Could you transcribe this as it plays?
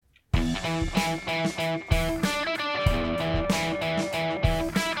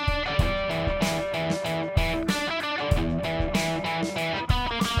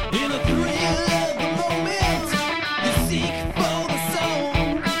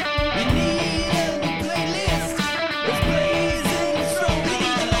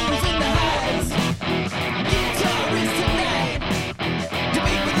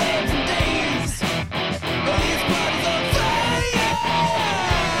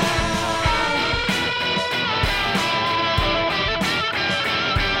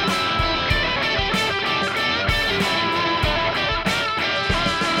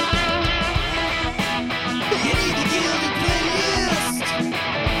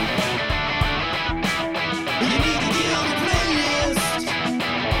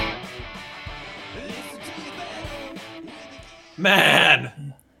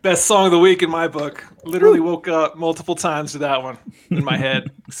Man, best song of the week in my book. Literally woke up multiple times to that one in my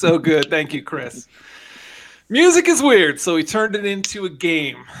head. So good. Thank you, Chris. Music is weird, so we turned it into a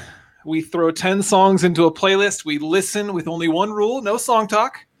game. We throw 10 songs into a playlist. We listen with only one rule, no song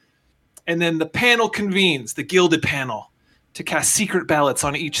talk. And then the panel convenes, the gilded panel, to cast secret ballots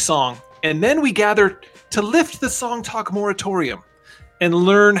on each song. And then we gather to lift the song talk moratorium and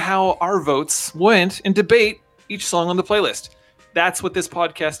learn how our votes went and debate each song on the playlist. That's what this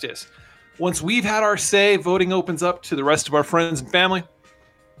podcast is. Once we've had our say, voting opens up to the rest of our friends and family.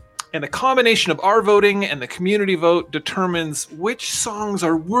 And the combination of our voting and the community vote determines which songs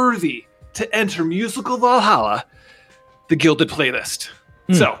are worthy to enter Musical Valhalla, the Gilded Playlist.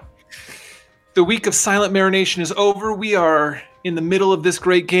 So, the week of silent marination is over. We are in the middle of this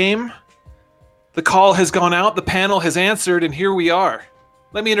great game. The call has gone out, the panel has answered, and here we are.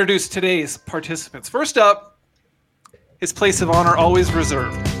 Let me introduce today's participants. First up, his place of honor always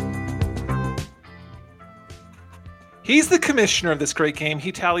reserved. He's the commissioner of this great game.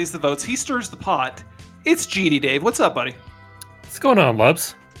 He tallies the votes. He stirs the pot. It's GD Dave. What's up, buddy? What's going on,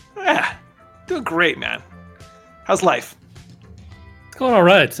 Lubs? Yeah, doing great, man. How's life? It's going all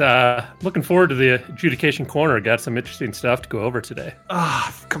right. Looking forward to the adjudication corner. Got some interesting stuff to go over today.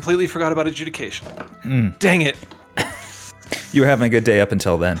 Completely forgot about adjudication. Dang it. You were having a good day up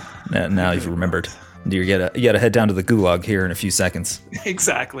until then. Now you've remembered. You gotta head down to the gulag here in a few seconds.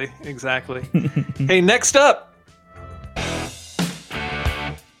 Exactly. Hey, next up.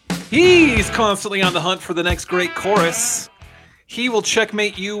 He's constantly on the hunt for the next great chorus. He will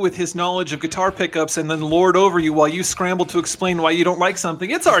checkmate you with his knowledge of guitar pickups and then lord over you while you scramble to explain why you don't like something.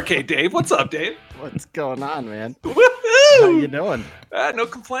 It's Arcade Dave. What's up, Dave? What's going on, man? Woohoo! How you doing? No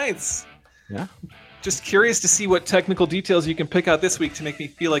complaints. Yeah. Just curious to see what technical details you can pick out this week to make me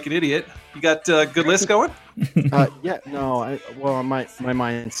feel like an idiot. You got a good list going? Yeah, no. My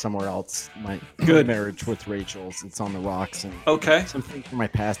mind's somewhere else. My marriage with Rachel's, it's on the rocks. And okay. Some things from my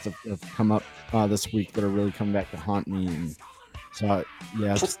past have come up this week that are really coming back to haunt me. And so,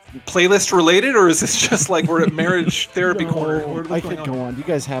 yeah. Playlist related, or is this just like we're at marriage therapy corner? I could go on. Do you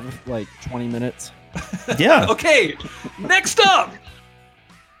guys have like 20 minutes? Yeah. Okay. Next up.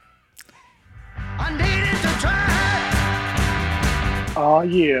 I needed to try. Oh,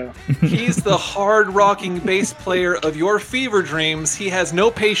 yeah. He's the hard-rocking bass player of your fever dreams. He has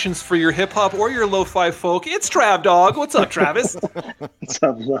no patience for your hip-hop or your lo-fi folk. It's Trav Dog. What's up, Travis? What's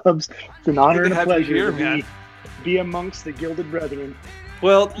up, Lubs? It's an honor and a pleasure here, to be amongst the Gilded Brethren.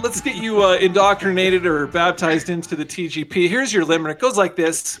 Well, let's get you indoctrinated or baptized into the TGP. Here's your limerick. It goes like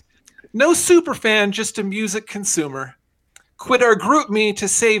this. No superfan, just a music consumer. Quit our group me to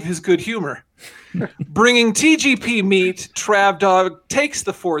save his good humor. Bringing TGP meat, Trav Dog takes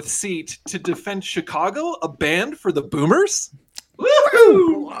the 4th seat to defend Chicago, a band for the Boomers.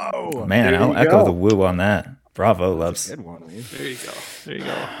 Woo! Whoa. Man, I'll echo the woo on that. Bravo, Loves. Good one. There you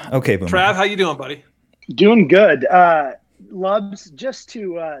go. Okay, Boomer. Trav, how you doing, buddy? Doing good. Lubs, just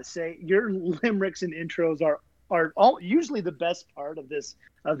to say, your limericks and intros are all usually the best part of this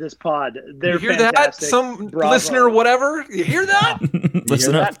pod. They're you hear fantastic. that? Some Bravo. listener, whatever. You hear that?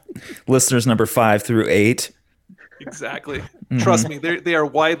 Listen up. Listeners number 5 through 8. Exactly. Trust me, they are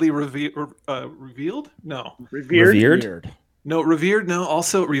widely revealed. No. Revered. No, revered. No,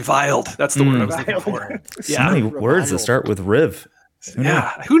 also reviled. That's the word I was looking for. So many words that start with Riv.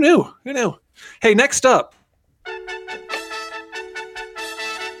 Who knew? Hey, next up.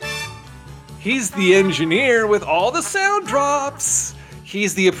 He's the engineer with all the sound drops.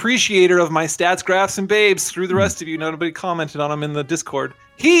 He's the appreciator of my stats, graphs, and babes. Screw the rest of you. Nobody commented on him in the Discord.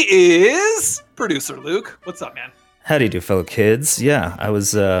 He is producer Luke. What's up, man? How do you do, fellow kids? Yeah, I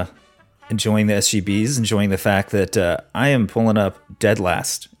was enjoying the SGBs, enjoying the fact that I am pulling up dead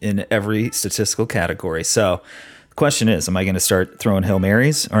last in every statistical category. So The question is, am I going to start throwing Hail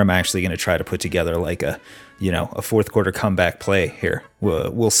Marys, or am I actually going to try to put together like a fourth quarter comeback play here?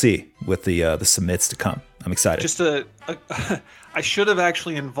 We'll see with the submits to come. I'm excited. Just I should have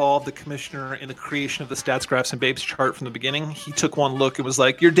actually involved the commissioner in the creation of the stats, graphs, and babes chart from the beginning. He took one look and was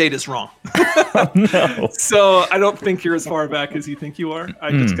like, "Your data's wrong." No. So I don't think you're as far back as you think you are.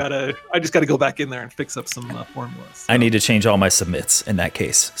 I just gotta go back in there and fix up some formulas. So. I need to change all my submits in that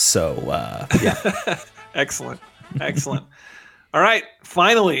case. So yeah. Excellent. All right,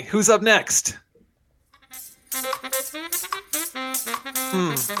 finally, who's up next?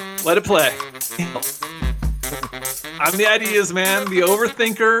 Let it play. I'm the ideas man, the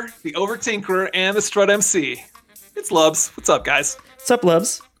overthinker, the overtinkerer, and the strut MC. It's Lubs. What's up, guys? What's up,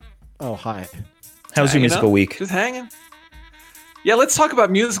 Loves? Oh, hi. How's your musical week? Just hanging. Yeah, let's talk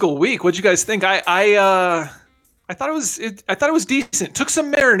about musical week. What'd you guys think? I thought it was decent. Took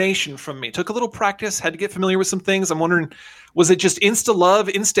some marination from me. Took a little practice. Had to get familiar with some things. I'm wondering, was it just insta love,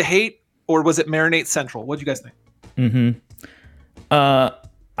 insta hate, or was it marinate central? What'd you guys think?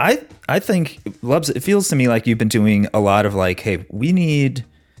 I think, Loves, it feels to me like you've been doing a lot of like, hey, we need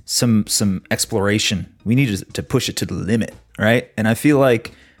some exploration. We need to push it to the limit, right? And I feel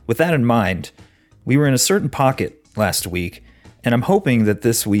like with that in mind, we were in a certain pocket last week, and I'm hoping that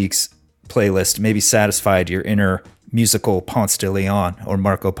this week's playlist maybe satisfied your inner musical Ponce de Leon or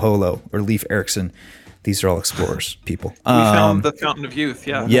Marco Polo or Leif Erikson. These are all explorers, people. We found the Fountain of Youth,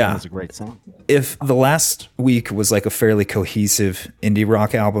 yeah. Yeah. That's a great song. If the last week was like a fairly cohesive indie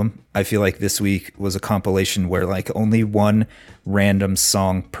rock album, I feel like this week was a compilation where like only one random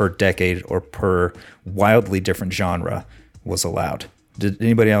song per decade or per wildly different genre was allowed. Did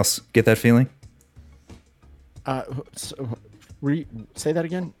anybody else get that feeling? Say that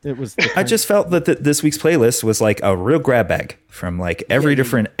again. It was. I just felt that this week's playlist was like a real grab bag from like every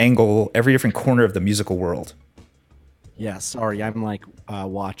different angle, every different corner of the musical world. Yeah, sorry. I'm like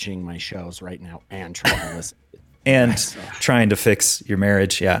watching my shows right now and trying to listen. And trying to fix your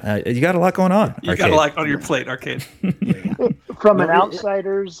marriage. Yeah, you got a lot going on. You got a lot on your plate, Arcade. From an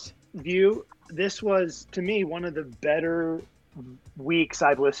outsider's view, this was, to me, one of the better weeks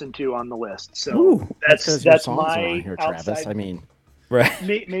I've listened to on the list. So that's my here, outside. Travis. I mean, right?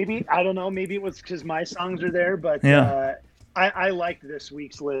 Maybe I don't know. Maybe it was because my songs are there, but I liked this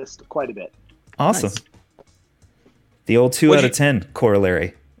week's list quite a bit. Awesome. Nice. The old 2 out of 10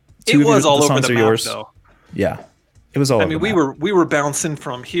 corollary. It was all over the map, though. Yeah, it was all. I mean, we were bouncing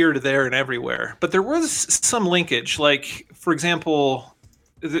from here to there and everywhere, but there was some linkage. Like, for example,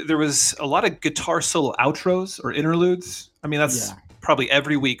 there was a lot of guitar solo outros or interludes. I mean, that's probably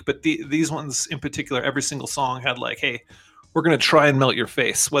every week, but these ones in particular, every single song had like, "Hey, we're gonna try and melt your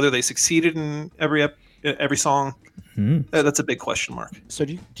face." Whether they succeeded in every song, that's a big question mark. So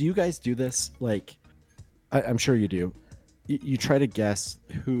do you guys do this? Like, I'm sure you do. You try to guess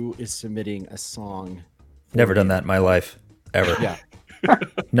who is submitting a song. Never done that in my life, ever. Yeah.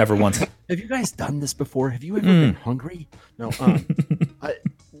 Never once. Have you guys done this before? Have you ever been hungry? No.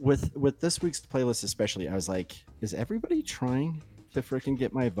 With this week's playlist especially, I was like, is everybody trying to freaking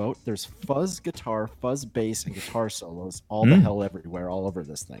get my vote? There's fuzz guitar, fuzz bass, and guitar solos all the hell everywhere, all over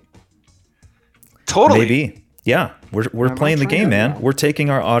this thing. Totally. Maybe. Yeah. We're playing the game, man. We're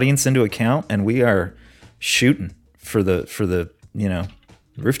taking our audience into account, and we are shooting for the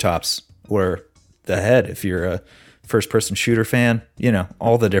rooftops or the head if you're a first person shooter fan.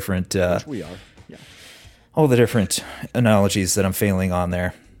 All the different Which we are. Yeah. All the different analogies that I'm failing on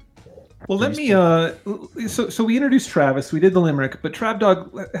there. Well, let me. So we introduced Travis. We did the limerick, but Trav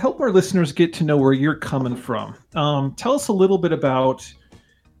Dog, help our listeners get to know where you're coming from. Tell us a little bit about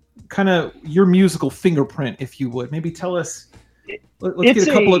kind of your musical fingerprint, if you would. Maybe tell us. Let's get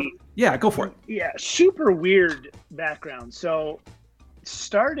a couple of. Yeah, go for it. Yeah, super weird background. So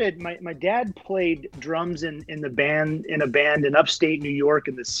started my dad played drums in a band in upstate New York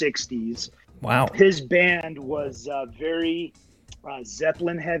in the 60s. Wow. His band was very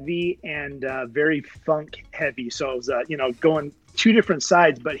Zeppelin heavy and very funk heavy. So it was going two different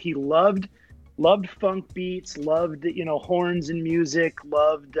sides, but he loved funk beats, loved horns and music,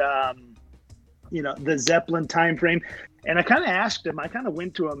 loved the Zeppelin time frame. And I kind of asked him, I kind of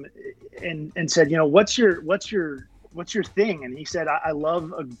went to him and said, what's your thing? And he said, I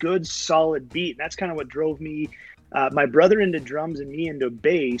love a good solid beat. And that's kind of what drove me, my brother into drums and me into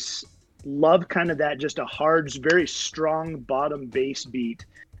bass. Love kind of that, just a hard, very strong bottom bass beat.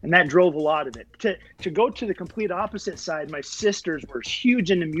 And that drove a lot of it. To go to the complete opposite side, my sisters were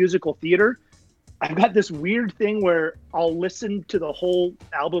huge into musical theater. I've got this weird thing where I'll listen to the whole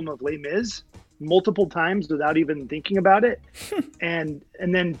album of Les Mis multiple times without even thinking about it, and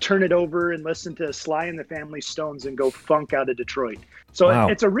then turn it over and listen to Sly and the Family Stones and go funk out of Detroit. So Wow.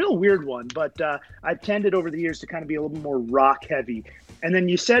 it's a real weird one, but I've tended over the years to kind of be a little more rock heavy. And then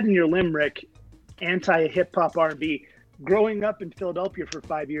you said in your limerick, anti-hip hop R&B. Growing up in Philadelphia for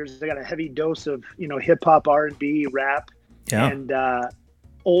 5 years, I got a heavy dose of hip hop, R&B, rap, and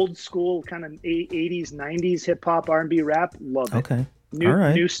old school kind of 80s, 90s hip hop, R&B, rap. Love it. Okay.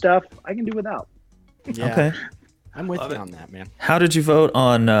 New stuff I can do without. Yeah. Okay. I'm with Love you it. on that, man. How did you vote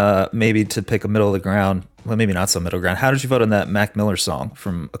on maybe to pick a middle of the ground? Well, maybe not so middle ground. How did you vote on that Mac Miller song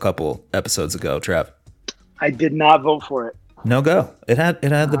from a couple episodes ago, Trev? I did not vote for it. No go. It had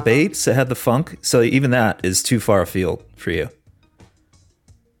the bass, it had the funk. So even that is too far afield for you.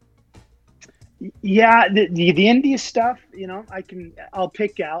 Yeah, the indie stuff,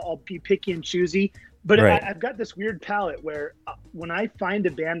 I'll be picky and choosy, but Right. I've got this weird palette where when I find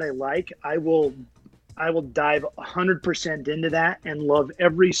a band I like, I will dive 100% into that and love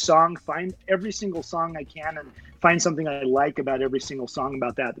every song, find every single song I can, and find something I like about every single song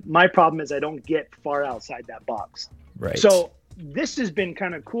about that. My problem is I don't get far outside that box. Right. So this has been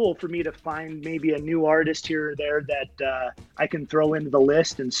kind of cool for me to find maybe a new artist here or there that I can throw into the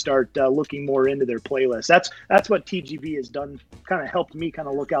list and start looking more into their playlist. That's what TGV has done, kind of helped me kind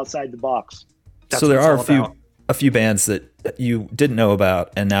of look outside the box. That's so there what are it's all about. a few bands that you didn't know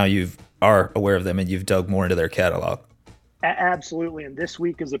about, and now you are aware of them, and you've dug more into their catalog. Absolutely, and this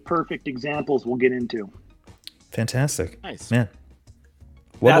week is a perfect example, as we'll get into. Fantastic. Nice. Man.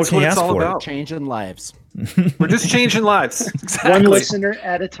 What That's can what you it's ask all for? about. Changing lives. We're just changing lives. Exactly. One listener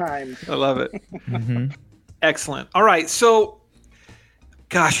at a time. I love it. Mm-hmm. Excellent. All right. So,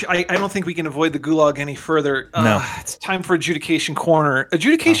 gosh, I don't think we can avoid the gulag any further. No. It's time for Adjudication Corner.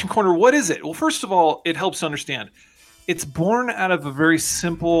 Adjudication Corner, what is it? Well, first of all, it helps understand. It's born out of a very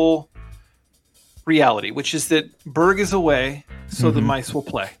simple reality, which is that Berg is away, so the mice will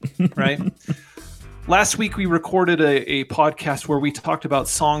play, right? Last week, we recorded a podcast where we talked about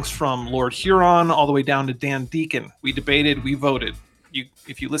songs from Lord Huron all the way down to Dan Deacon. We debated, we voted.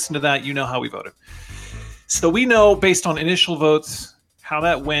 If you listen to that, you know how we voted. So we know, based on initial votes, how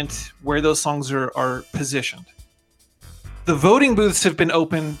that went, where those songs are positioned. The voting booths have been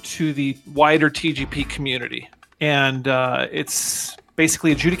open to the wider TGP community. And it's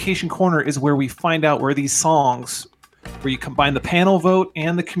basically Adjudication Corner is where we find out where these songs, where you combine the panel vote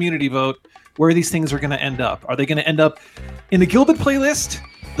and the community vote, where these things are going to end up. Are they going to end up in the Gilbert playlist,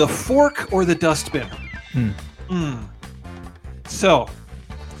 the fork, or the dustbin? So,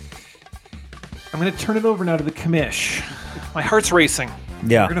 I'm going to turn it over now to the commish. My heart's racing.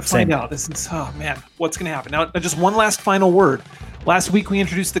 Yeah. We're going to find same. out. This is, oh man, what's going to happen? Now, just one last final word. Last week, we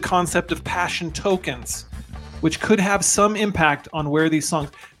introduced the concept of passion tokens, which could have some impact on where these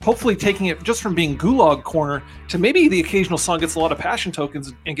songs, hopefully taking it just from being Gulag Corner to maybe the occasional song gets a lot of passion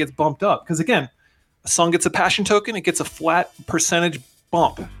tokens and gets bumped up. Because again, a song gets a passion token, it gets a flat percentage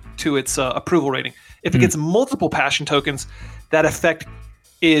bump to its approval rating. If it gets multiple passion tokens, that effect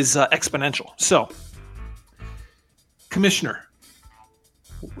is exponential. So, Commissioner,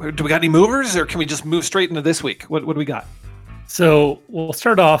 do we got any movers, or can we just move straight into this week? What do we got? So we'll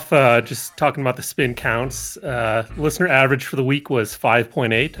start off just talking about the spin counts. Listener average for the week was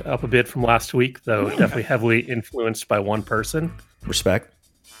 5.8, up a bit from last week, though definitely heavily influenced by one person. Respect.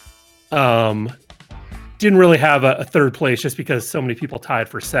 Didn't really have a third place just because so many people tied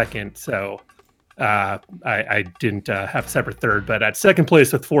for second. So I didn't have a separate third. But at second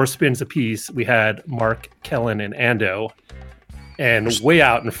place with 4 spins apiece, we had Mark, Kellen, and Ando. And way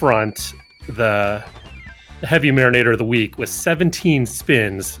out in front, the heavy marinator of the week with 17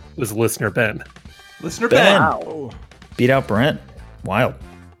 spins was listener Ben. Listener Ben. Ben. Wow. Beat out Brent. Wild.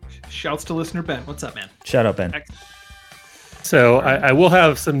 Shouts to listener Ben. What's up, man? Shout out, Ben. So I will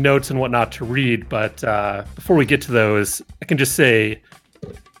have some notes and whatnot to read, but before we get to those, I can just say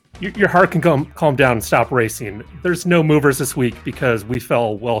your heart can calm down and stop racing. There's no movers this week because we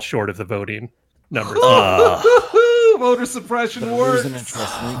fell well short of the voting numbers. Voter suppression Losing works. interest.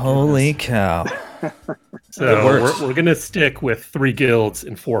 Thank Holy cow. So works. we're going to stick with 3 guilds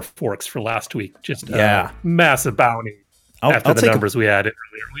and 4 forks for last week. Just Yeah. massive bounty after the numbers we had in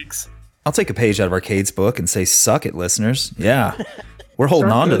earlier weeks. I'll take a page out of Arcade's book and say, suck it, listeners. Yeah. We're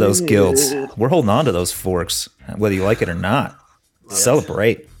holding on to those guilds. We're holding on to those forks, whether you like it or not.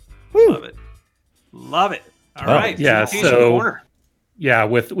 Celebrate. Love it. Love it. All Oh, right. yeah, Adjudication so- Corner. Yeah,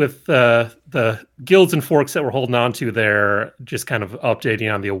 with the guilds and forks that we're holding on to there, just kind of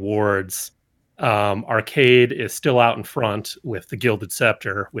updating on the awards. Arcade is still out in front with the Gilded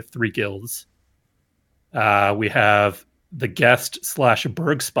Scepter with 3 guilds. We have the guest /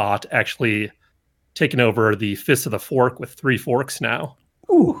 Berg spot actually taken over the Fist of the Fork with 3 forks now.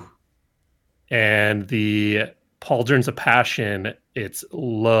 Ooh. And the Pauldrons of Passion, it's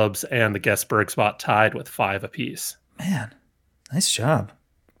Lubs and the Guestberg spot tied with 5 apiece. Man, nice job.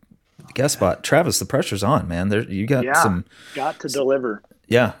 Guest spot. Travis, the pressure's on, man. There, you got got to deliver.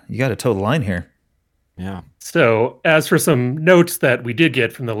 Yeah, you got a total line here. Yeah. So as for some notes that we did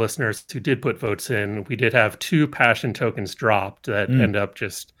get from the listeners who did put votes in, we did have 2 passion tokens dropped that end up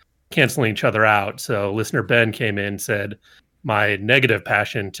just canceling each other out. So listener Ben came in and said, my negative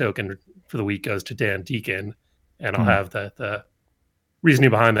passion token for the week goes to Dan Deacon. And I'll have the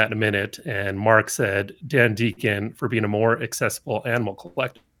reasoning behind that in a minute. And Mark said, Dan Deacon for being a more accessible animal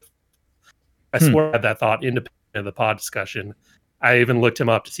collective. I swore I had that thought independent of the pod discussion. I even looked him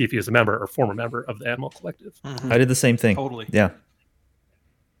up to see if he was a member or former member of the Animal Collective. I did the same thing. Totally. Yeah.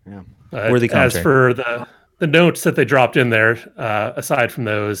 Worthy commentary. As for the notes that they dropped in there, aside from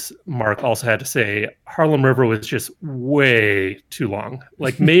those, Mark also had to say Harlem River was just way too long.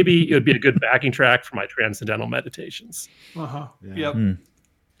 Like maybe it would be a good backing track for my transcendental meditations. Yep.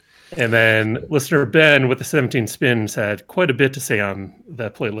 And then listener Ben with the 17 spins had quite a bit to say on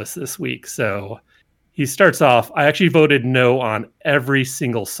the playlist this week. So he starts off, I actually voted no on every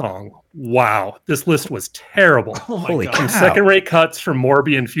single song. Wow, this list was terrible. Holy cow. From second-rate cuts from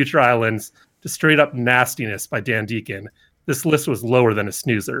Morby and Future Islands to straight-up nastiness by Dan Deacon, this list was lower than a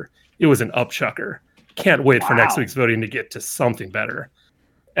snoozer. It was an upchucker. Can't wait for next week's voting to get to something better.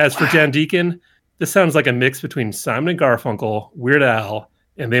 As for Dan Deacon, this sounds like a mix between Simon and Garfunkel, Weird Al,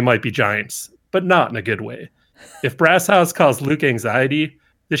 and They Might Be Giants, but not in a good way. If Brass House caused Luke anxiety,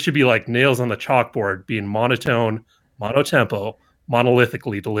 this should be like nails on the chalkboard being monotone, monotempo,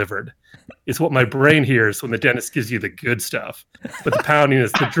 monolithically delivered. It's what my brain hears when the dentist gives you the good stuff, but the pounding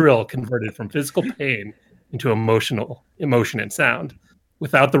is the drill converted from physical pain into emotion and sound,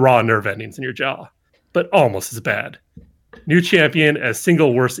 without the raw nerve endings in your jaw, but almost as bad. New champion as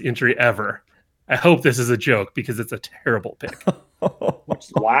single worst injury ever. I hope this is a joke because it's a terrible pick.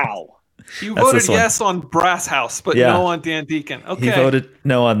 Wow. You That's voted this one. yes on Brass House, but no on Dan Deacon. Okay. He voted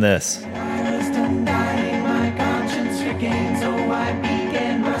no on this.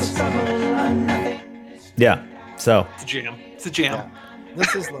 Yeah. So It's a jam. It's a jam. Yeah.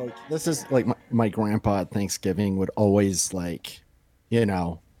 This is like my grandpa at Thanksgiving would always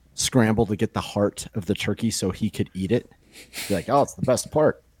scramble to get the heart of the turkey so he could eat it. Be like, oh, it's the best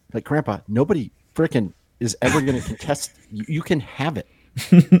part. Like, Grandpa, nobody freaking is ever going to contest. You can have it.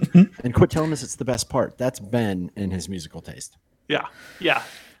 And quit telling us it's the best part. That's Ben and his musical taste. Yeah.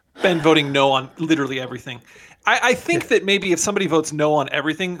 Ben voting no on literally everything. I think that maybe if somebody votes no on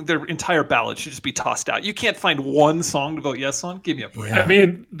everything, their entire ballot should just be tossed out. You can't find one song to vote yes on. Give me a break. I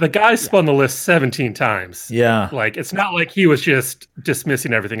mean, the guy spun the list 17 times. yeah, Like, it's not like he was just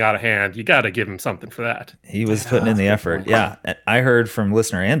dismissing everything out of hand. You got to give him something for that. he was putting in the effort. Yeah. I heard from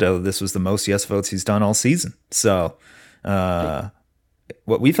listener Ando this was the most yes votes he's done all season. So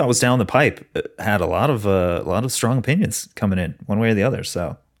what we thought was down the pipe had a lot of strong opinions coming in one way or the other.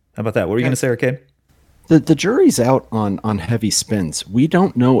 So how about that? What were you going to say, Arcade? The jury's out on heavy spins. We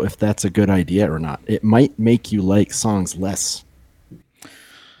don't know if that's a good idea or not. It might make you like songs less.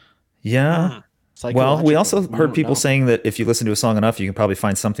 Yeah. Well, we also heard people saying that if you listen to a song enough, you can probably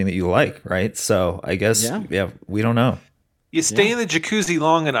find something that you like, right? So I guess, we don't know. You stay in the jacuzzi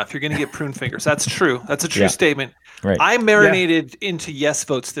long enough, you're going to get prune fingers. That's true. That's a true statement. Right. I marinated into yes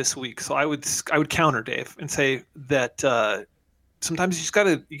votes this week, so I would counter Dave and say that sometimes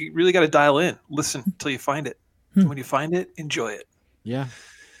you really gotta dial in, listen until you find it. And when you find it, enjoy it. Yeah.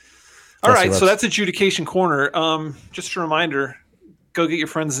 All right, so that's adjudication corner. Just a reminder: go get your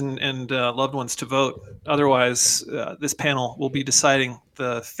friends and loved ones to vote. Otherwise, this panel will be deciding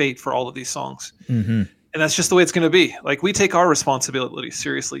the fate for all of these songs. Mm-hmm. And that's just the way it's going to be. Like, we take our responsibility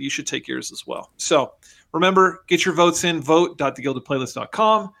seriously. You should take yours as well. So remember, get your votes in,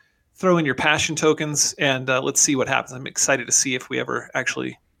 vote.thegildedplaylist.com. Throw in your passion tokens, and let's see what happens. I'm excited to see if we ever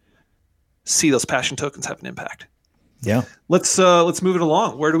actually see those passion tokens have an impact. Yeah. Let's move it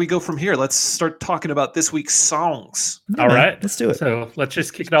along. Where do we go from here? Let's start talking about this week's songs. All right. Let's do it. So let's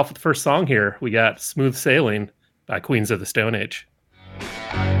just kick it off with the first song here. We got Smooth Sailing by Queens of the Stone Age.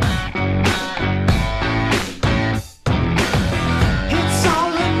 It's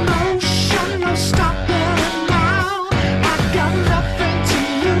all in motion, no stopping now. I got nothing to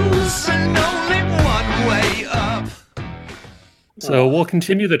lose and only one way up. So we'll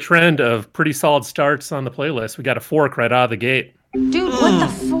continue the trend of pretty solid starts on the playlist. We got a fork right out of the gate. Dude, what the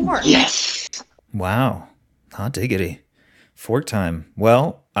fork? Yes. Wow. Hot diggity. Fork time.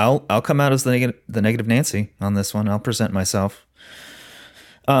 Well, I'll come out as the negative Nancy on this one. I'll present myself.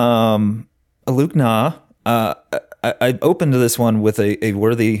 Luke, nah. I opened this one with a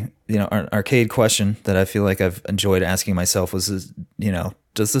worthy, arcade question that I feel like I've enjoyed asking myself was,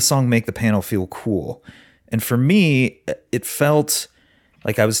 does this song make the panel feel cool? And for me, it felt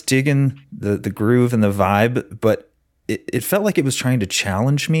like I was digging the groove and the vibe, but it felt like it was trying to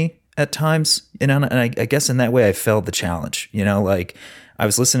challenge me at times. And I guess in that way, I felt the challenge, like I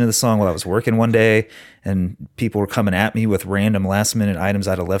was listening to the song while I was working one day and people were coming at me with random last minute items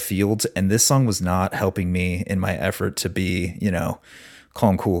out of left field. And this song was not helping me in my effort to be,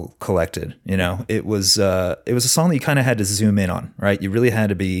 calm, cool, collected. It was a song that you kind of had to zoom in on, right? You really had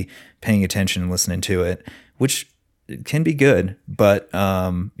to be paying attention and listening to it, which can be good. But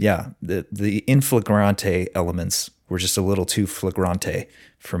the in flagrante elements were just a little too flagrante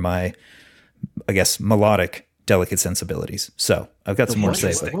for my, I guess, melodic, delicate sensibilities. So I've got some more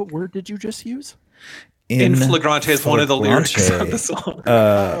to say. What word did you just use? In flagrante is one of the lyrics of the song.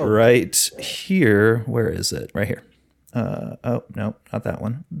 Right here. Where is it? Right here. Oh, no, not that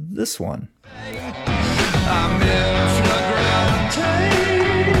one. This one. I'm in flagrante.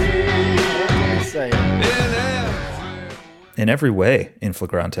 In every way, in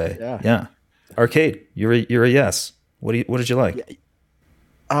flagrante. Yeah. Arcade, you're a yes. What did you like? Yeah.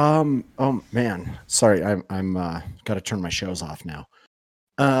 Oh man, sorry, I'm got to turn my shows off now.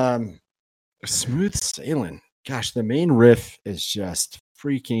 Smooth Sailing. Gosh, the main riff is just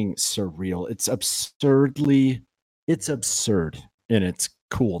freaking surreal. It's absurd in its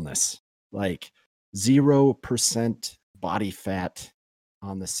coolness. Like 0% body fat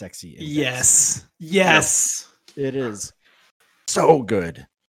on the sexy index. Yes. It is so good.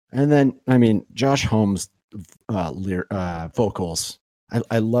 And then, I mean, Josh Holmes' vocals.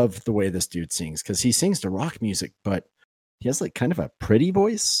 I love the way this dude sings because he sings to rock music, but he has like kind of a pretty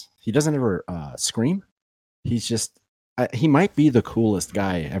voice. He doesn't ever scream. He's just, he might be the coolest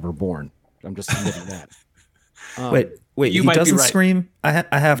guy ever born. I'm just admitting that. Wait, he doesn't scream? I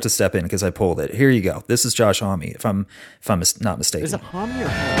have to step in because I pulled it. Here you go. This is Josh Homme, if I'm not mistaken. Is it Homme or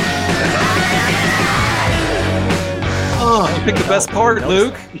Oh, you picked the best part,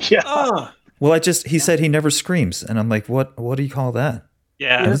 Luke. Yeah. Well, he said he never screams, and I'm like, what do you call that?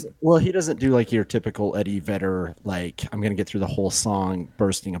 Yeah. He doesn't do like your typical Eddie Vedder, like I'm going to get through the whole song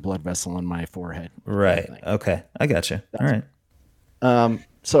bursting a blood vessel in my forehead. Right. Okay. I got you. All right.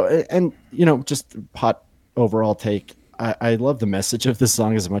 So, and just hot overall take. I love the message of this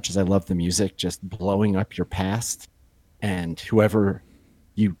song as much as I love the music, just blowing up your past and whoever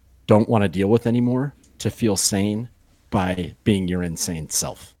you don't want to deal with anymore to feel sane by being your insane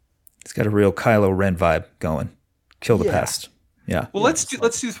self. It's got a real Kylo Ren vibe going. Kill the past. Yeah. Well, let's do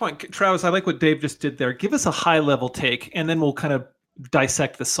this point. Travis, I like what Dave just did there. Give us a high level take, and then we'll kind of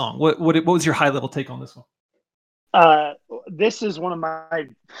dissect the song. What was your high level take on this one? This is one of my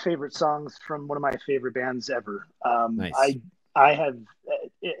favorite songs from one of my favorite bands ever. Nice. I have.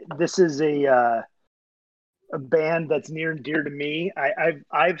 This is a band that's near and dear to me.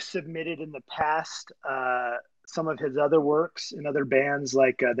 I've submitted in the past some of his other works in other bands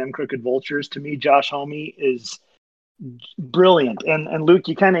like Them Crooked Vultures. To me, Josh Homme is brilliant, and Luke,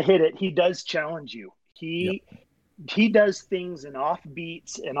 you kind of hit it. He does challenge you. He does things in off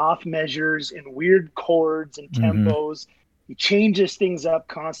beats and off measures and weird chords and tempos. He changes things up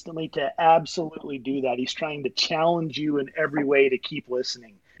constantly to absolutely do that. He's trying to challenge you in every way to keep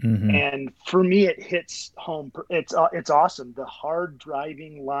listening. And for me, it hits home. It's awesome. The hard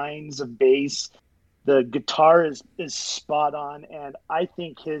driving lines of bass, the guitar is spot on, and I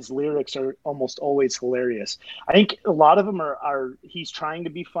think his lyrics are almost always hilarious. I think a lot of them are he's trying to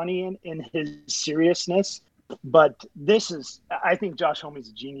be funny in his seriousness, but I think Josh Homme's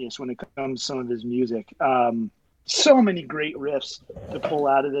a genius when it comes to some of his music. So many great riffs to pull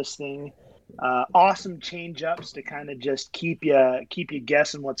out of this thing. Awesome change ups to kind of just keep you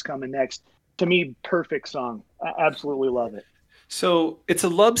guessing what's coming next. To me, perfect song. I absolutely love it. So it's a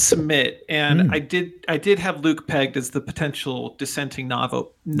love submit, and I did have Luke pegged as the potential dissenting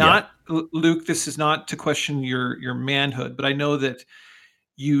non-vote. Luke, this is not to question your manhood, but I know that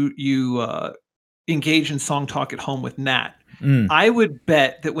you engage in song talk at home with Nat. I would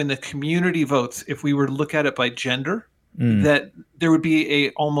bet that when the community votes, if we were to look at it by gender, that there would be a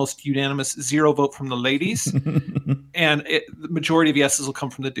almost unanimous 0 vote from the ladies, and the majority of yeses will come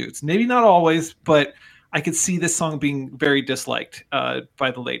from the dudes. Maybe not always, but I could see this song being very disliked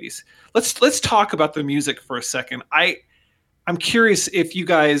by the ladies. Let's talk about the music for a second. I'm curious if you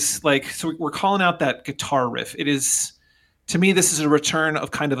guys so we're calling out that guitar riff. It is, to me, this is a return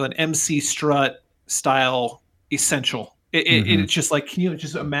of kind of an MC Strut style essential. It's just like, can you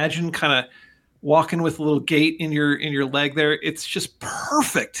just imagine kind of walking with a little gait in your leg there. It's just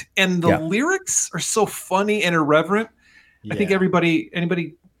perfect. And the lyrics are so funny and irreverent. I think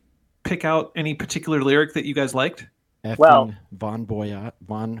anybody pick out any particular lyric that you guys liked? Effing Bon Voyage.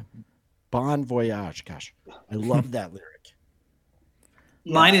 Gosh, I love that lyric.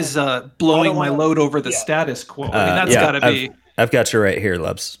 Mine is blowing my load over the status quo. I mean, that's got to be. I've got you right here,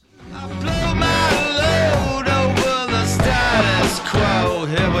 Lubs.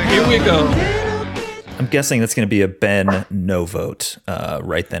 Here we go. I'm guessing that's going to be a Ben no vote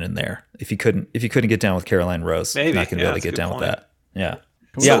right then and there. If you couldn't get down with Caroline Rose, maybe not going to be able to get down with that. Yeah.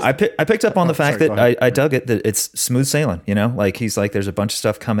 So, I picked up on the fact that I dug it, that it's smooth sailing, you know, like he's like, there's a bunch of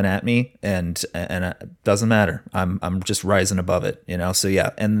stuff coming at me and it doesn't matter. I'm just rising above it, you know? So yeah.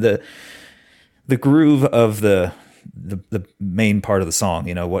 And the groove of the main part of the song,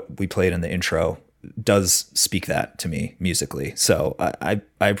 you know, what we played in the intro does speak that to me musically. So I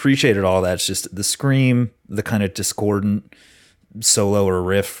appreciated all that. It's just the scream, the kind of discordant solo or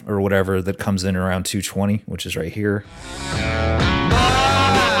riff or whatever that comes in around 220, which is right here.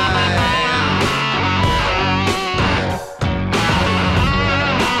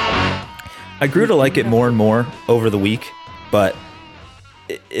 I grew to like it more and more over the week, but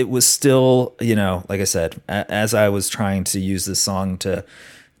it was still, you know, like I said, as I was trying to use this song to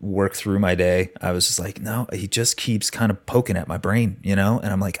work through my day, I was just like, no, he just keeps kind of poking at my brain, you know?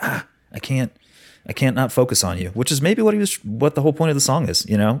 And I'm like, I can't not focus on you, which is maybe what the whole point of the song is,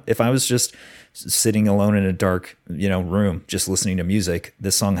 you know? If I was just sitting alone in a dark, you know, room, just listening to music,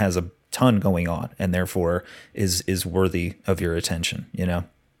 this song has a ton going on and therefore is worthy of your attention, you know?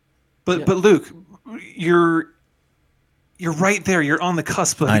 But Luke, you're right there. You're on the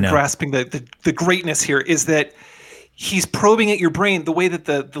cusp of grasping the greatness here. Is that he's probing at your brain the way that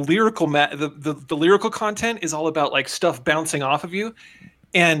the lyrical content is all about like stuff bouncing off of you,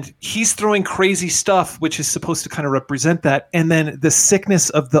 and he's throwing crazy stuff which is supposed to kind of represent that, and then the sickness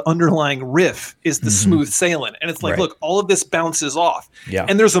of the underlying riff is the smooth sailing, and it's like, look, all of this bounces off. Yeah.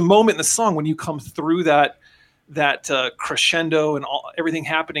 And there's a moment in the song when you come through that crescendo and everything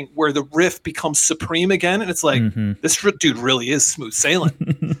happening where the riff becomes supreme again, and it's like, this dude really is smooth sailing.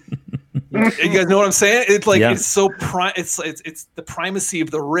 You guys know what I'm saying? It's like it's so it's the primacy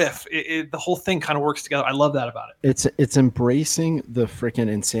of the riff. The whole thing kind of works together. I love that about it. It's embracing the freaking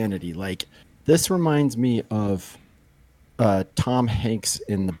insanity. Like, this reminds me of Tom Hanks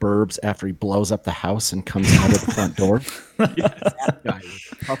in The Burbs after he blows up the house and comes out of the front door. That guy,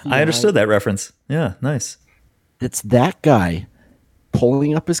 I understood that reference. Yeah, nice. It's that guy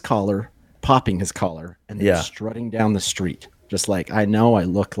pulling up his collar, popping his collar, and then strutting down the street. Just like, I know I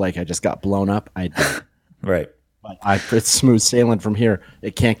look like I just got blown up. I did. Right. But it's smooth sailing from here.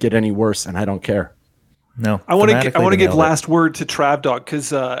 It can't get any worse, and I don't care. No. I want to give last word to Trav Dog,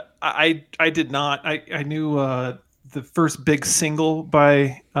 because I did not. I knew the first big single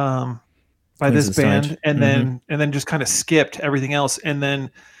by this band, and then just kind of skipped everything else, and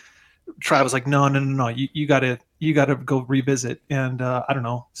then Trav was like, no, you gotta go revisit. And I don't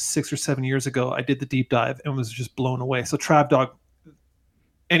know, 6 or 7 years ago, I did the deep dive and was just blown away. So Trav Dog,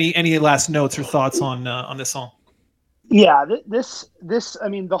 any last notes or thoughts on this song? Yeah, this I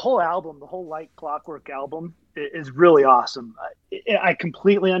mean, the whole album, the whole Like Clockwork album is really awesome. I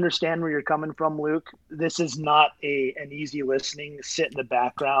completely understand where you're coming from, Luke. This is not an easy listening, sit in the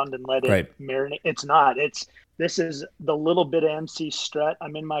background and let it marinate. It's not. This is the little bit of MC strut.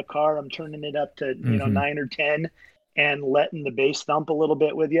 I'm in my car. I'm turning it up to 9 or 10 and letting the bass thump a little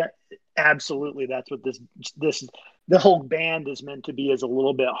bit with you. Absolutely, that's what this the whole band is meant to be, is a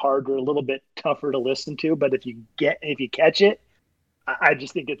little bit harder, a little bit tougher to listen to. But if you catch it, I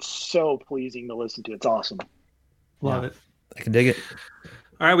just think it's so pleasing to listen to. It's awesome. Love it. I can dig it.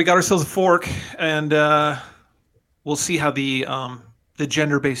 All right, we got ourselves a fork, and we'll see how the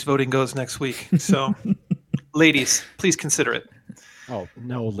gender-based voting goes next week. So. Ladies, please consider it. Oh,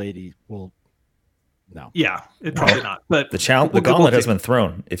 no, lady. Well, no. Yeah, it probably not. But the gauntlet has been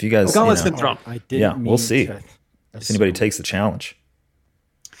thrown. If you guys, the gauntlet's been thrown. We'll see if anybody takes the challenge.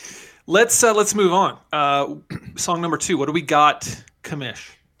 Let's move on. Song number 2. What do we got,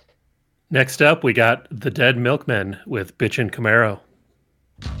 Kamish? Next up, we got the Dead Milkmen with Bitchin' Camaro.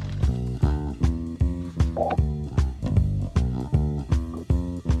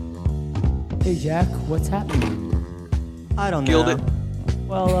 Hey Jack, what's happening? I don't know. Gilded.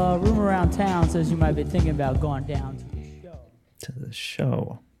 Well, rumor around town says you might be thinking about going down to the show. To the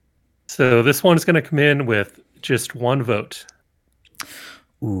show. So this one's going to come in with just one vote.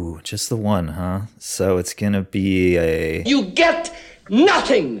 Ooh, just the one, huh? So it's going to be a... You get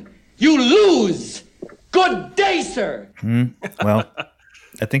nothing! You lose! Good day, sir! Well,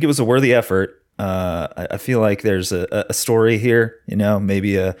 I think it was a worthy effort. I feel like there's a story here,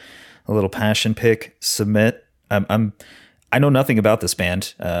 maybe a little passion pick. Submit. I know nothing about this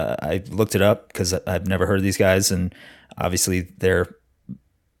band. I looked it up because I've never heard of these guys, and obviously they're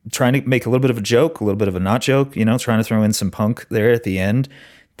trying to make a little bit of a joke, a little bit of a not joke, trying to throw in some punk there at the end.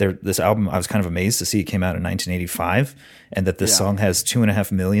 This album, I was kind of amazed to see it came out in 1985, and that this song has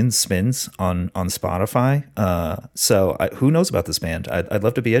 2.5 million spins on Spotify. So who knows about this band? I'd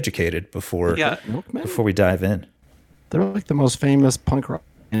love to be educated before we dive in. They're like the most famous punk rock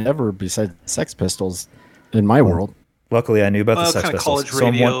ever, besides Sex Pistols, in my world. Luckily, I knew about the Sex kind of Pistols, college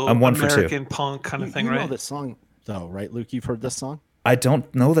radio, so I'm one for two. American punk kind of thing, You right? know this song, though, right, Luke? You've heard this song? I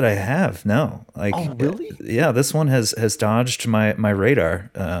don't know that I have. No, Oh, really? Yeah, this one has dodged my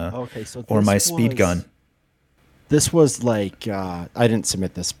radar. Okay, so or my this speed gun. This was like I didn't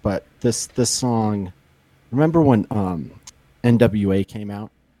submit this, but this song. Remember when NWA came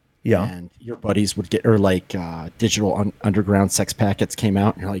out? Yeah. And your buddies would get, or like digital underground sex packets came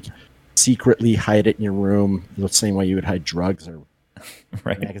out, and you're like secretly hide it in your room the same way you would hide drugs or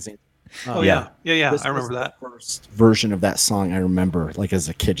magazines. Oh yeah. This I remember was that the first version of that song. I remember, like as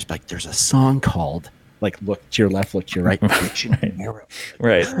a kid, just like there's a song called, like, look to your left, look to your right,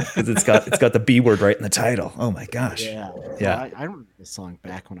 right, because it's got the B word right in the title. Oh my gosh. Yeah. I remember this song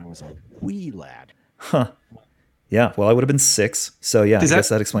back when I was a wee lad. Huh. Yeah. Well, I would have been 6, so yeah, I guess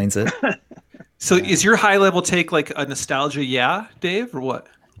that explains it. So is your high level take like a nostalgia? Yeah, Dave, or what?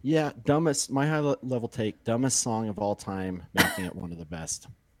 Yeah, my high level take, dumbest song of all time, making it one of the best.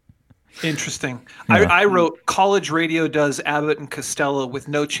 Interesting. Yeah. I wrote college radio does Abbott and Costello with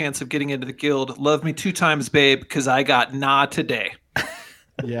no chance of getting into the guild. Love me 2 times, babe, because I got nah today.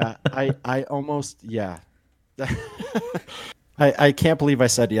 Yeah, I almost I can't believe I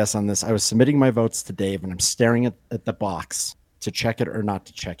said yes on this. I was submitting my votes to Dave, and I'm staring at the box to check it or not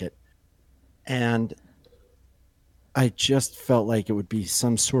to check it, and I just felt like it would be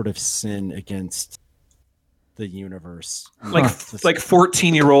some sort of sin against the universe. Like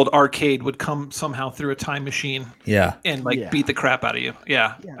 14-year-old Arcade would come somehow through a time machine. Yeah. And beat the crap out of you.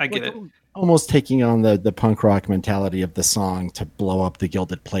 Yeah, I get it. Almost taking on the punk rock mentality of the song to blow up the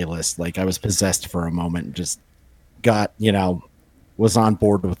Gilded playlist. Like I was possessed for a moment and just got, was on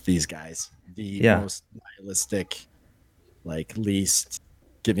board with these guys. The most nihilistic, like least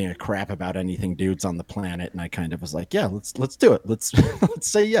giving a crap about anything dudes on the planet, and I kind of was like, yeah, let's do it. Let's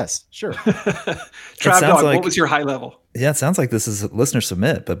say yes, sure. Trav Dog, what was your high level? Yeah, it sounds like this is a listener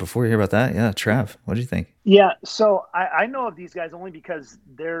submit, but before we hear about that, yeah, Trav, what do you think? Yeah, so I know of these guys only because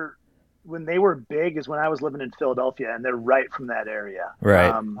when they were big is when I was living in Philadelphia, and they're right from that area.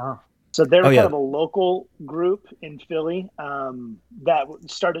 Right. So they're kind of a local group in Philly that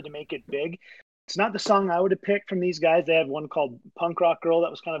started to make it big. It's not the song I would have picked from these guys. They had one called Punk Rock Girl.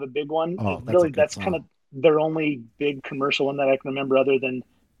 That was kind of a big one. Oh, that's kind of their only big commercial one that I can remember, other than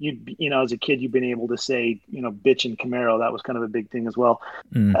as a kid, you've been able to say, bitch and Camaro. That was kind of a big thing as well.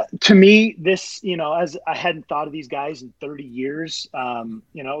 To me, this, as I hadn't thought of these guys in 30 years, it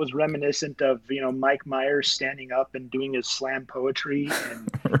was reminiscent of, Mike Myers standing up and doing his slam poetry.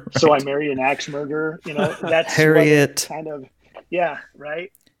 And So I Married an Axe Murderer. That's Harriet. kind of, yeah,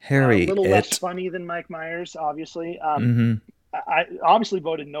 right. Harry, a little less funny than Mike Myers, obviously. I obviously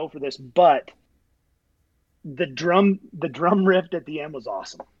voted no for this, but the drum riff at the end was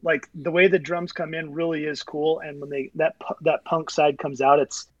awesome. Like the way the drums come in really is cool, and when that punk side comes out,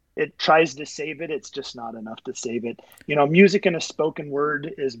 it tries to save it. It's just not enough to save it. Music in a spoken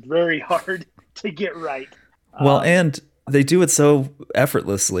word is very hard to get right. Well, and they do it so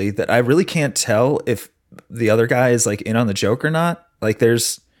effortlessly that I really can't tell if the other guy is like in on the joke or not. Like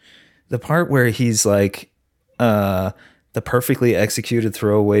there's the part where he's like the perfectly executed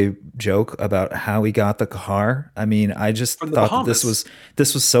throwaway joke about how he got the car. I mean, I just thought that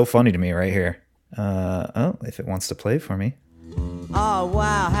this was so funny to me right here. If it wants to play for me. Oh,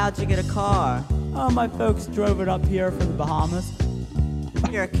 wow. How'd you get a car? Oh, my folks drove it up here from the Bahamas.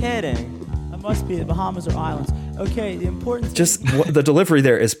 You're kidding. It must be the Bahamas or islands. Okay, the important just the delivery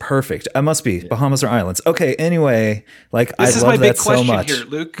there is perfect. I must be Bahamas or islands. Okay, anyway, like this I love that so much. This is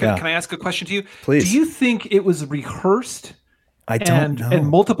my big question here, Luke. Can I ask a question to you? Please. Do you think it was rehearsed? I don't know. And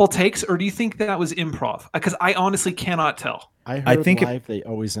multiple takes, or do you think that was improv? Because I honestly cannot tell. I think live they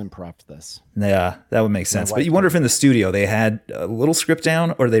always improv this. Yeah, that would make sense. But you wonder if in the studio they had a little script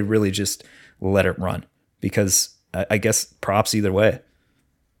down, or they really just let it run. Because I guess props either way.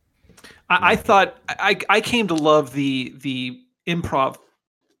 I thought I came to love the improv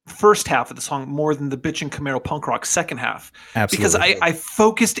first half of the song more than the Bitch and Camaro punk rock second half. Absolutely. Because I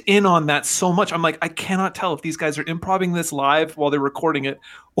focused in on that so much. I'm like, I cannot tell if these guys are improvising this live while they're recording it,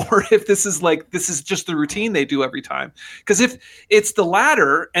 or if this is just the routine they do every time. Because if it's the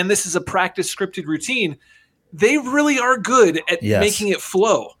latter and this is a practice scripted routine, they really are good at making it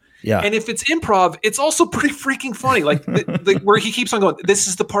flow. Yeah. And if it's improv, it's also pretty freaking funny. Like where he keeps on going, this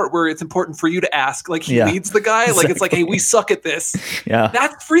is the part where it's important for you to ask. Like he leads the guy. Like it's like, hey, we suck at this. Yeah.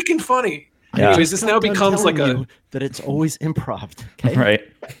 That's freaking funny. Yeah. Anyways, this now becomes like that it's always improv. Okay?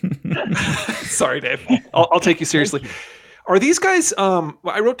 Right. Sorry, Dave. I'll take you seriously. Are these guys?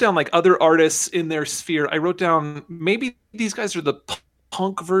 I wrote down like other artists in their sphere. I wrote down maybe these guys are the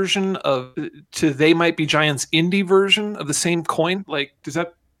punk version of to They Might Be Giants indie version of the same coin. Like, does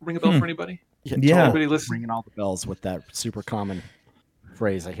that ring a bell for anybody? Yeah. Everybody listen. Ringing all the bells with that super common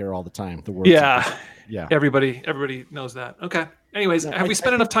phrase I hear all the time. The word. Yeah. Yeah. Everybody knows that. Okay. Anyways, have we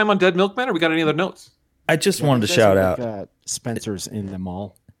spent enough time on Dead Milkman, or we got any other notes? I just wanted to shout out Spencer's in the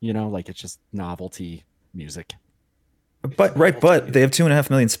mall. You know, like it's just novelty music. But they have 2.5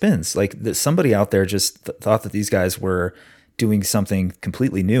 million spins. Like somebody out there just thought that these guys were doing something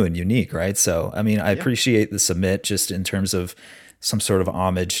completely new and unique, right? So, I mean, I appreciate the submit just in terms of some sort of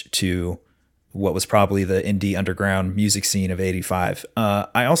homage to what was probably the indie underground music scene of 85.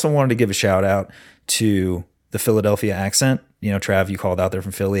 I also wanted to give a shout out to the Philadelphia accent. You know, Trav, you called out there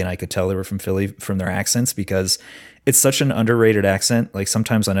from Philly, and I could tell they were from Philly from their accents because it's such an underrated accent. Like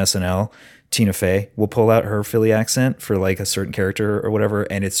sometimes on SNL, Tina Fey will pull out her Philly accent for like a certain character or whatever,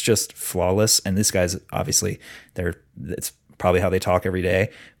 and it's just flawless. And this guy's obviously it's probably how they talk every day,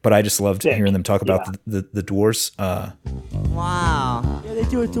 but I just loved hearing them talk about the Doors. Wow. Yeah, they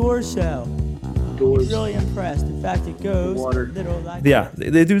do a Doors show. Doors. Really impressed. In fact, it goes Water. little like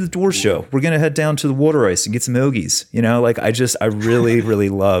They do the Doors show. We're gonna head down to the water ice and get some Ogies. You know, like I really really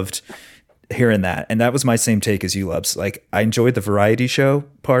loved hearing that, and that was my same take as you, Lubs. Like I enjoyed the variety show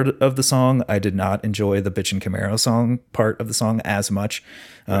part of the song. I did not enjoy the Bitch and Camaro song part of the song as much,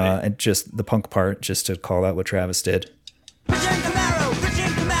 and just the punk part. Just to call out what Travis did. Bitch and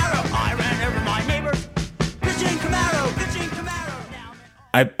Camaro, I ran over my neighbors. Bitch and Camaro,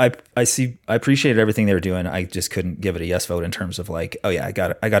 now. I appreciated everything they were doing. I just couldn't give it a yes vote in terms of like, oh yeah, I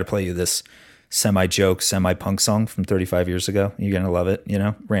got to play you this semi-joke, semi-punk song from 35 years ago. You're going to love it, you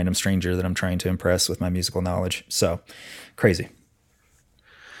know? Random stranger that I'm trying to impress with my musical knowledge. So, crazy.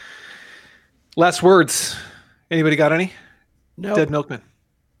 Last words. Anybody got any? No. Dead Milkman.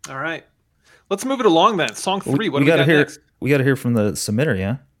 All right. Let's move it along then. Song 3. What do we got next? We got to hear from the submitter,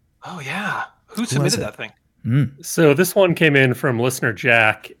 yeah? Oh, yeah. Who submitted that thing? So this one came in from listener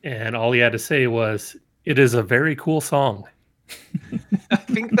Jack, and all he had to say was, "It is a very cool song." I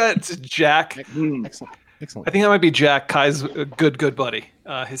think that's Jack. Excellent. I think that might be Jack, Kai's good buddy,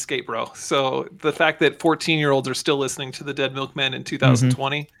 his skate bro. So the fact that 14-year-olds are still listening to the Dead Milkmen in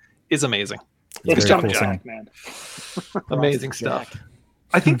 2020 is amazing. It's Good job, cool Jack. song. Man. Amazing stuff.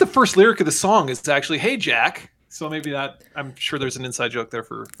 I think the first lyric of the song is actually, "Hey, Jack." So maybe that, I'm sure there's an inside joke there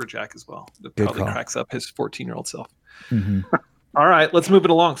for Jack as well. That Good probably call. cracks up his 14-year-old self. Mm-hmm. All right, let's move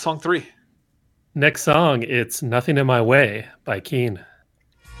it along. Song 3. Next song, it's "Nothing in My Way" by Keen.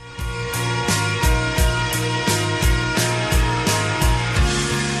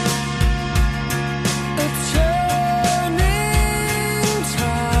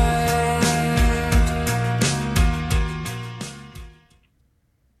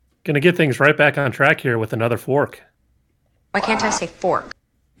 Gonna get things right back on track here with another fork. Why can't I say fork?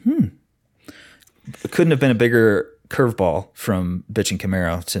 It couldn't have been a bigger curveball from Bitch and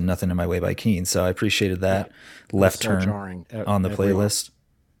Camaro to Nothing in My Way by Keen. So I apprecited that left So turn jarring. on the playlist.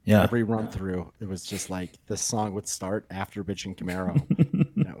 Yeah. Every run through, it was just like this song would start after Bitch and Camaro.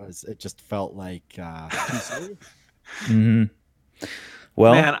 It just felt like too soon. Mm-hmm.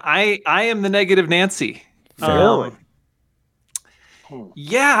 Well, Man, I am the negative Nancy.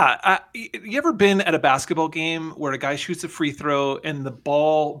 Yeah. You ever been at a basketball game where a guy shoots a free throw and the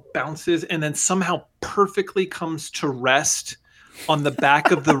ball bounces and then somehow perfectly comes to rest on the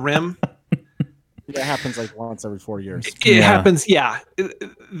back of the rim? That happens like once every 4 years. It happens, yeah.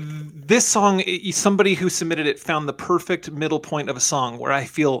 This song, somebody who submitted it found the perfect middle point of a song where I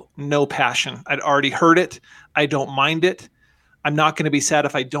feel no passion. I'd already heard it. I don't mind it. I'm not going to be sad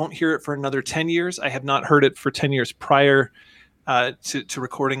if I don't hear it for another 10 years. I have not heard it for 10 years prior to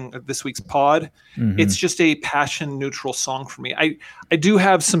recording this week's pod. Mm-hmm. It's just a passion neutral song for me. I do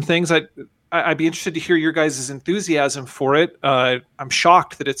have some things I'd be interested to hear your guys' enthusiasm for it. I'm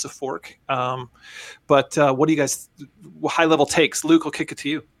shocked that it's a fork. But what do you guys, high level takes? Luke, I'll kick it to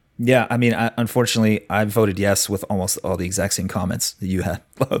you. Yeah, I mean, unfortunately, I voted yes with almost all the exact same comments that you had,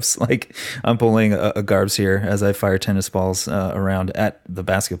 Loves. Like, I'm pulling a Garbs here as I fire tennis balls around at the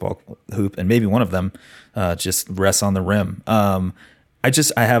basketball hoop, and maybe one of them just rests on the rim. I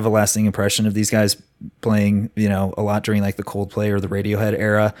have a lasting impression of these guys playing, a lot during like the Coldplay or the Radiohead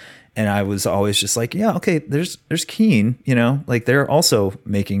era, and I was always just like, yeah, okay, there's Keen, like they're also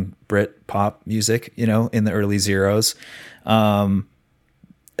making Brit pop music, in the early zeros.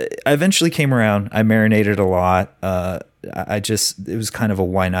 I eventually came around. I marinated a lot. It was kind of a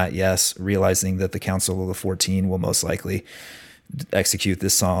why not yes, realizing that the Council of the 14 will most likely execute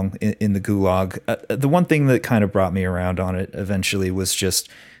this song in the gulag. The one thing that kind of brought me around on it eventually was just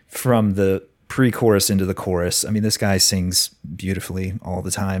from the pre-chorus into the chorus. I mean, this guy sings beautifully all the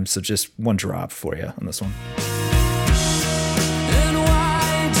time. So just one drop for you on this one.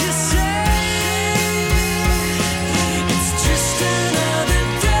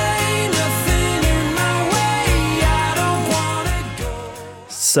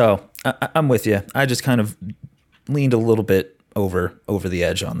 So I'm with you. I just kind of leaned a little bit over the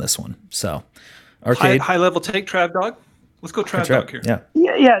edge on this one. So Arcade. High level take, Trav Dog. Let's go Trav Dog here.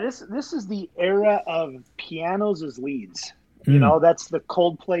 Yeah. This is the era of pianos as leads. That's the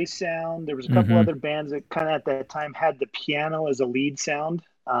Coldplay sound. There was a couple other bands that kind of at that time had the piano as a lead sound.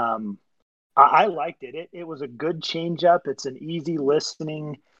 I liked it. It was a good change up. It's an easy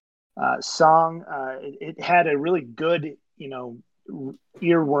listening song. It had a really good,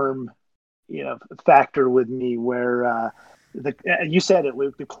 earworm, factor with me where you said it,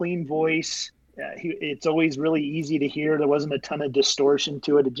 Luke, the clean voice. It's always really easy to hear. There wasn't a ton of distortion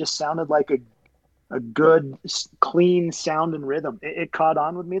to it. It just sounded like a good, clean sound and rhythm. It caught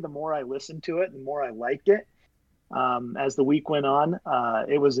on with me. The more I listened to it, the more I liked it. As the week went on,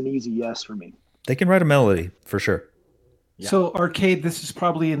 it was an easy yes for me. They can write a melody for sure. Yeah. So Arcade, this is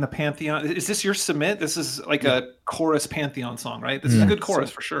probably in the Pantheon. Is this your submit? This is like a chorus Pantheon song, right? This is a good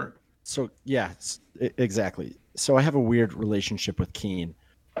chorus for sure. So yeah, exactly. So I have a weird relationship with Keen.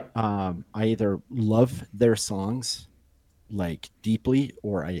 I either love their songs like deeply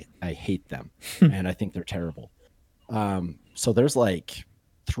or I hate them and I think they're terrible. So there's like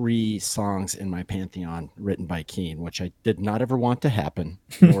 3 songs in my Pantheon written by Keen, which I did not ever want to happen,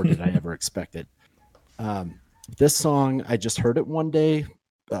 nor did I ever expect it. This song, I just heard it one day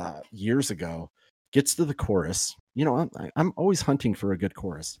years ago, gets to the chorus. I'm always hunting for a good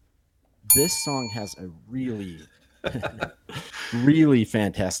chorus. This song has a really, really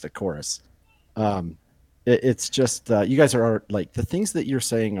fantastic chorus. It's just, you guys are like, the things that you're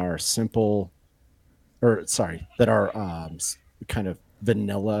saying are simple, that are kind of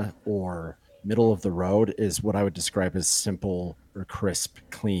vanilla or middle of the road is what I would describe as simple or crisp,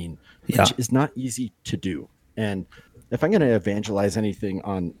 clean, which is not easy to do. And if I'm going to evangelize anything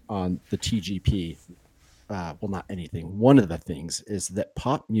on the TGP, well, not anything, one of the things is that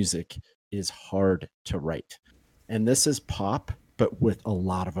pop music is hard to write. And this is pop, but with a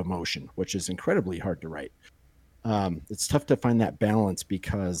lot of emotion, which is incredibly hard to write. It's tough to find that balance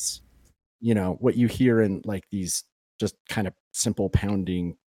because, what you hear in like these just kind of simple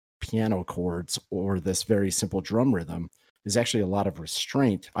pounding piano chords or this very simple drum rhythm is actually a lot of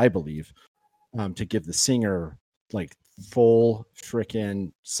restraint, I believe, to give the singer like full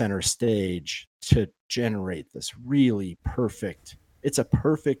frickin' center stage to generate this really perfect, it's a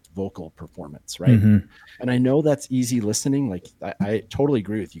perfect vocal performance, right? And I know that's easy listening. Like I totally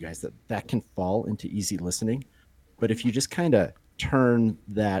agree with you guys that can fall into easy listening. But if you just kind of turn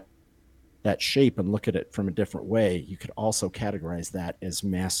that shape and look at it from a different way, you could also categorize that as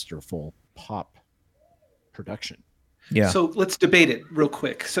masterful pop production. Yeah. So let's debate it real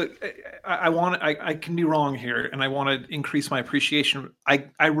quick. So I can be wrong here, and I want to increase my appreciation.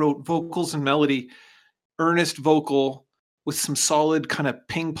 I wrote vocals and melody, earnest vocal with some solid kind of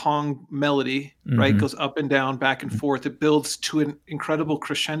ping pong melody, right? Goes up and down, back and forth. It builds to an incredible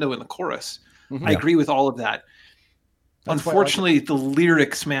crescendo in the chorus. I agree with all of that. That's Unfortunately, the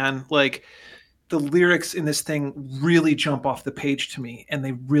lyrics, man, like the lyrics in this thing really jump off the page to me and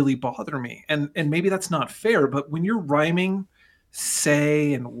they really bother me. And maybe that's not fair, but when you're rhyming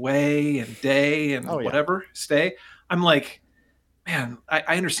say and way and day and whatever, stay, I'm like, man,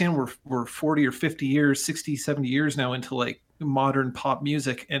 I understand we're 40 or 50 years, 60, 70 years now into like modern pop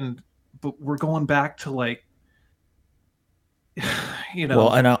music. But we're going back to like,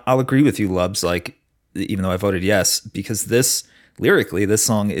 Well, and I'll agree with you, Lubs, like, even though I voted yes, because this lyrically, this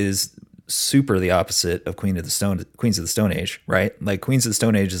song is super the opposite of Queens of the Stone Age, right? Like Queens of the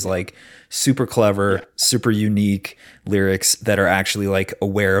Stone Age is like super clever, super unique lyrics that are actually like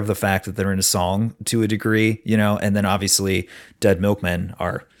aware of the fact that they're in a song to a degree, you know, and then obviously Dead Milkmen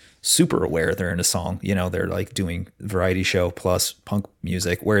are super aware they're in a song, you know, they're like doing variety show plus punk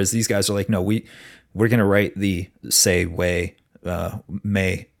music. Whereas these guys are like, no, we're going to write the say way,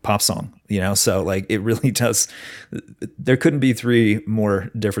 May pop song, you know? So like, it really does, there couldn't be three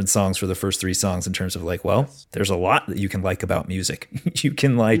more different songs for the first three songs in terms of like, well, there's a lot that you can like about music. You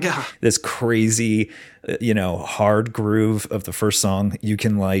can like this crazy, you know, hard groove of the first song. You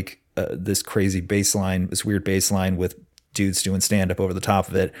can like this crazy bass line, this weird bass line with dudes doing stand up over the top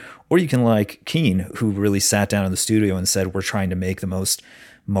of it. Or you can like Keen, who really sat down in the studio and said, we're trying to make the most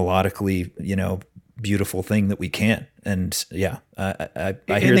melodically, you know, beautiful thing that we can. And yeah, I hear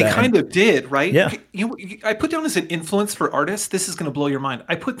that. And they kind of did, right? Yeah. You know, I put down as an influence for artists. This is going to blow your mind.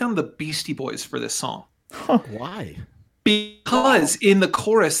 I put down the Beastie Boys for this song. Why? Because in the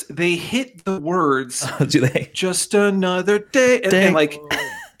chorus, they hit the words, do they? Just another day. And like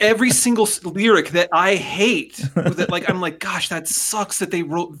every single lyric that I hate, that like, I'm like, gosh, that sucks that they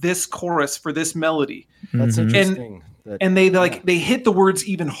wrote this chorus for this melody. That's interesting. And they like they hit the words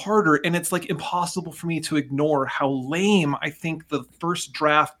even harder, and it's like impossible for me to ignore how lame I think the first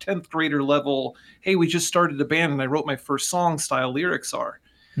draft 10th grader level, hey, we just started a band and I wrote my first song style lyrics are.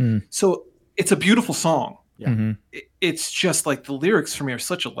 So it's a beautiful song. Yeah. It's just like the lyrics for me are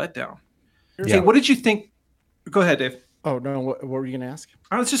such a letdown. Yeah. Hey, what did you think? Go ahead, Dave. Oh no, what were you gonna ask?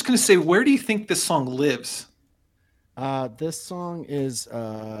 I was just gonna say, where do you think this song lives? This song is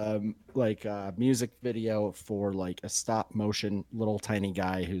like a music video for like a stop motion little tiny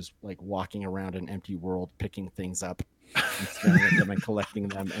guy who's like walking around an empty world, picking things up and staring at them and collecting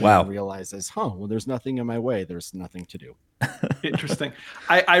them, and then realizes, well, there's nothing in my way. There's nothing to do. Interesting.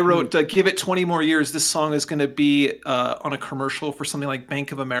 I wrote, give it 20 more years. This song is going to be on a commercial for something like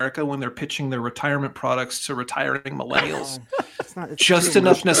Bank of America when they're pitching their retirement products to retiring millennials. It's just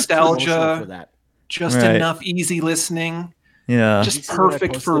enough nostalgia. For that. Just enough easy listening. Yeah. Just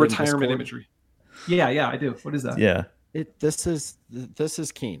perfect for retirement imagery. Yeah, I do. What is that? Yeah. This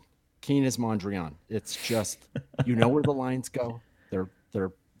is Keen. Keen is Mondrian. It's just, you know where the lines go. They're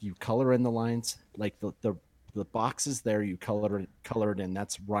you color in the lines, like the boxes there, you color it in.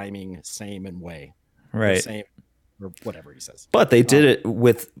 That's rhyming same and way. Right. Same or whatever he says. But they did it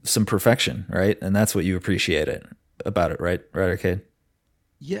with some perfection, right? And that's what you appreciate about it, right? Right, Arcade?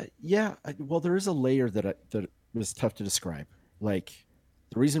 Yeah. Well, there is a layer that is tough to describe. Like,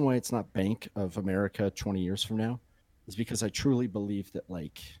 the reason why it's not Bank of America 20 years from now is because I truly believe that,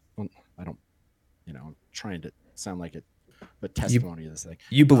 like, I don't, I'm trying to sound like it, but testimony of this thing.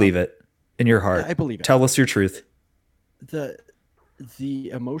 You believe it in your heart. I believe it. Tell us your truth. The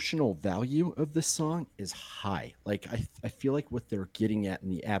emotional value of this song is high. Like, I feel like what they're getting at in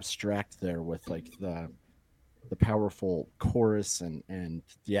the abstract there with like the powerful chorus and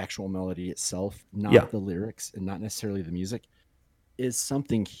the actual melody itself, not the lyrics and not necessarily the music, is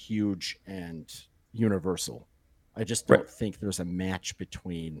something huge and universal. I just don't think there's a match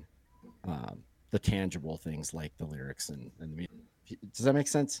between the tangible things like the lyrics and the music. Does that make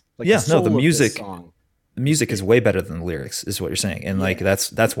sense? Like the music is way better than the lyrics, is what you're saying, and like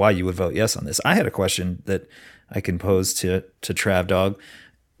that's why you would vote yes on this. I had a question that I can pose to Trav Dog.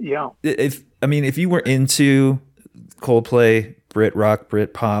 Yeah. If you were into Coldplay, Brit rock,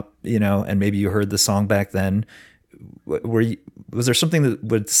 Brit pop, and maybe you heard the song back then, was there something that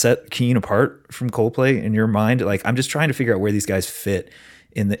would set Keen apart from Coldplay in your mind? Like, I'm just trying to figure out where these guys fit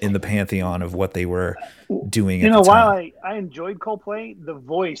in the pantheon of what they were doing. While I enjoyed Coldplay, the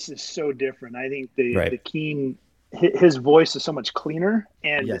voice is so different. I think the Keen, his voice is so much cleaner,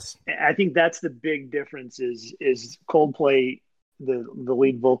 and I think that's the big difference. Is Coldplay, the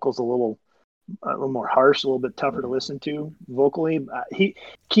lead vocal's a little more harsh, a little bit tougher to listen to vocally.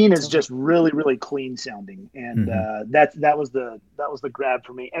 Keen is just really, really clean sounding, and that was the grab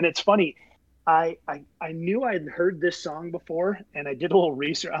for me. And it's funny, I knew I'd heard this song before, and I did a little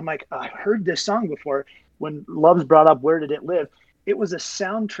research. I'm like, I heard this song before. When Loves brought up Where Did It Live, it was a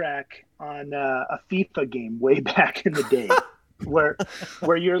soundtrack on a FIFA game way back in the day.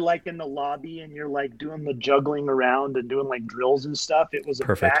 where you're like in the lobby and you're like doing the juggling around and doing like drills and stuff. It was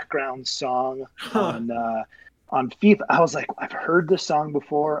a background song on FIFA. I was like, I've heard this song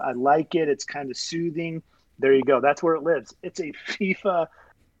before. I like it. It's kind of soothing. There you go. That's where it lives. It's a FIFA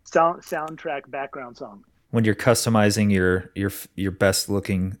soundtrack background song. When you're customizing your best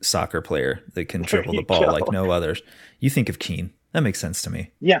looking soccer player that can dribble the ball like no others, you think of Keen. That makes sense to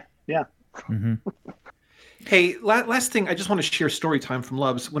me. Yeah. Mm-hmm. Hey, last thing, I just want to share story time from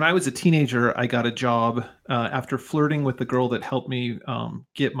Lubs. When I was a teenager, I got a job after flirting with the girl that helped me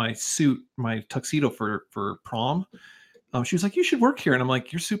get my tuxedo for prom. She was like, "You should work here," and I'm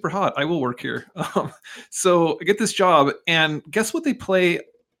like, "You're super hot. I will work here." So I get this job, and guess what they play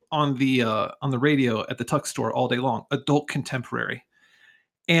on the radio at the tux store all day long? Adult contemporary.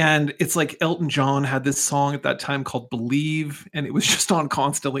 And it's like Elton John had this song at that time called "Believe," and it was just on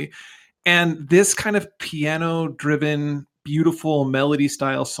constantly. And this kind of piano driven, beautiful melody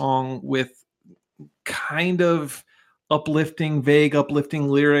style song with kind of vague uplifting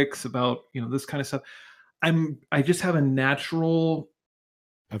lyrics about, this kind of stuff. I just have a natural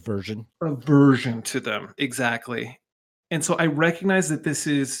Aversion. to them. Exactly. And so I recognize that this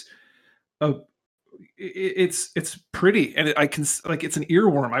is it's pretty, and I can, like, it's an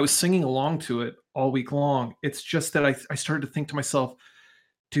earworm. I was singing along to it all week long. It's just that I started to think to myself,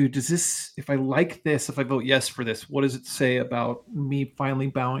 dude, if I like this, if I vote yes for this, what does it say about me finally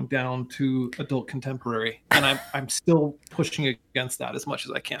bowing down to adult contemporary? And I'm still pushing against that as much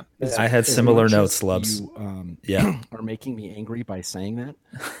as I can. I had similar notes, Lubs. You are making me angry by saying that.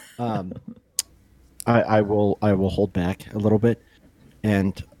 I will hold back a little bit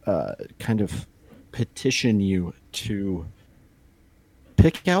and kind of petition you to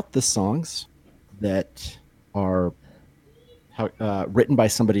pick out the songs that are written by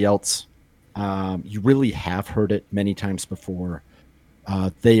somebody else. You really have heard it many times before.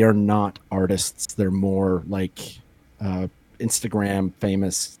 They are not artists. They're more like Instagram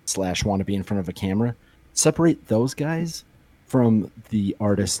famous / want to be in front of a camera. Separate those guys from the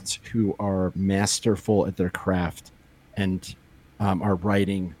artists who are masterful at their craft and are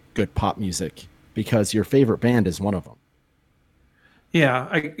writing good pop music, because your favorite band is one of them.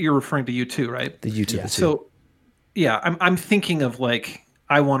 Yeah, you're referring to U2, right? The U2. Yeah. So, yeah, I'm thinking of, like,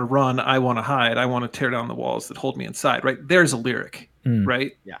 I want to run, I want to hide, I want to tear down the walls that hold me inside, right? There's a lyric,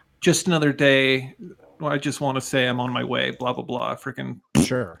 right? Yeah. Just another day. I just want to say I'm on my way, blah, blah, blah. Freaking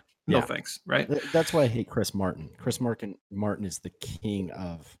Sure. no thanks, right? That's why I hate Chris Martin. Chris Martin is the king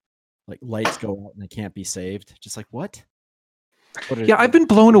of, like, lights go out and they can't be saved. Just like, what? Yeah, I've been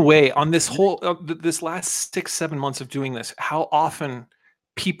blown away on this whole this last 6-7 months of doing this, how often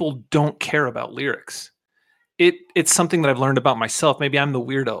people don't care about lyrics. It's something that I've learned about myself. Maybe I'm the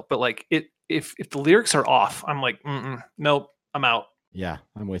weirdo, but like if the lyrics are off, I'm like, nope, I'm out. Yeah,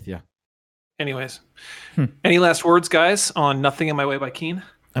 I'm with you. Anyways, any last words, guys, on "Nothing in My Way" by Keane?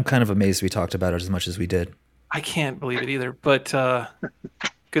 I'm kind of amazed we talked about it as much as we did. I can't believe it either, but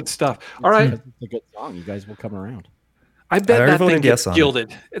good stuff. All right, It's a good song. You guys will come around. I bet that thing gets yes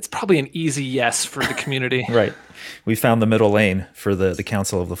gilded. It's probably an easy yes for the community. Right. We found the middle lane for the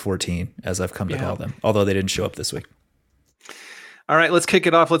Council of the 14, as I've come to call them, although they didn't show up this week. All right, let's kick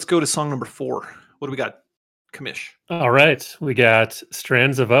it off. Let's go to song number 4. What do we got, Kamish? All right. We got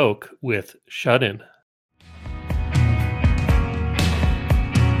Strands of Oak with Shut In.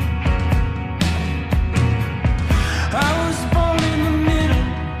 I was born in the middle,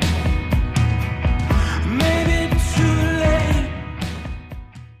 maybe too late.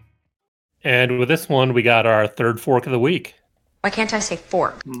 And with this one, we got our third fork of the week. Why can't I say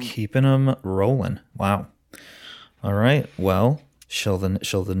fork? Keeping them rolling. Wow. All right. Well, shall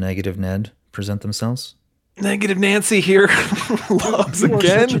the negative Ned present themselves? Negative Nancy here. Loves You are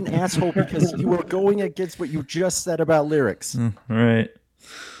again. such an asshole because you were going against what you just said about lyrics. All right.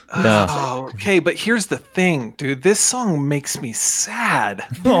 Oh, okay, but here's the thing, dude. This song makes me sad.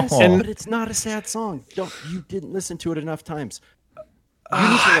 Yes, Oh. but it's not a sad song. You didn't listen to it enough times. You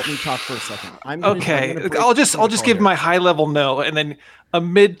need to let me talk for a second. Okay, I'll just give my high level no, and then a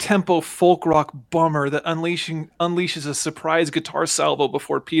mid tempo folk rock bummer that unleashes a surprise guitar salvo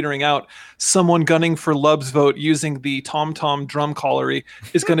before petering out. Someone gunning for Lub's vote using the tom tom drum collery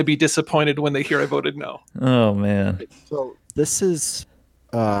is going to be disappointed when they hear I voted no. Oh, man. So this is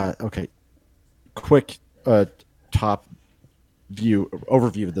okay. Quick top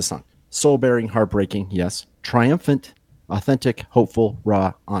overview of the song. Soul bearing, heartbreaking, yes. Triumphant, authentic, hopeful,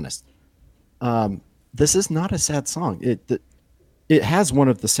 raw, honest. This is not a sad song. It has one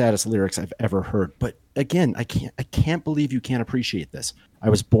of the saddest lyrics I've ever heard. But again, I can't believe you can't appreciate this. I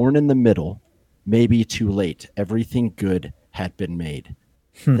was born in the middle, maybe too late. Everything good had been made.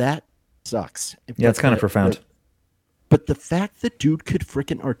 That sucks. Yeah, it's kind of profound. But the fact that dude could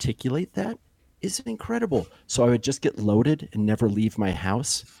freaking articulate that is incredible. So I would just get loaded and never leave my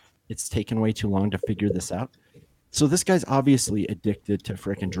house. It's taken way too long to figure this out. So this guy's obviously addicted to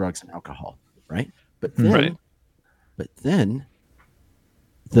freaking drugs and alcohol, right? But then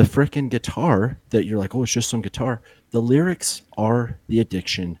the freaking guitar that you're like, oh, it's just some guitar. The lyrics are the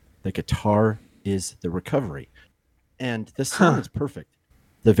addiction. The guitar is the recovery. And this song is perfect.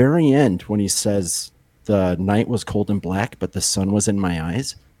 The very end, when he says, the night was cold and black, but the sun was in my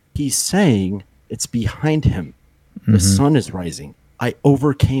eyes, he's saying it's behind him. The sun is rising. I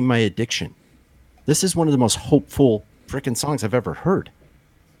overcame my addiction. This is one of the most hopeful freaking songs I've ever heard.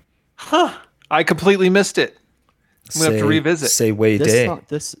 Huh. I completely missed it. I'm going to have to revisit. Say way This day. song,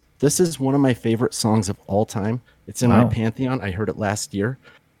 this is one of my favorite songs of all time. It's in my pantheon. I heard it last year.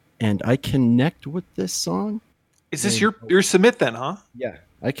 And I connect with this song. Is this your submit then, huh? Yeah.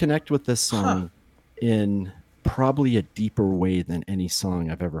 I connect with this song in probably a deeper way than any song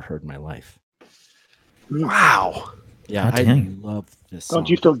I've ever heard in my life. Wow. Yeah, God I dang. love this song. Don't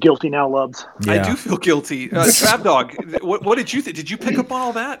you feel guilty now, Lubs? I do feel guilty. Trap Dog, what did you think? Did you pick up on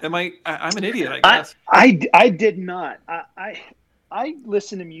all that? I'm an idiot, I guess. I did not. I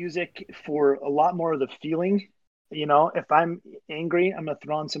listen to music for a lot more of the feeling. You know, if I'm angry, I'm gonna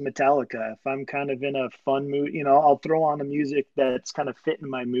throw on some Metallica. If I'm kind of in a fun mood, you know, I'll throw on a music that's kind of fitting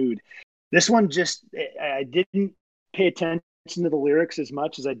my mood. This one I didn't pay attention to the lyrics as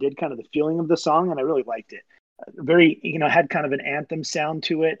much as I did kind of the feeling of the song, and I really liked it. Very, you know, had kind of an anthem sound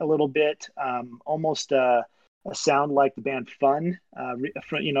to it a little bit, almost a sound like the band Fun.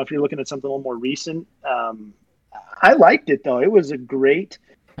 You know, if you're looking at something a little more recent, I liked it though. It was a great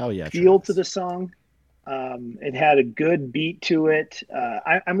feel to the song. It had a good beat to it.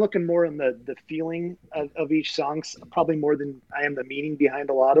 I'm looking more on the feeling of each song, probably more than I am the meaning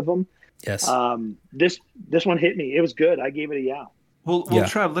behind a lot of them. Yes. This one hit me. It was good. I gave it a yeah. Well,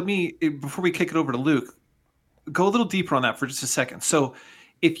 Trav, let me, before we kick it over to Luke, go a little deeper on that for just a second. So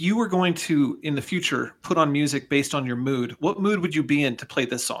if you were going to, in the future, put on music based on your mood, what mood would you be in to play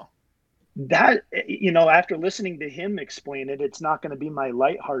this song? That, you know, after listening to him explain it, it's not going to be my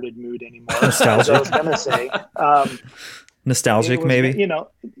lighthearted mood anymore. Nostalgic. I was going to say. Nostalgic, maybe? You know,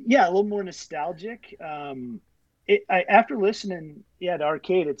 yeah, a little more nostalgic. After listening, to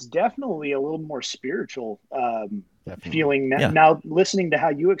Arcade, it's definitely a little more spiritual feeling. Now, listening to how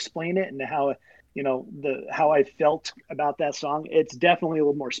you explain it and how, you know, how I felt about that song, it's definitely a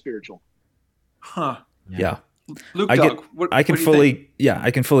little more spiritual. Huh. Yeah. Luke, I can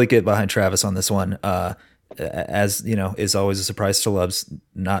fully get behind Travis on this one. As you know, is always a surprise to Loves.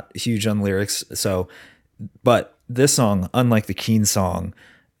 Not huge on lyrics, but this song, unlike the Keen song,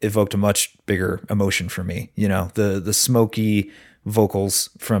 evoked a much bigger emotion for me. You know, the smoky vocals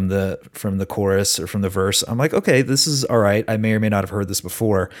from the chorus or from the verse. I'm like, okay, this is all right. I may or may not have heard this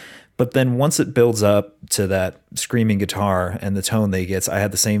before. But then once it builds up to that screaming guitar and the tone that he gets, I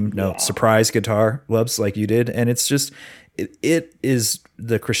had the same note, surprise guitar, Lubs, like you did. And it's just, it is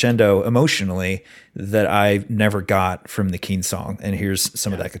the crescendo emotionally that I never got from the Keen song. And here's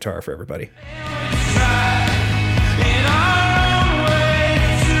some of that guitar for everybody.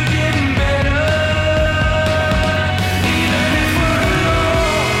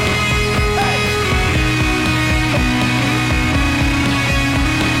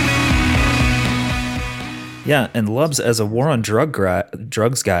 Yeah, and Lubs as a war on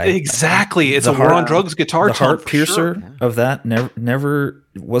drugs guy. Exactly, it's a war on drugs guitar. The heart piercer of that never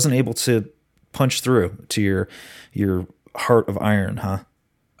wasn't able to punch through to your heart of iron, huh?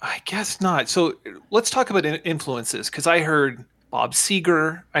 I guess not. So let's talk about influences, because I heard Bob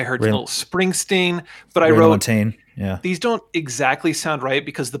Seger, I heard Little Springsteen, but I wrote Montaigne. Yeah, these don't exactly sound right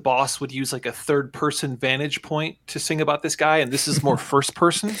because the boss would use like a third person vantage point to sing about this guy, and this is more first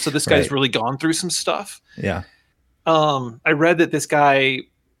person. So this guy's really gone through some stuff. Yeah. I read that this guy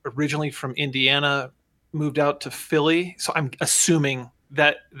originally from Indiana moved out to Philly, so I'm assuming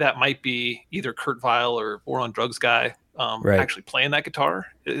that might be either Kurt Vile or War on Drugs guy actually playing that guitar.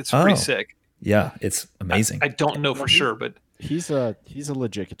 It's pretty sick. Yeah, it's amazing. I don't know for sure, but he's a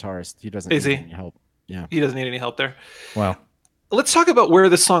legit guitarist. He doesn't need any help. Yeah, he doesn't need any help there. Wow. Let's talk about where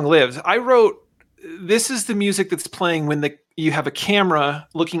this song lives. I wrote, this is the music that's playing when you have a camera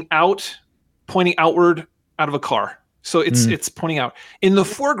looking out, pointing outward out of a car. So it's pointing out. In the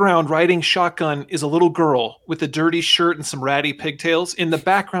foreground, riding shotgun is a little girl with a dirty shirt and some ratty pigtails. In the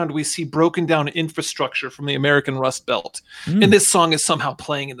background, we see broken down infrastructure from the American Rust Belt. And this song is somehow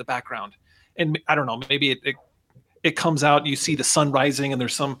playing in the background. And I don't know, maybe it comes out and you see the sun rising and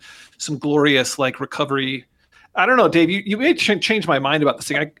there's some glorious like recovery. I don't know, Dave, you may change my mind about this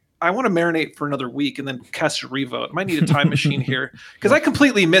thing. I want to marinate for another week and then cast a revote. I might need a time machine here because I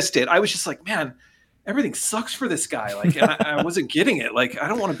completely missed it. I was just like, man, everything sucks for this guy. Like, and I wasn't getting it. Like, I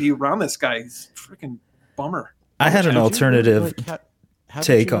don't want to be around this guy. He's a freaking bummer. I had an alternative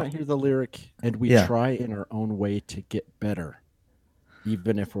take on. Hear the lyric, and we try in our own way to get better,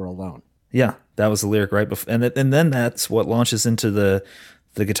 even if we're alone. Yeah, that was the lyric right before, and then that's what launches into the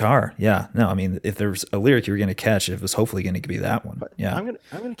The guitar, yeah. No, I mean, if there's a lyric you were going to catch, it was hopefully going to be that one. But Yeah, I'm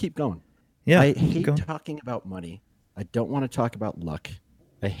gonna keep going. yeah. I keep hate going. talking about money. I don't want to talk about luck.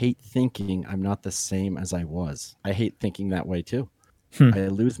 I hate thinking I'm not the same as I was. I hate thinking that way too. I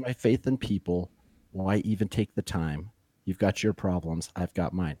lose my faith in people. Why even take the time? You've got your problems. I've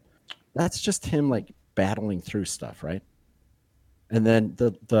got mine. That's just him like battling through stuff, right? And then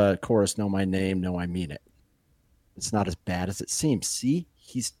the chorus, know my name, know I mean it. It's not as bad as it seems. See,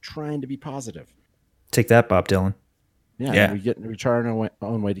 he's trying to be positive. Take that, Bob Dylan. Yeah. We try our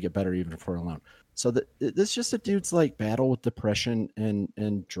own way to get better, even if we're alone. So this is just a dude's like battle with depression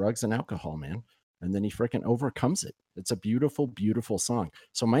and drugs and alcohol, man. And then he freaking overcomes it. It's a beautiful, beautiful song.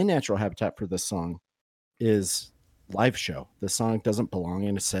 So my natural habitat for this song is live show. The song doesn't belong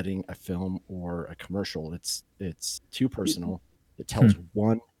in a setting, a film, or a commercial. It's too personal. It tells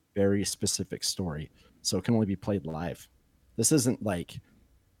one very specific story. So it can only be played live. This isn't like,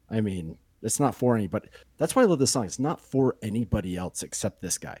 I mean, it's not for anybody. That's why I love this song. It's not for anybody else except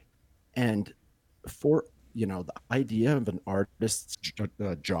this guy. And for, the idea of an artist's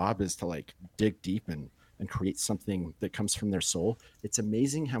job is to like dig deep and create something that comes from their soul. It's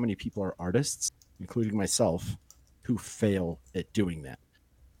amazing how many people are artists, including myself, who fail at doing that.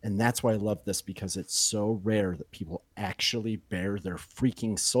 And that's why I love this, because it's so rare that people actually bear their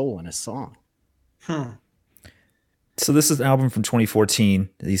freaking soul in a song. So this is an album from 2014.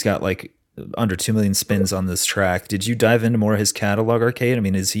 He's got like under 2 million spins on this track. Did you dive into more of his catalog, Arcade? I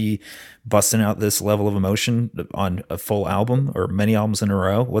mean, is he busting out this level of emotion on a full album or many albums in a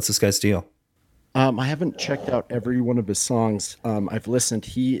row? What's this guy's deal? I haven't checked out every one of his songs. I've listened.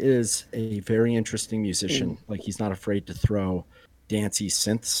 He is a very interesting musician. Like, he's not afraid to throw dancey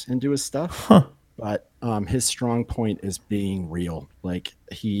synths into his stuff. But his strong point is being real. Like,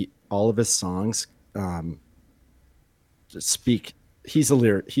 all of his songs speak. He's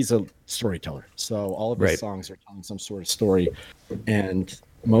a storyteller. So all of his songs are telling some sort of story, and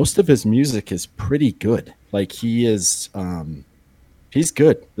most of his music is pretty good. Like, he's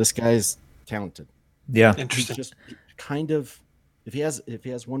good. This guy's talented. Yeah, interesting. He's just kind of, if he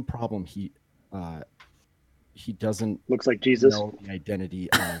has one problem, he doesn't Looks like Jesus. know the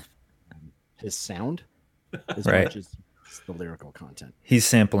identity of his sound as Right. much as the lyrical content. he's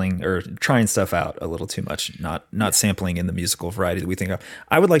sampling or trying stuff out a little too much, not sampling in the musical variety that we think of.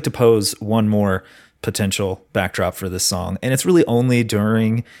 I would like to pose one more potential backdrop for this song, and it's really only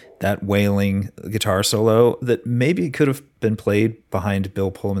during that wailing guitar solo that maybe could have been played behind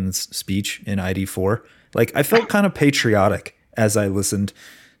Bill Pullman's speech in ID4. Like, I felt kind of patriotic as I listened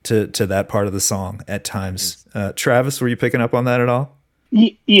to that part of the song at times. Travis, were you picking up on that at all?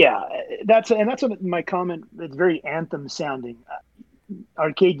 Yeah, that's what my comment. It's very anthem sounding.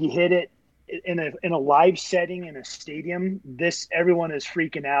 Arcade, you hit it in a live setting in a stadium. Everyone is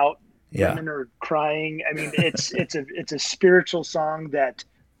freaking out. Yeah. Women are crying. I mean, it's a spiritual song that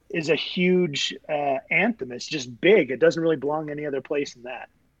is a huge anthem. It's just big. It doesn't really belong any other place than that.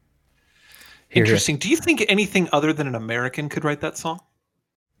 Interesting. Do you think anything other than an American could write that song?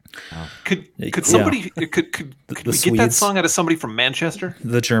 Could somebody could we get that Swedes. song out of somebody from Manchester?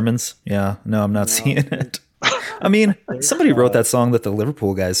 The Germans? Yeah. No, I'm not seeing it. I mean, somebody wrote that song that the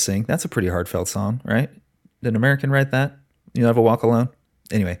Liverpool guys sing. That's a pretty heartfelt song, right? Did an American write that? You Never Walk Alone?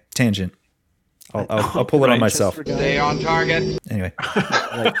 Anyway, tangent. I'll pull it on myself. Stay on target. Anyway,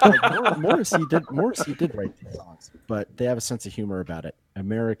 Morrissey did write these songs, but they have a sense of humor about it.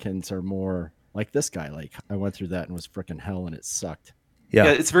 Americans are more like this guy. Like, I went through that and was freaking hell, and it sucked. Yeah,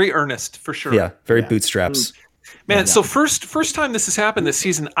 yeah, it's very earnest for sure. yeah, very bootstraps. Man, so first time this has happened this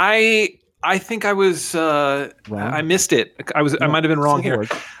season, I think I was I missed it. I might have been wrong here.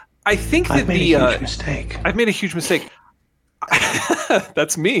 I think that I've made a huge mistake.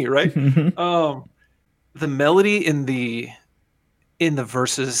 That's me, right? The melody in the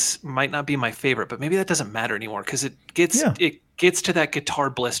verses might not be my favorite, but maybe that doesn't matter anymore because it gets to that guitar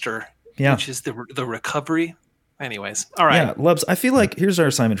blister, which is the recovery. Anyways, all right. Yeah, Lubs, I feel like here's our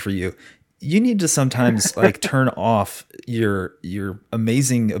assignment for you. You need to sometimes like turn off your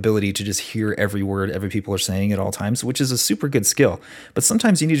amazing ability to just hear every word every people are saying at all times, which is a super good skill. But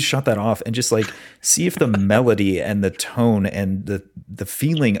sometimes you need to shut that off and just like see if the melody and the tone and the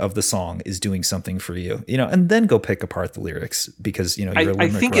feeling of the song is doing something for you, and then go pick apart the lyrics because you're a I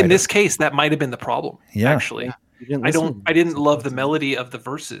think writer. In this case that might have been the problem. Yeah. Actually. Yeah. I didn't love the melody of the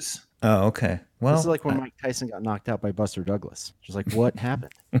verses. Oh, okay. Well, this is like when Mike Tyson got knocked out by Buster Douglas. Just like, what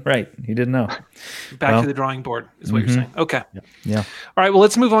happened? Right. He didn't know. Back to the drawing board is what you're saying. Okay. Yeah. All right. Well,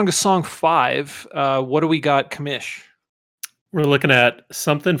 let's move on to song 5. What do we got, Kamish? We're looking at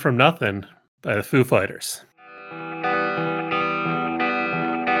Something from Nothing by the Foo Fighters.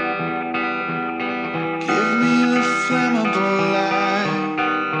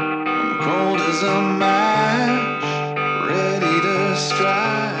 is a match ready to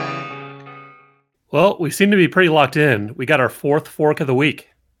strike. Well, we seem to be pretty locked in. We got our fourth fork of the week.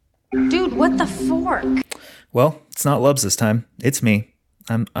 Dude, what the fork? Well, it's not Lubs this time. It's me.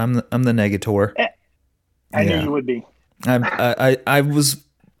 I'm the negator. I knew you would be. I was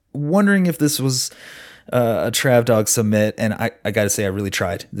wondering if this was a Trav Dog submit, and I got to say I really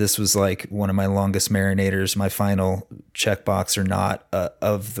tried. This was like one of my longest marinators, my final checkbox or not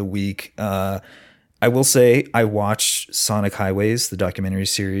of the week. I will say I watched Sonic Highways, the documentary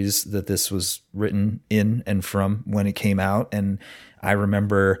series that this was written in and from when it came out, and I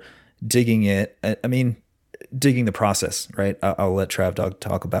remember digging it. I mean, digging the process, right? I'll let Trav Dog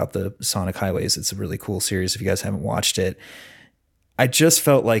talk about the Sonic Highways. It's a really cool series if you guys haven't watched it. I just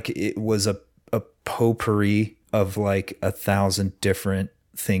felt like it was a potpourri of like 1,000 different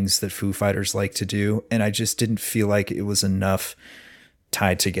things that Foo Fighters like to do, and I just didn't feel like it was enough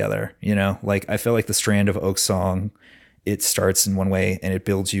tied together, you know? Like I feel like the Strand of Oak song, it starts in one way and it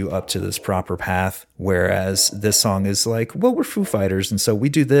builds you up to this proper path, whereas this song is like, well, we're Foo Fighters, and so we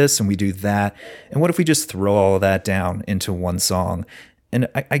do this and we do that, and what if we just throw all of that down into one song? And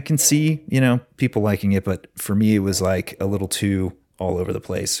I can see, you know, people liking it, but for me it was like a little too all over the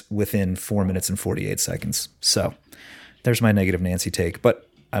place within 4 minutes and 48 seconds. So there's my negative Nancy take, but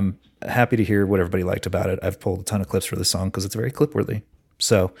I'm happy to hear what everybody liked about it. I've pulled a ton of clips for the song because it's very clip worthy.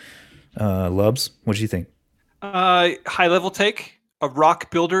 So Lubs, what do you think? High level take, a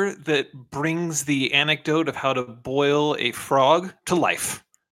rock builder that brings the anecdote of how to boil a frog to life.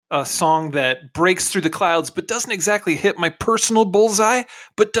 A song that breaks through the clouds, but doesn't exactly hit my personal bullseye,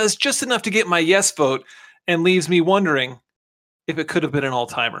 but does just enough to get my yes vote and leaves me wondering if it could have been an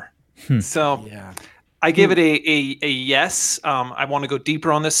all-timer. So yeah. I give it a yes. I want to go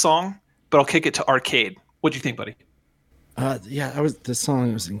deeper on this song, but I'll kick it to arcade. What do you think, buddy? This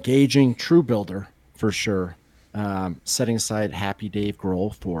song was engaging, true builder for sure. Setting aside Happy Dave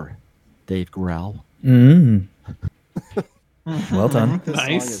Grohl for Dave Grohl. Well done. This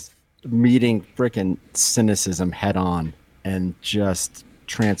Nice. song is meeting frickin' cynicism head on and just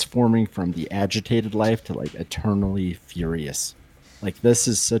transforming from the agitated life to like eternally furious. Like this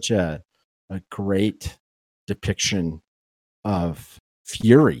is such a great depiction of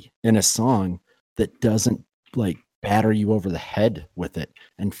fury in a song that doesn't like batter you over the head with it,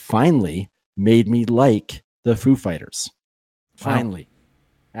 and finally made me like the Foo Fighters. Finally.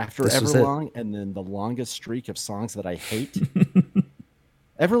 After Everlong and then the longest streak of songs that I hate.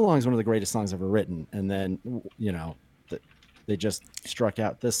 Everlong is one of the greatest songs ever written, and then you know they just struck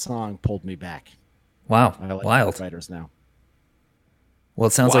out. This song pulled me back. Wow. I like Wild. Foo Fighters now. Well,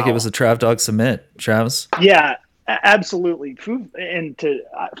 it sounds like it was a Trav Dog submit. Travis? Yeah, absolutely. Foo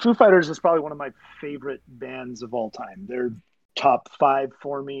Fighters is probably one of my favorite bands of all time. They're top 5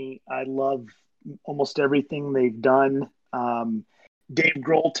 for me. I love almost everything they've done. Dave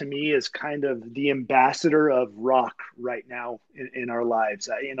Grohl to me is kind of the ambassador of rock right now in our lives.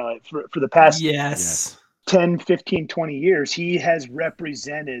 For the past 10, 15, 20 years, he has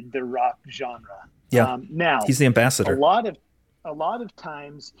represented the rock genre. Yeah. Now he's the ambassador. A lot of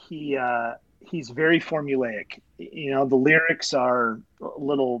times he's very formulaic. You know, the lyrics are a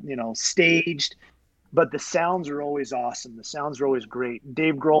little, staged, but the sounds are always awesome. The sounds are always great.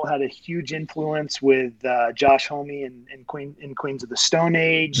 Dave Grohl had a huge influence with Josh Homme in Queens of the Stone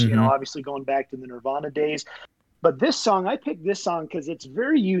Age, obviously going back to the Nirvana days. But this song, I picked this song because it's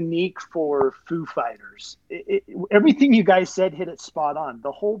very unique for Foo Fighters. Everything you guys said hit it spot on.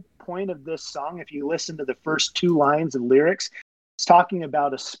 The whole point of this song, if you listen to the first 2 lines of lyrics, it's talking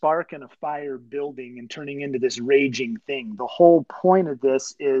about a spark and a fire building and turning into this raging thing. The whole point of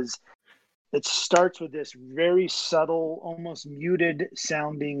this is it starts with this very subtle, almost muted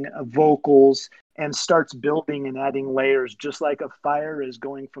sounding vocals and starts building and adding layers, just like a fire is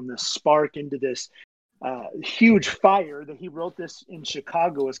going from this spark into this huge fire. That he wrote this in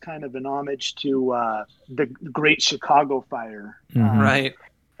Chicago as kind of an homage to the Great Chicago Fire. Right.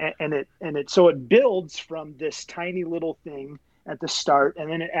 So it builds from this tiny little thing at the start, and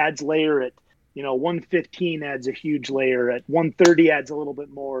then it adds layer at 115 adds a huge layer, at 130 adds a little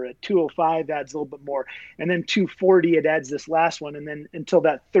bit more, at 205 adds a little bit more, and then 240 it adds this last one, and then until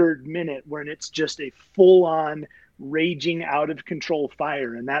that 3rd minute when it's just a full-on raging out of control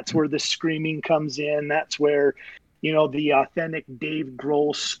fire. And that's where the screaming comes in. That's where the authentic Dave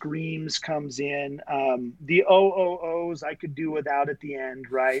Grohl screams comes in. The OOOs I could do without at the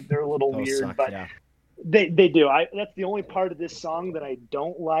end, right? They're a little weird, but yeah. They do. That's the only part of this song that I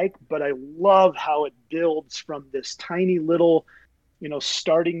don't like, but I love how it builds from this tiny little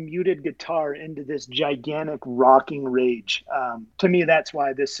starting muted guitar into this gigantic rocking rage. To me, that's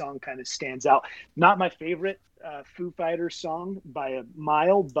why this song kind of stands out. Not my favorite Foo Fighters song by a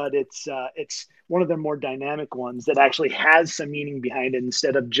mile, but it's one of the more dynamic ones that actually has some meaning behind it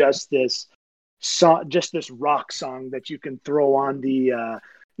instead of just this song, just this rock song that you can throw on the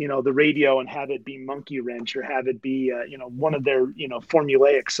radio and have it be Monkey Wrench or have it be one of their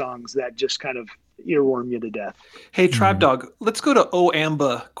formulaic songs that just kind of earworm you to death. Hey, Tribe Dog, let's go to O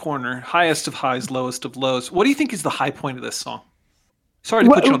Amba corner. Highest of highs, lowest of lows. What do you think is the high point of this song? Sorry to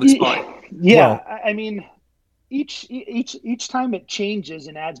put you on the spot. Yeah, well, I mean, each time it changes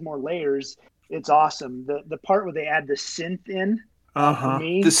and adds more layers, it's awesome. The part where they add the synth in,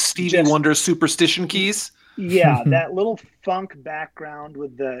 the Stevie Wonder superstition keys. Yeah, that little funk background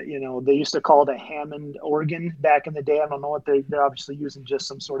with they used to call it a Hammond organ back in the day. I don't know what they're obviously using just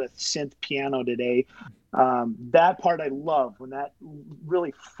some sort of synth piano today. That part I love when that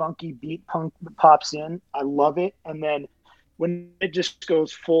really funky beat punk pops in. I love it. And then when it just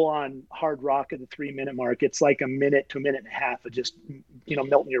goes full on hard rock at the 3-minute mark, it's like a minute to a minute and a half of just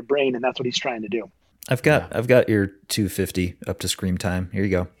melting your brain, and that's what he's trying to do. I've got your 250 up to scream time. Here you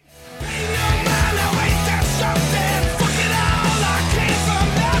go.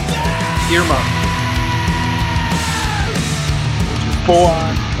 Earmuff. Full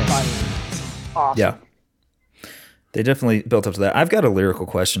on fire. Awesome. Yeah. They definitely built up to that. I've got a lyrical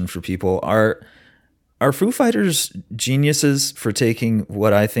question for people. Are Foo Fighters geniuses for taking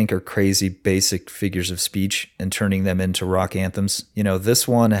what I think are crazy basic figures of speech and turning them into rock anthems? This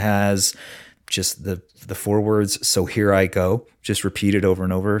one has just the 4 words, "So here I go," just repeated over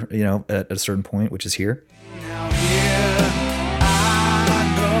and over, at a certain point, which is here.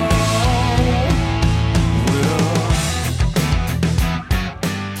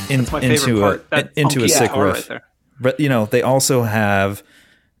 That's my favorite part. Into a sick riff. Right there. But they also have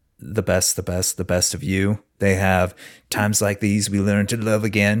the best of you. They have times like these we learn to love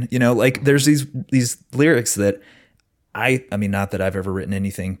again. There's these lyrics that I mean, not that I've ever written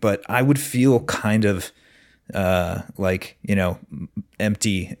anything, but I would feel kind of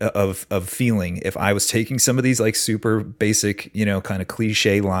empty of feeling if I was taking some of these like super basic, kind of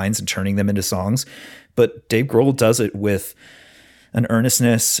cliche lines and turning them into songs. But Dave Grohl does it with an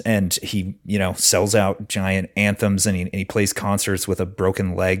earnestness, and he, sells out giant anthems, and he plays concerts with a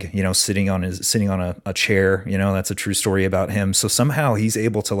broken leg, sitting on a chair. That's a true story about him. So somehow he's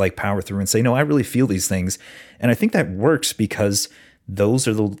able to like power through and say, no, I really feel these things. And I think that works because those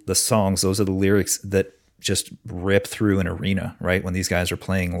are the songs, those are the lyrics that just rip through an arena, right? When these guys are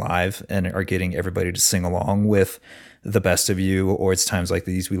playing live and are getting everybody to sing along with "The Best of You" or "It's Times Like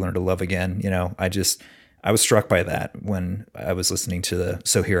These We Learn to Love Again." I was struck by that when I was listening to the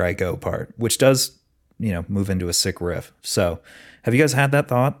 "So Here I Go" part, which does, move into a sick riff. So have you guys had that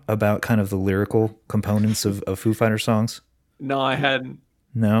thought about kind of the lyrical components of Foo Fighters songs? No, I hadn't.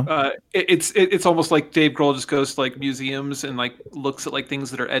 No? It's almost like Dave Grohl just goes to like museums and like looks at like things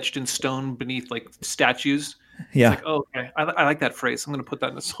that are etched in stone beneath like statues. Yeah. It's like, oh, okay. I like that phrase. I'm going to put that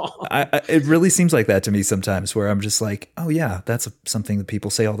in the song. It really seems like that to me sometimes, where I'm just like, oh yeah, that's something that people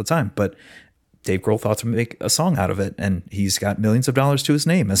say all the time. But Dave Grohl thought to make a song out of it, and he's got millions of dollars to his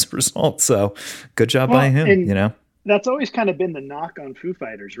name as a result. So good job by him, That's always kind of been the knock on Foo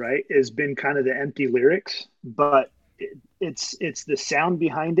Fighters, right? Has been kind of the empty lyrics, but it's the sound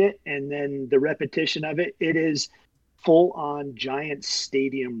behind it, and then the repetition of it. It is full on giant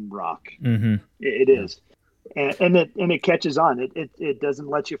stadium rock. Mm-hmm. It is. And it catches on. It doesn't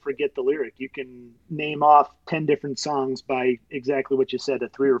let you forget the lyric. You can name off 10 different songs by exactly what you said, a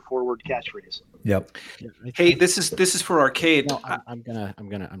 3 or 4 word catchphrase. Yep. Hey, this is for Arcade. No,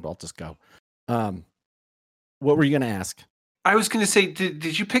 I'll just go. What were you gonna ask? I was gonna say,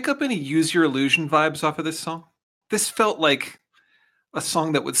 did you pick up any Use Your Illusion vibes off of this song? This felt like a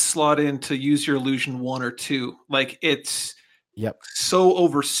song that would slot into Use Your Illusion 1 or 2. Like it's so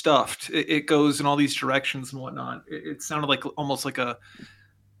overstuffed. It goes in all these directions and whatnot. It sounded like almost like a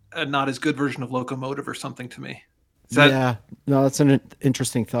not as good version of Locomotive or something to me. That's an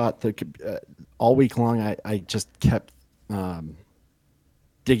interesting thought. That all week long, I just kept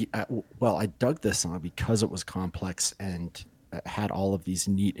digging. I dug this song because it was complex and had all of these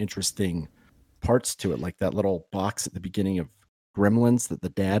neat, interesting parts to it, like that little box at the beginning of Gremlins that the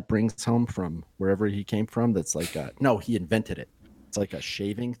dad brings home from wherever he came from. That's like he invented it. It's like a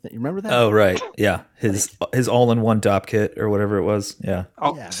shaving thing. You remember that? Oh right, yeah. His all-in-one dop kit or whatever it was. Yeah.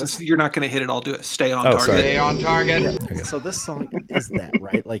 Oh, yeah, you're not going to hit it. I'll do it. Stay on target. Sorry. Stay on target. Yeah. So this song is that,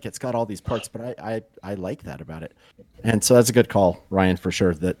 right? Like it's got all these parts, but I like that about it. And so that's a good call, Ryan, for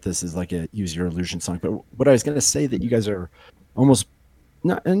sure. That this is like a Use Your Illusion song. But what I was going to say that you guys are almost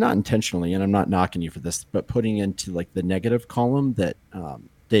not intentionally, and I'm not knocking you for this, but putting into like the negative column that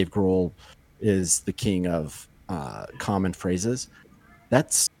Dave Grohl is the king of common phrases.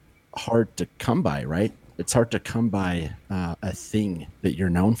 That's hard to come by, right? It's hard to come by a thing that you're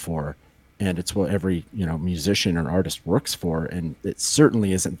known for, and it's what every musician or artist works for, and it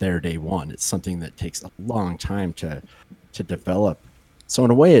certainly isn't there day one. It's something that takes a long time to develop. So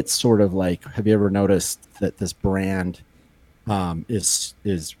in a way, it's sort of like, have you ever noticed that this brand is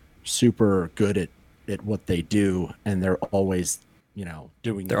super good at what they do, and they're always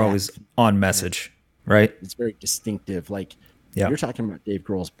doing. They're always on message, right? It's very distinctive. Like Yeah. you're talking about Dave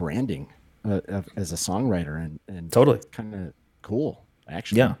Grohl's branding as a songwriter, and Totally. kind of cool,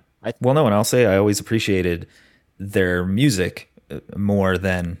 actually. Yeah. Well, no, and I'll say I always appreciated their music more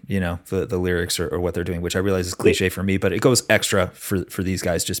than the lyrics or what they're doing, which I realize is cliche for me, but it goes extra for these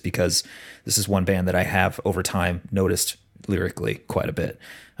guys just because this is one band that I have over time noticed lyrically quite a bit.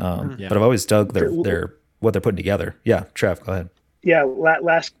 But I've always dug their what they're putting together. Yeah, Trev, go ahead. Yeah,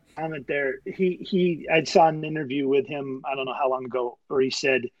 last comment there. I saw an interview with him, I don't know how long ago, where he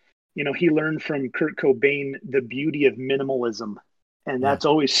said, he learned from Kurt Cobain the beauty of minimalism. And that's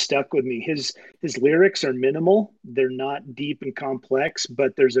always stuck with me. His lyrics are minimal. They're not deep and complex,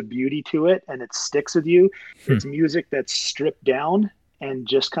 but there's a beauty to it, and it sticks with you. It's music that's stripped down and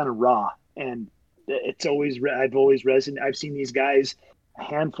just kind of raw. And it's always, I've always resonated. I've seen these guys a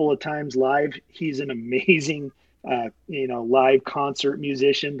handful of times live. He's an amazing, live concert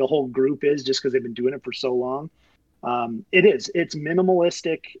musician. The whole group is, just because they've been doing it for so long. It's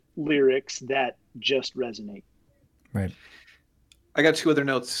minimalistic lyrics that just resonate. Right. I got two other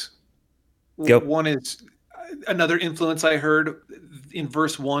notes. Go. One is another influence I heard in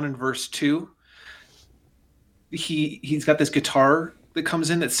verse 1 and verse 2. He's got this guitar that comes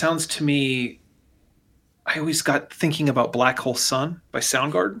in that sounds to me, I always got thinking about Black Hole Sun by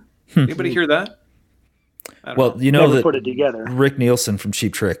Soundgarden. Anybody hear that? Well, Never that put it together. Rick Nielsen from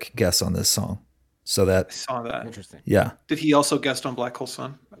Cheap Trick guests on this song. So I saw that. Interesting. Yeah. Did he also guest on Black Hole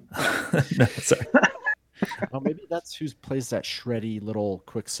Sun? No, sorry. Oh, maybe that's who plays that shreddy little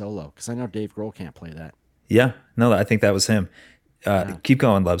quick solo, because I know Dave Grohl can't play that. Yeah. No, I think that was him. Keep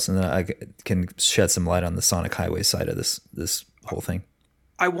going, Loves, and then I can shed some light on the Sonic Highway side of this whole thing.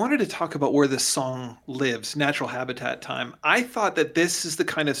 I wanted to talk about where this song lives, natural habitat time. I thought that this is the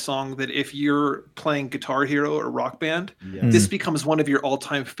kind of song that if you're playing Guitar Hero or Rock Band, this becomes one of your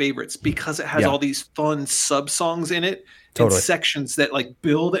all-time favorites because it has all these fun sub-songs in it and sections that like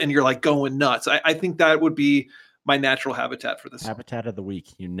build and you're like going nuts. I think that would be my natural habitat for this. Habitat of the week.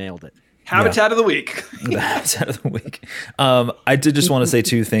 You nailed it. Habitat of the week. The habitat of the week. I did just want to say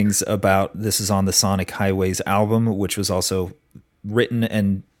two things about this is on the Sonic Highways album, which was also written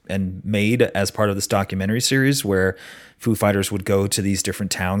and made as part of this documentary series where Foo Fighters would go to these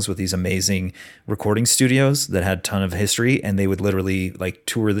different towns with these amazing recording studios that had a ton of history, and they would literally like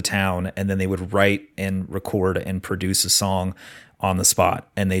tour the town, and then they would write and record and produce a song on the spot.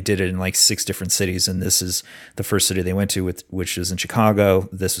 And they did it in like 6 different cities. And this is the first city they went to, which is in Chicago.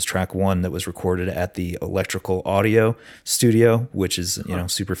 This was track 1 that was recorded at the Electrical Audio Studio, which is,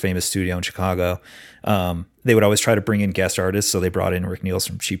 super famous studio in Chicago. They would always try to bring in guest artists. So they brought in Rick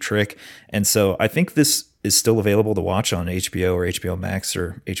Nielsen from Cheap Trick. And so I think this is still available to watch on HBO or HBO Max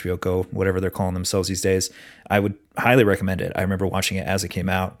or HBO Go, whatever they're calling themselves these days. I would highly recommend it. I remember watching it as it came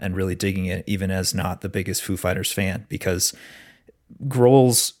out and really digging it, even as not the biggest Foo Fighters fan, because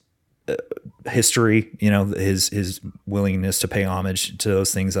Grohl's history, his willingness to pay homage to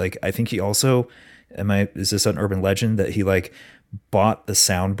those things. Like, I think he also, is this an urban legend that he like bought the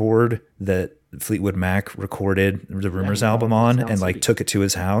soundboard that Fleetwood Mac recorded the Rumors album on and like took it to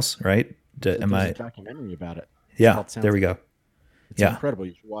his house, right? There's a documentary about it. Yeah, there we go. It's incredible.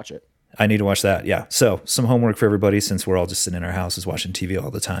 You should watch it. I need to watch that. Yeah. So some homework for everybody, since we're all just sitting in our houses watching TV all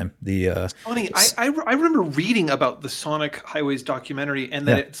the time. It's funny. I remember reading about the Sonic Highways documentary, and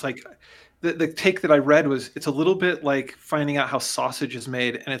that it's like the take that I read was it's a little bit like finding out how sausage is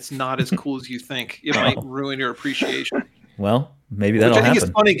made, and it's not as cool as you think. It might ruin your appreciation. Well, maybe that'll happen. I think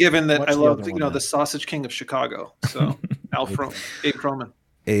it's funny given that I love the Sausage King of Chicago. So Abe Froman.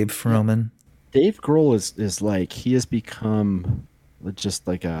 Abe Froman. Dave Grohl is like, he has become just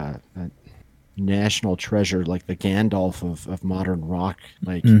like a national treasure, like the Gandalf of modern rock.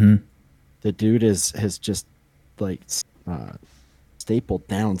 Like the dude has just like stapled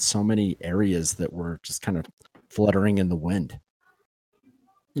down so many areas that were just kind of fluttering in the wind.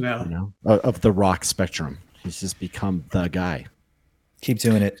 Yeah, of the rock spectrum. He's just become the guy. Keep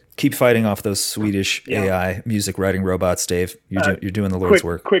doing it. Keep fighting off those Swedish AI music writing robots, Dave. You're doing the Lord's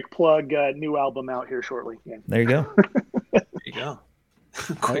work. Quick plug, new album out here shortly. Yeah. There you go. you go.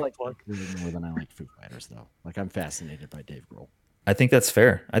 I Quick like plug. Dave Grohl more than I like Foo Fighters, though. Like, I'm fascinated by Dave Grohl. I think that's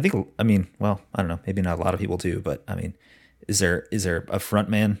fair. I mean, well, I don't know. Maybe not a lot of people do, but I mean, is there a front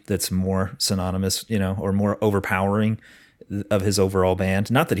man that's more synonymous, or more overpowering of his overall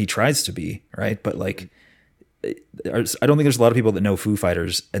band? Not that he tries to be, right? But like, I don't think there's a lot of people that know Foo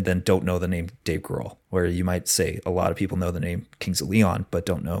Fighters and then don't know the name Dave Grohl, where you might say a lot of people know the name Kings of Leon, but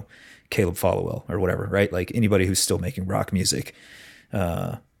don't know Caleb Followell or whatever, right? Like anybody who's still making rock music,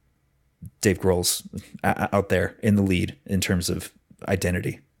 Dave Grohl's out there in the lead in terms of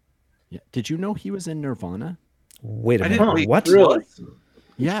identity. Yeah. Did you know he was in Nirvana? Wait a I didn't minute. know. What? Really?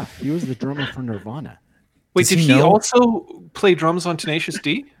 Yeah, he was the drummer for Nirvana. Wait, Does did he he know- also play drums on Tenacious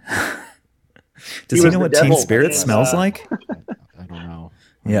D? Does He he was know the what Teen devil Spirit in, smells like? I don't know.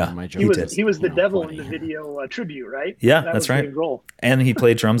 Yeah, My He was did. he was the devil in funny. the video tribute, right? Yeah, That that's was right. Dave Grohl. And he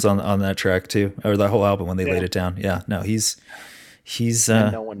played drums on that track too, or the whole album when they Yeah. laid it down. Yeah, no, he's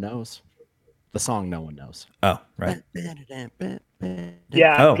And no one knows. The song no one knows. oh right.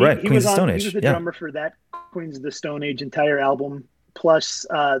 Yeah. Oh, he, right, He Queens was of Stone He Age, was the yeah. drummer for that Queens of the Stone Age entire album, plus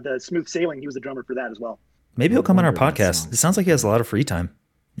the Smooth Sailing. He was the drummer for that as well. Maybe he'll come on our wonder that podcast. song. It sounds like he has a lot of free time.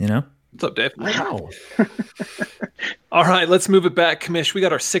 What's up, Dave? Wow. All right, let's move it back. Commish, we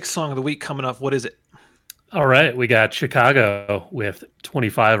got our 6th song of the week coming up. What is it? All right, we got Chicago with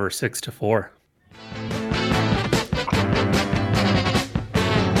 25 or 6-4.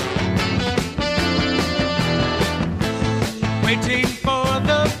 Waiting for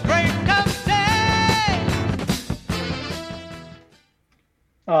the break of day.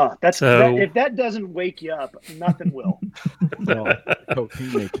 Oh, So- if that doesn't wake you up, nothing will. Well,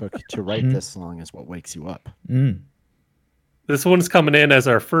 cocaine they took to write this song is what wakes you up. This one's coming in as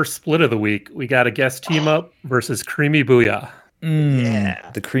our first split of the week. We got a guest team up versus Creamy Booyah.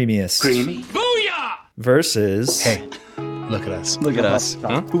 The creamiest. Creamy? Booyah! Versus. Hey, look at us. Look at us.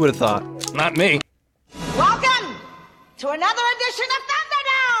 Huh? Who would have thought? Not me. Welcome to another edition of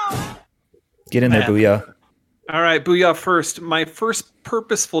Thunderdome! Get in there, Man. Booyah. All right, Booyah first. My first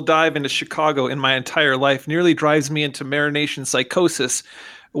purposeful dive into Chicago in my entire life nearly drives me into marination psychosis,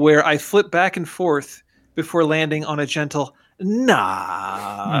 where I flip back and forth before landing on a gentle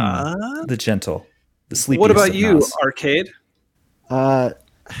nah. The gentle. The sleepiest. What about of you, nows. Arcade? I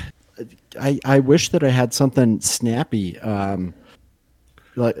wish that I had something snappy.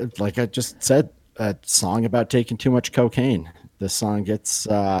 Like I just said, a song about taking too much cocaine. This song gets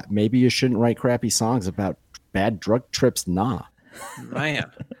maybe you shouldn't write crappy songs about bad drug trips. Nah.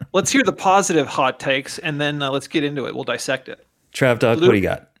 Man. Let's hear the positive hot takes, and then let's get into it. We'll dissect it. Trav Dog, Luke. what do you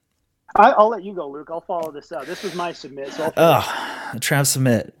got? I'll let you go, Luke. I'll follow this up. This was my submit. So I'll Trav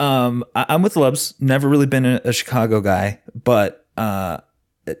Submit. I'm with Lubs. Never really been a Chicago guy, but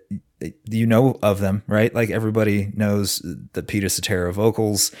you know of them, right? Like everybody knows the Peter Cetera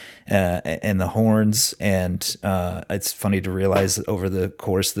vocals and the horns, and it's funny to realize that over the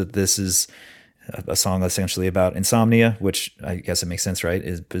course that this is a song essentially about insomnia, which I guess it makes sense, right?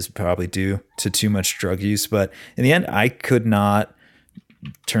 Is probably due to too much drug use, but in the end, I could not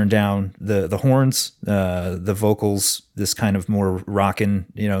turn down the horns, the vocals, this kind of more rockin',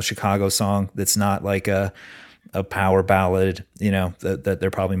 Chicago song that's not like a power ballad, that they're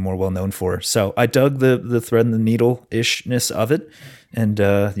probably more well known for. So I dug the thread and the needle ishness of it, and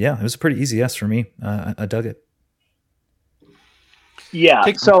it was a pretty easy yes for me. I dug it. yeah.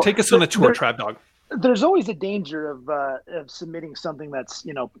 Take us on a tour, Trap Dog. There's always a danger of submitting something that's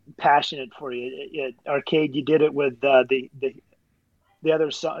passionate for you. Arcade, you did it with the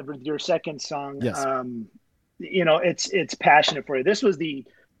other song, your second song. Yes. It's passionate for you. This was the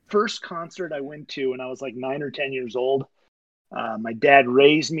first concert I went to when I was like 9 or 10 years old. My dad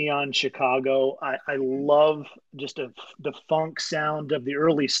raised me on Chicago. I love just the funk sound of the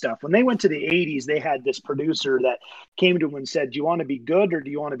early stuff. When they went to the 80s, they had this producer that came to him and said, "Do you want to be good or do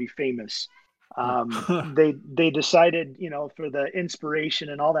you want to be famous?" They decided, for the inspiration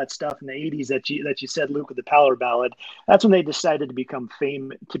and all that stuff in the 80s that you said, Luke, with the power ballad. That's when they decided to become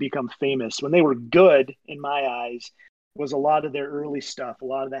famous. When they were good, in my eyes, was a lot of their early stuff. A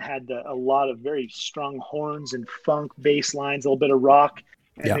lot of that had a lot of very strong horns and funk bass lines, a little bit of rock,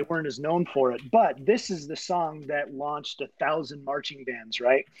 and they weren't as known for it. But this is the song that launched 1,000 marching bands,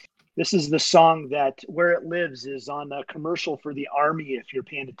 right? This is the song that Where It Lives is on a commercial for the Army, if you're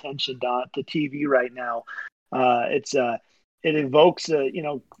paying attention to TV right now. It evokes,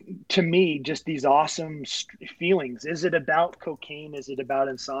 to me, just these awesome feelings. Is it about cocaine? Is it about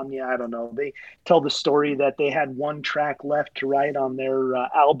insomnia? I don't know. They tell the story that they had one track left to write on their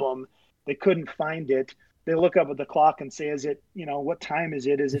album. They couldn't find it. they look up at the clock and say, is it, what time is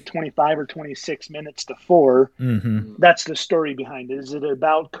it? Is it 25 or 26 minutes to 4? Mm-hmm. That's the story behind it. Is it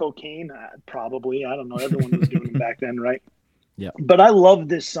about cocaine? Probably. I don't know. Everyone was doing it back then, right? Yeah. But I love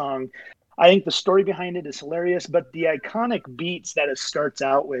this song. I think the story behind it is hilarious, but the iconic beats that it starts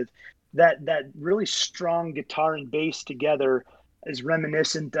out with, that really strong guitar and bass together is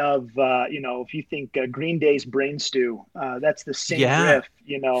reminiscent of, if you think Green Day's Brain Stew, that's the same riff,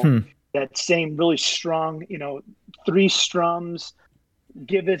 that same really strong, 3 strums,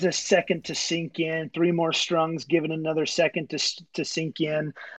 give it a second to sink in, 3 more strings, give it another second to sink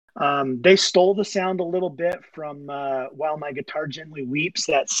in. They stole the sound a little bit from While My Guitar Gently Weeps.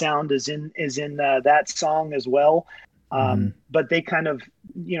 That sound is in that song as well. But they kind of,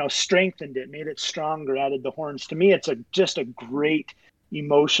 strengthened it, made it stronger, added the horns. To me, it's just a great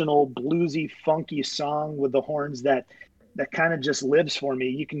emotional, bluesy, funky song with the horns that kind of just lives for me.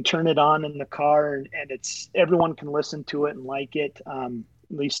 You can turn it on in the car and everyone can listen to it and like it. At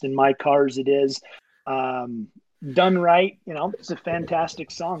least in my cars it is. Done right, it's a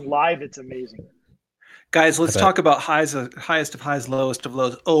fantastic song. Live, it's amazing. Guys, let's talk about highest of highs, lowest of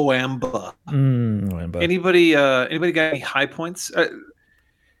lows. Oamba. Oamba. Anybody got any high points?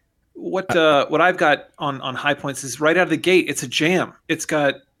 What I've got on high points is right out of the gate. It's a jam. It's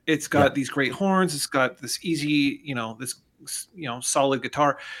got these great horns. It's got this easy, solid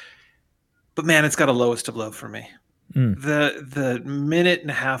guitar. But man, it's got a lowest of low for me. The minute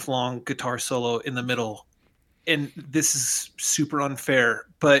and a half long guitar solo in the middle, and this is super unfair,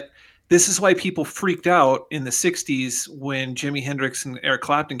 but this is why people freaked out in the 60s when Jimi Hendrix and Eric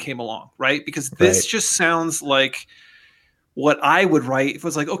Clapton came along, right? Because this just sounds like what I would write if it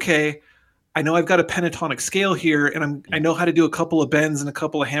was like, okay, I know I've got a pentatonic scale here, and I know how to do a couple of bends and a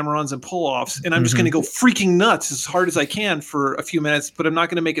couple of hammer-ons and pull-offs, and I'm just going to go freaking nuts as hard as I can for a few minutes, but I'm not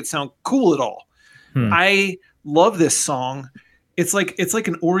going to make it sound cool at all. I love this song. It's like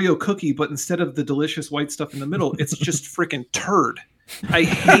an Oreo cookie, but instead of the delicious white stuff in the middle, it's just freaking turd. I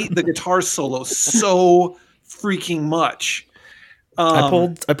hate the guitar solo so freaking much. I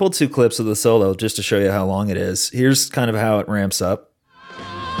pulled 2 clips of the solo just to show you how long it is. Here's kind of how it ramps up.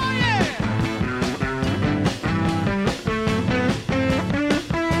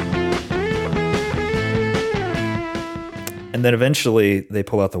 And then eventually they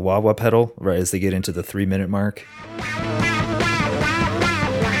pull out the wah-wah pedal right as they get into the 3-minute mark.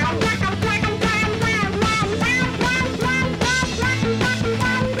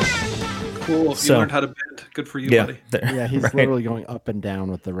 Cool. You learned how to bend. Good for you, buddy. Yeah, he's literally going up and down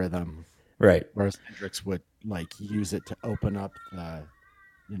with the rhythm. Right. Whereas Hendrix would use it to open up the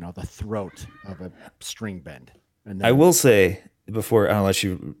throat of a string bend. And then, I will say, before I'll let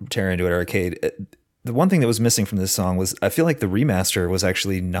you tear into it, Arcade, the one thing that was missing from this song was I feel like the remaster was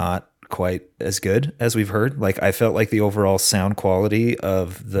actually not quite as good as we've heard. Like, I felt like the overall sound quality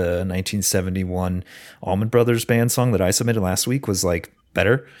of the 1971 Allman Brothers Band song that I submitted last week was like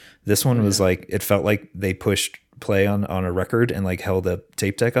better. This one was like, it felt like they pushed play on a record and like held a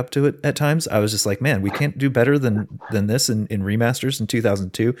tape deck up to it at times. I was just like, man, we can't do better than this in remasters in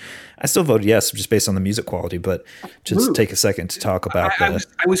 2002. I still voted yes, just based on the music quality, but just take a second to talk about that.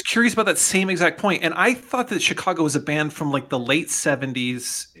 I was curious about that same exact point, and I thought that Chicago was a band from like the late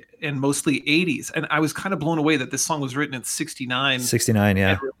 70s and mostly 80s, and I was kind of blown away that this song was written in 69. 69,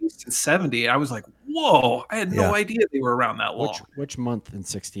 yeah. And released in 70. I was like, whoa, I had no idea they were around that long. Which month in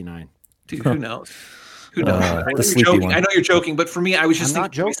 69? Dude, who knows? Who knows? The I know sleepy you're joking. one. I know you're joking, but for me, I was just I'm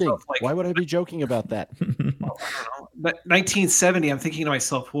not thinking to joking. myself, like, why would I be joking about that? I don't know. But 1970, I'm thinking to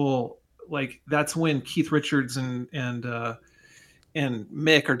myself, well, like that's when Keith Richards and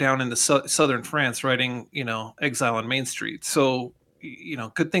Mick are down in the southern France writing, Exile on Main Street. So,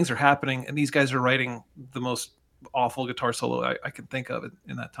 good things are happening, and these guys are writing the most awful guitar solo I can think of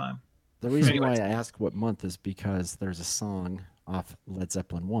in that time. The reason why I ask what month is because there's a song off Led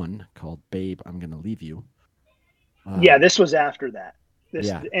Zeppelin 1 called Babe, I'm Gonna Leave You. Yeah, this was after that. It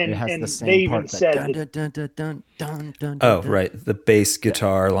has And the same they even part said Oh, right. The bass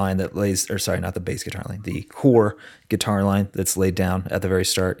guitar line that lays, or sorry, not the bass guitar line, the core guitar line that's laid down at the very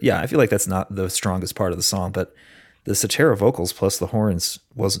start. Yeah, I feel like that's not the strongest part of the song, but the Cetera vocals plus the horns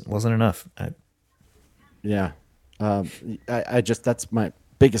wasn't enough. I just, that's my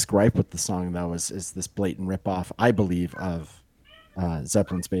biggest gripe with the song though, is this blatant ripoff, I believe, of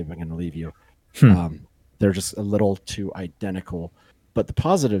Zeppelin's Babe, I'm Gonna Leave You. They're just a little too identical. But the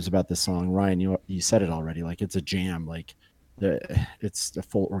positives about this song, Ryan, you said it already. Like, it's a jam. Like, it's a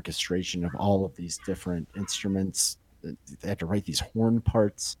full orchestration of all of these different instruments. They had to write these horn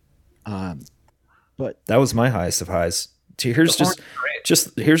parts. But that was my highest of highs. Here's just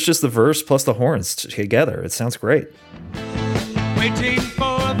Here's just the verse plus the horns together. It sounds great. Waiting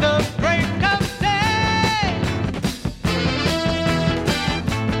for the break of day.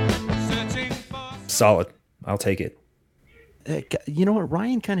 Searching for Solid. I'll take it. You know what?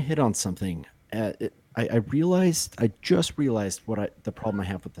 Ryan kind of hit on something. I just realized the problem I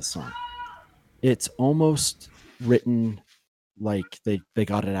have with the song. It's almost written like they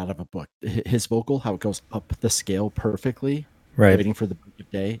got it out of a book. His vocal, how it goes up the scale perfectly. Right. Waiting for the break of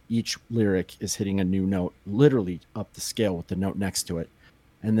day. Each lyric is hitting a new note, literally up the scale with the note next to it.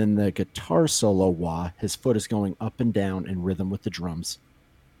 And then the guitar solo, his foot is going up and down in rhythm with the drums.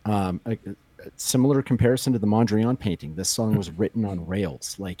 A similar comparison to the Mondrian painting. This song was written on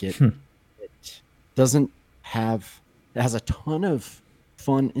rails. Like it doesn't have. It has a ton of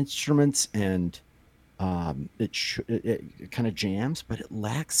fun instruments and it kind of jams, but it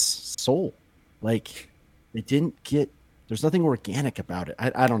lacks soul. Like they didn't get. There's nothing organic about it.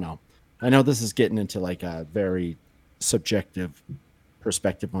 I don't know. I know this is getting into like a very subjective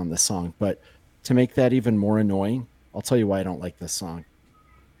perspective on this song, but to make that even more annoying, I'll tell you why I don't like this song.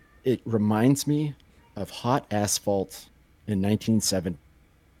 It reminds me of Hot Asphalt in 1970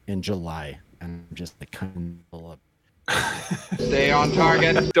 in July, and I'm just like kind of Stay on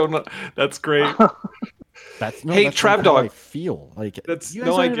target. Don't know. That's great. That's Trav how Dog. I feel like That's you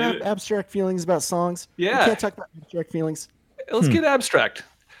guys I don't get have it. abstract feelings about songs. Yeah. You can't talk about abstract feelings. Let's get abstract.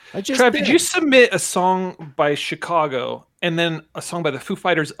 Trav, did you submit a song by Chicago and then a song by the Foo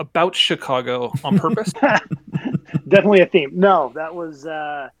Fighters about Chicago on purpose? Definitely a theme. No, that was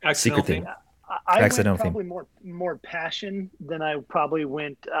Secret theme. I Accidental went probably more passion than I probably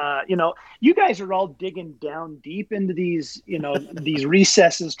went. You guys are all digging down deep into these, these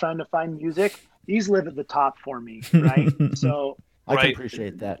recesses trying to find music. These live at the top for me, right? So I can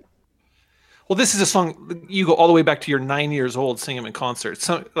appreciate that. Well, this is a song you go all the way back to your 9 years old, sing them in concert.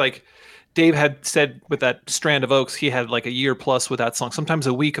 So, like Dave had said with that Strand of Oaks, he had like a year plus with that song. Sometimes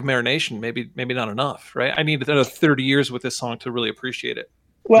a week of marination, maybe not enough, right? I need another 30 years with this song to really appreciate it.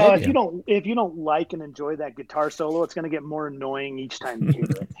 Well, if you don't like and enjoy that guitar solo, it's going to get more annoying each time you hear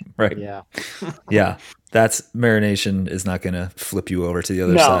it. Right. Yeah. Yeah. That's marination is not going to flip you over to the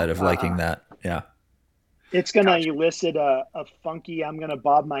other side of liking that. Yeah. It's going to elicit a funky, I'm going to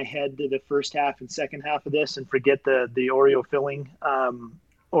bob my head to the first half and second half of this and forget the Oreo filling,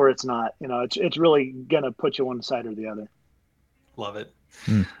 or it's not. It's really going to put you one side or the other. Love it.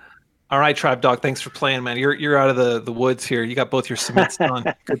 All right, Tribe Dog, thanks for playing, man. You're out of the woods here. You got both your submits done.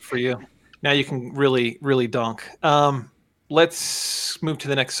 Good for you. Now you can really, really dunk. Let's move to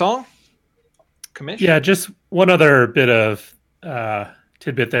the next song. Commission. Yeah, just one other bit of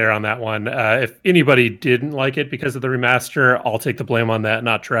tidbit there on that one. If anybody didn't like it because of the remaster, I'll take the blame on that,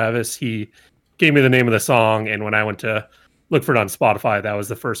 not Travis. He gave me the name of the song, and when I went to look for it on Spotify, that was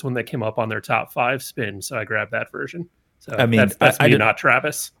the first one that came up on their top 5 spin, so I grabbed that version. So I mean, that's me, not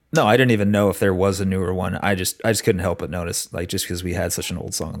Travis. No, I didn't even know if there was a newer one. I just couldn't help but notice, like, just because we had such an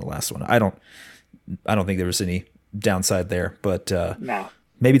old song in the last one. I don't think there was any downside there, but No.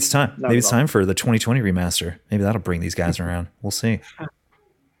 maybe it's time. Not Maybe at it's all. time for the 2020 remaster. Maybe that'll bring these guys around. We'll see.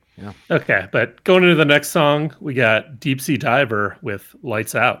 Yeah. Okay, but going into the next song, we got Deep Sea Diver with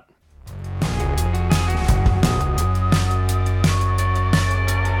Lights Out.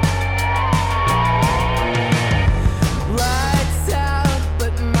 Lights out,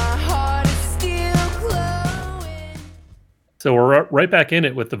 but my heart is still glowing. So we're right back in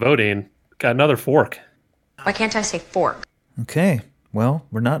it with the voting. Got another fork. Why can't I say fork? Okay. Well,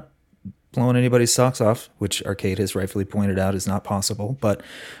 we're not blowing anybody's socks off, which Arcade has rightfully pointed out is not possible, but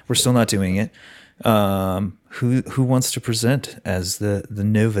we're still not doing it. Who wants to present as the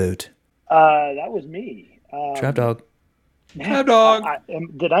no vote? That was me. Trap Dog. Man, Trap Dog.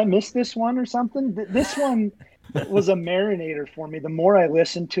 Did I miss this one or something? This one was a marinator for me. The more I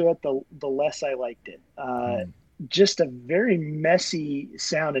listened to it, the less I liked it. Just a very messy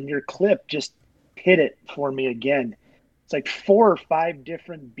sound, and your clip just hit it for me again. It's like 4 or 5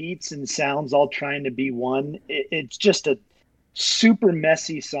 different beats and sounds all trying to be one. It's just a super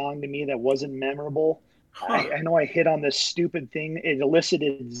messy song to me that wasn't memorable. I know I hit on this stupid thing. It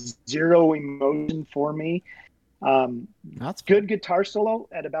elicited zero emotion for me. That's Good guitar solo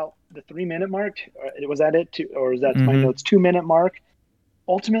at about the 3-minute mark. Was that it? Or is that my Mhm. notes? 2-minute mark.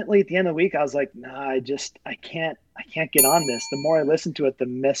 Ultimately, at the end of the week, I was like, nah, I can't get on this. The more I listened to it, the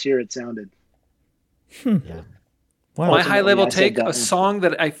messier it sounded. Yeah. Wow. My high level I said take, that a one. song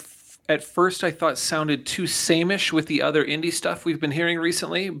that at first I thought sounded too same-ish with the other indie stuff we've been hearing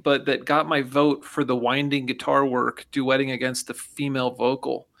recently, but that got my vote for the winding guitar work duetting against the female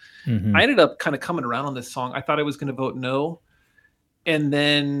vocal. Mhm. I ended up kind of coming around on this song. I thought I was going to vote no, and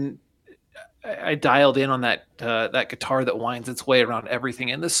then I dialed in on that that guitar that winds its way around everything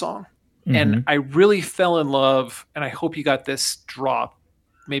in this song. And I really fell in love, and I hope you got this drop.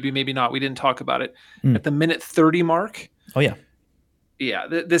 Maybe not. We didn't talk about it. At the minute 30 mark. Oh, yeah. Yeah,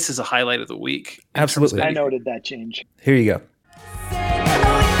 this is a highlight of the week. Absolutely. I noted that change. Here you go.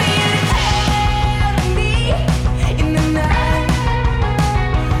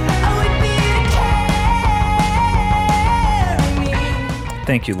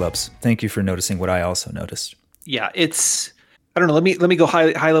 Thank you, Lubs. Thank you for noticing what I also noticed. Yeah, it's I don't know. Let me go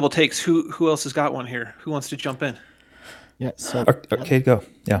high level takes. Who else has got one here? Who wants to jump in? Yeah, so Arcade, go.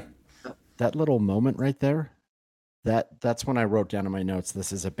 Yeah. That little moment right there, that's when I wrote down in my notes,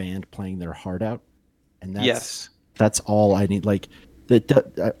 this is a band playing their heart out. And that's all I need. Like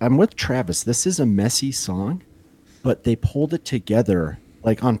I'm with Travis. This is a messy song, but they pulled it together.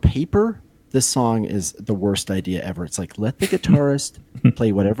 Like on paper, this song is the worst idea ever. It's like, let the guitarist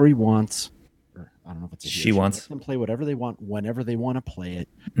play whatever he wants. Or I don't know if it's she wants. Let them play whatever they want, whenever they want to play it,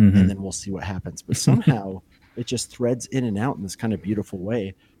 and then we'll see what happens. But somehow it just threads in and out in this kind of beautiful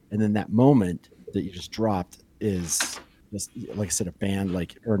way. And then that moment that you just dropped is just, like I said, a band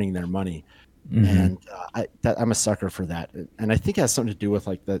like earning their money. And I'm a sucker for that. And I think it has something to do with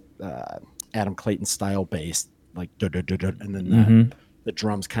like the Adam Clayton style bass, like and then the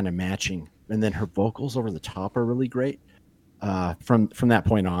drums kind of matching. And then her vocals over the top are really great. From that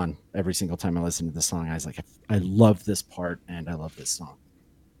point on, every single time I listen to the song, I was like, I love this part and I love this song.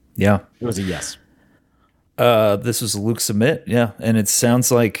 Yeah. It was a yes. This was Luke Submit. Yeah. And it sounds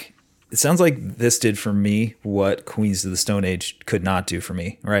like this did for me what Queens of the Stone Age could not do for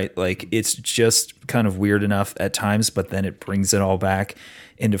me, right? Like it's just kind of weird enough at times, but then it brings it all back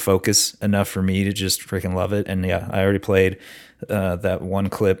into focus enough for me to just freaking love it. And yeah, I already played that one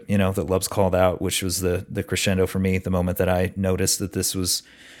clip, that Lubs called out, which was the crescendo for me, the moment that I noticed that this was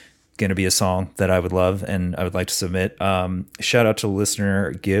going to be a song that I would love and I would like to submit. Shout out to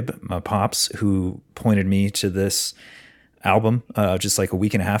listener Gib, my pops, who pointed me to this album just like a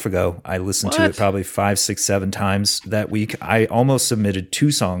week and a half ago. I listened to it probably 5, 6, 7 times that week. I almost submitted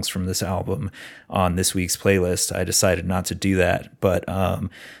 2 songs from this album on this week's playlist. I decided not to do that, but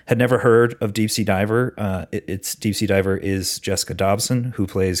had never heard of Deep Sea Diver. It's Deep Sea Diver is Jessica Dobson, who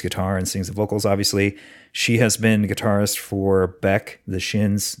plays guitar and sings the vocals, obviously. She has been guitarist for Beck, the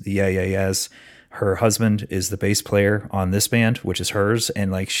Shins, the Yeah Yeah Yeahs. Her husband is the bass player on this band, which is hers,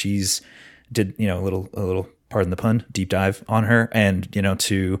 and like she's did a little pardon the pun, deep dive on her, and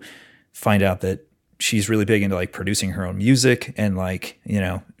to find out that she's really big into like producing her own music, and like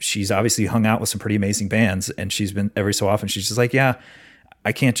she's obviously hung out with some pretty amazing bands, and she's been every so often she's just like, yeah,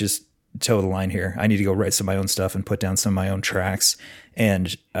 I can't just toe the line here. I need to go write some of my own stuff and put down some of my own tracks.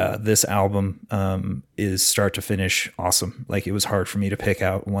 And this album is start to finish awesome. Like it was hard for me to pick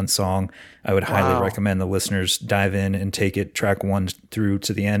out one song. I would highly recommend the listeners dive in and take it track 1 through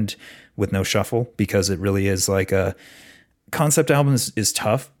to the end with no shuffle, because it really is like a concept album is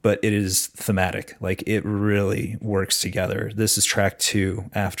tough, but it is thematic. Like it really works together. This is track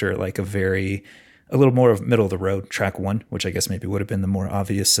 2 after like a little more of middle of the road track 1, which I guess maybe would have been the more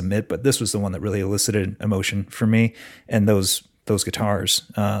obvious submit, but this was the one that really elicited emotion for me. And those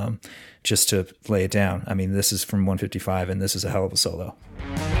guitars, just to lay it down. I mean, this is from 155 and this is a hell of a solo.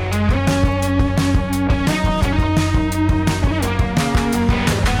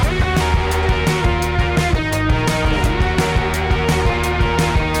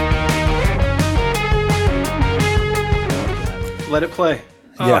 Let it play.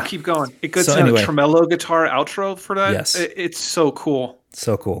 Oh, yeah. Keep going. It could sound a tremolo guitar outro for that. Yes. It's so cool.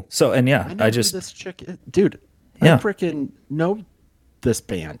 So cool. So, and yeah, I just this chick, dude. Yeah. I freaking know this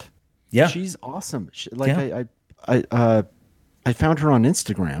band. Yeah. She's awesome. I found her on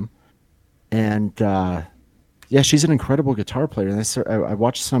Instagram, and yeah, she's an incredible guitar player. And I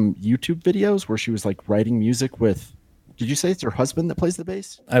watched some YouTube videos where she was like writing music with. Did you say it's her husband that plays the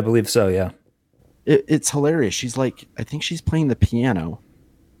bass? I believe so. Yeah. It's hilarious. She's like, I think she's playing the piano,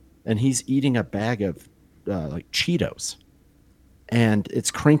 and he's eating a bag of like Cheetos, and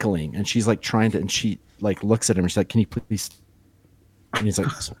it's crinkling, and she's like trying to, and she like looks at him, and she's like, "Can you please?" And he's like,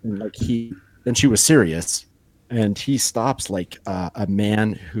 and she was serious, and he stops like a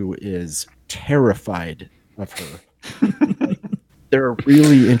man who is terrified of her. Like, they're a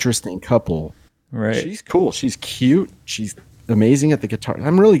really interesting couple. Right. She's cool. She's cute. She's amazing at the guitar.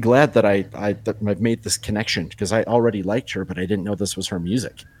 I'm really glad that I've made this connection, because I already liked her, but I didn't know this was her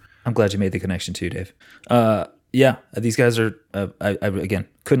music. I'm glad you made the connection too, Dave. Yeah, these guys are. I again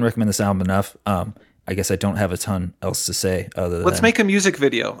couldn't recommend this album enough. I guess I don't have a ton else to say other than let's make a music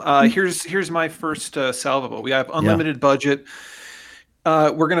video. Here's my first salvable. We have unlimited budget.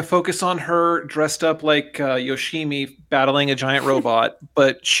 We're going to focus on her dressed up like Yoshimi battling a giant robot,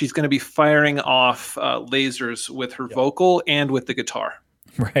 but she's going to be firing off lasers with her vocal and with the guitar.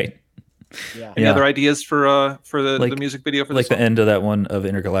 Right. Yeah. Any other ideas for the music video for like this song? the end of that one of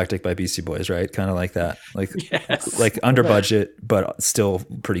Intergalactic by Beastie Boys, right? Kind of like that. Like Yes. like under budget, but still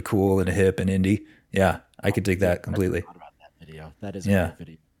pretty cool and hip and indie. Yeah, I could dig that completely. I forgot about that video. That is a great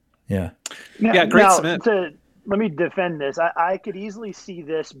video. Yeah. Yeah, great submit. Let me defend this. I could easily see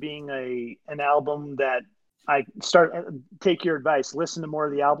this being an album that I take your advice, listen to more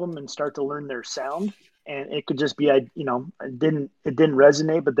of the album and start to learn their sound. And it could just be, it didn't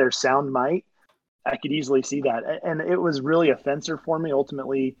resonate, but their sound might. I could easily see that. And it was really a fencer for me.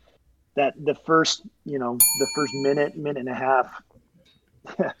 Ultimately, that the first minute and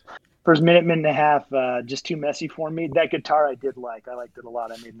a half, just too messy for me. That guitar I did like. I liked it a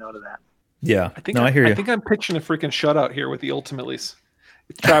lot. I made note of that. Yeah. I hear you. I think I'm pitching a freaking shutout here with the Ultimately's.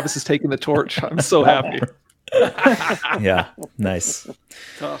 Travis is taking the torch. I'm so happy. Yeah. Nice.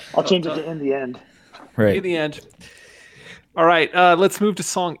 I'll change it to In the End. Right. In the end. All right. Let's move to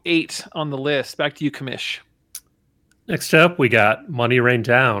song 8 on the list. Back to you, Kamish. Next up, we got Money Rain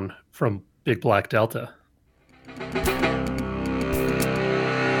Down from Big Black Delta.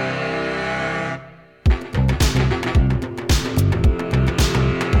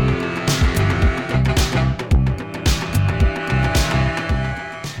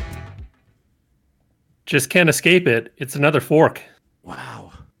 Just can't escape it. It's another fork.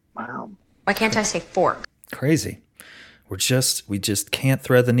 Wow. Why can't I say fork? Crazy. We just can't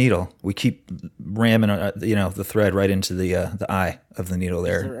thread the needle. We keep ramming the thread right into the eye of the needle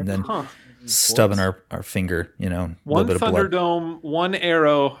there, and then stubbing our finger. A One little bit of blood. Thunderdome, one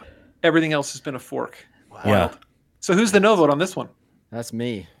arrow. Everything else has been a fork. Wow. Yeah. So who's the no vote on this one? That's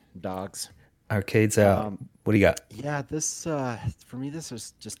me, dogs. Arcade's out. What do you got? Yeah, this for me, this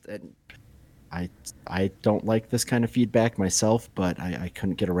was just. I don't like this kind of feedback myself, but I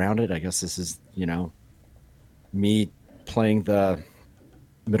couldn't get around it. I guess this is me playing the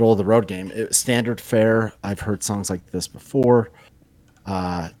middle of the road game. Standard fare. I've heard songs like this before.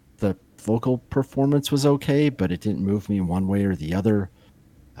 The vocal performance was okay, but it didn't move me one way or the other.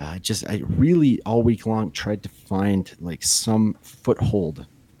 I really all week long tried to find like some foothold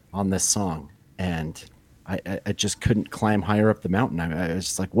on this song, and I just couldn't climb higher up the mountain. I was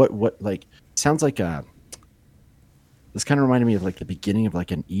just like, what like sounds like this kind of reminded me of like the beginning of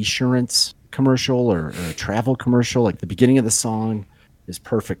like an Esurance commercial or a travel commercial. Like the beginning of the song is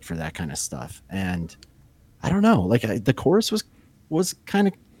perfect for that kind of stuff. And I don't know, like the chorus was kind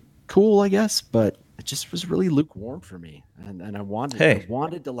of cool, I guess, but it just was really lukewarm for me. And I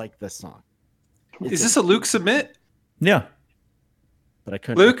wanted to like this song. Is this a Luke submit? Yeah. But I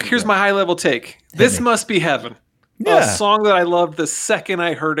couldn't. Luke, here's my high level take. This must be heaven. Yeah. A song that I loved the second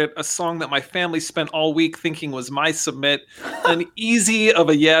I heard it. A song that my family spent all week thinking was my submit. An easy of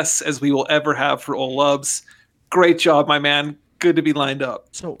a yes as we will ever have for Old Lubs. Great job, my man. Good to be lined up.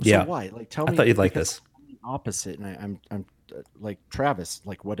 So Yeah. why? Like, tell me. I thought you'd like because this. I'm the opposite, and I'm like Travis.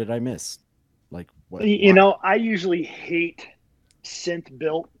 Like, what did I miss? Like, what? I usually hate synth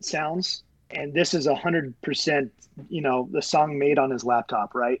built sounds, and this is 100%. The song made on his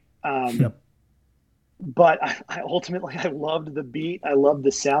laptop, right? Yep. But I ultimately loved the beat. I loved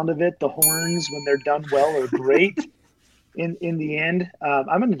the sound of it. The horns, when they're done well, are great. In the end,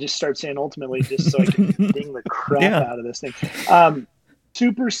 I'm going to just start saying ultimately, just so I can ding the crap out of this thing.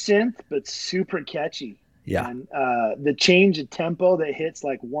 Super synth, but super catchy. Yeah. And the change of tempo that hits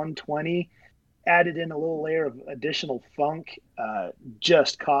like 120, added in a little layer of additional funk,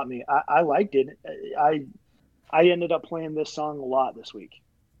 just caught me. I liked it. I ended up playing this song a lot this week.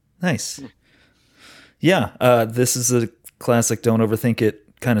 Nice. Yeah, this is a classic Don't Overthink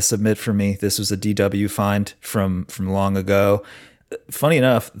It kind of submit for me. This was a DW find from long ago. Funny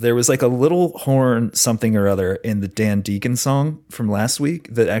enough, there was like a little horn something or other in the Dan Deacon song from last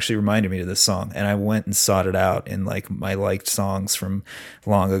week that actually reminded me of this song, and I went and sought it out in like my liked songs from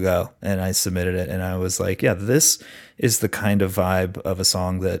long ago, and I submitted it, and I was like, yeah, this is the kind of vibe of a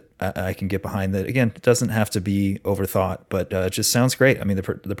song that I can get behind. That again, it doesn't have to be overthought, but it just sounds great. I mean,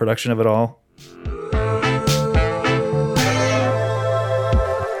 the production of it all.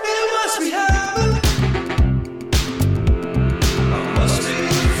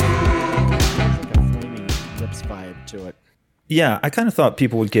 To it. Yeah, I kind of thought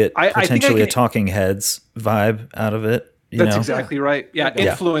people would get potentially a Talking Heads vibe out of it. That's exactly right. Yeah,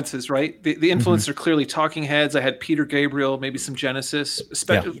 Yeah. influences, right? The influences are clearly Talking Heads. I had Peter Gabriel, maybe some Genesis.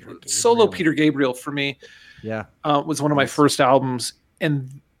 Solo Peter Gabriel for me Yeah, was one of my first albums.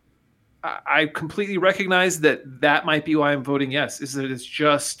 And I completely recognize that might be why I'm voting yes, is that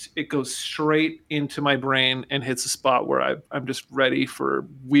it goes straight into my brain and hits a spot where I'm just ready for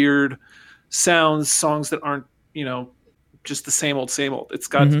weird sounds, songs that aren't, just the same old, same old. It's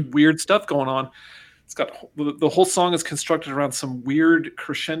got weird stuff going on. It's got the whole song is constructed around some weird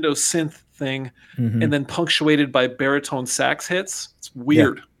crescendo synth thing and then punctuated by baritone sax hits. It's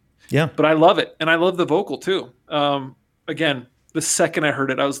weird. Yeah. But I love it. And I love the vocal too. Again, the second I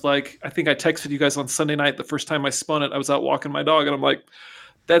heard it, I was like, I think I texted you guys on Sunday night. The first time I spun it, I was out walking my dog, and I'm like,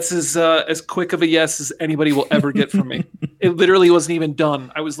 that's as quick of a yes as anybody will ever get from me. It literally wasn't even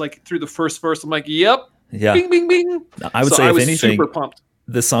done. I was like, through the first verse, I'm like, yep. Yeah. Bing, bing, bing. I would say, if anything, super pumped.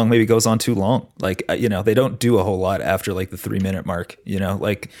 This song maybe goes on too long. Like, they don't do a whole lot after like the 3-minute mark,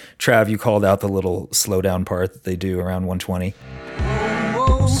 like Trav, you called out the little slow down part that they do around 120.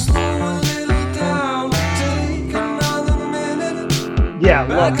 Yeah,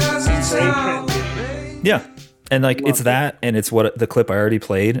 love it. Yeah. And like, it's that, and it's what the clip I already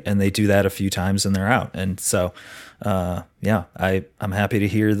played, and they do that a few times and they're out. And so, I'm happy to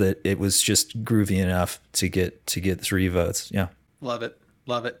hear that it was just groovy enough to get 3 votes. Yeah. Love it.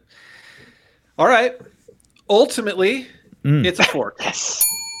 Love it. All right. Ultimately, it's a fork.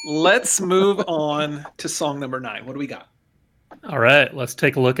 Let's move on to song number 9. What do we got? All right. Let's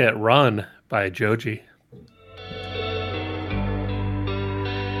take a look at Run by Joji.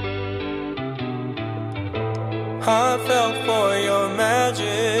 I fell for your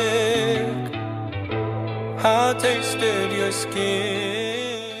magic. I tasted your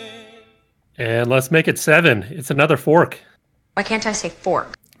skin. And let's make it 7. It's another fork. Why can't I say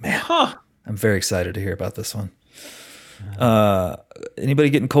fork? Man, I'm very excited to hear about this one.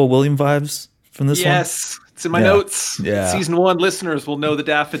 Anybody getting Cole William vibes from this one? Yes, it's in my notes. Yeah. Season 1 listeners will know the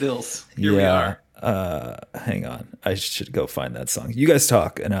daffodils. Here we are. Hang on. I should go find that song. You guys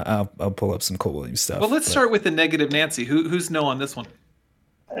talk, and I'll pull up some Cole Williams stuff. Well, let's start with the negative Nancy. Who's no on this one?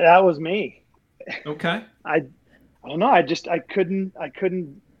 That was me. Okay. I don't know. I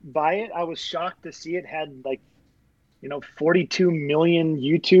couldn't buy it. I was shocked to see it had 42 million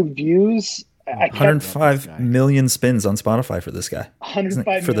YouTube views. 105 million spins on Spotify for this guy.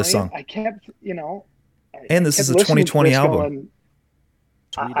 105 for this song. I kept, and this is a 2020 album.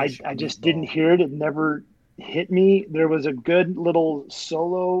 I just didn't hear it. It never hit me. There was a good little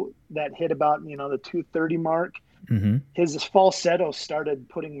solo that hit about, the 2:30 mark. Mm-hmm. His falsetto started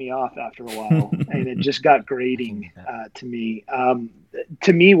putting me off after a while, and it just got grating to me.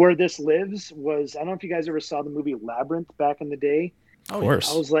 To me, where this lives was, I don't know if you guys ever saw the movie Labyrinth back in the day. Of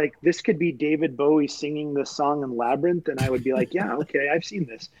course. I was like, this could be David Bowie singing this song in Labyrinth, and I would be like, yeah, okay, I've seen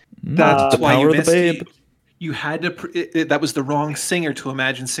this. That's why you missed Babe. You had to. That was the wrong singer to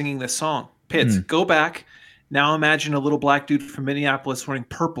imagine singing this song. Pitts, go back. Now imagine a little black dude from Minneapolis wearing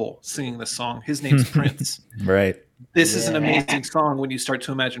purple singing this song. His name's Prince. Right. This is an amazing song when you start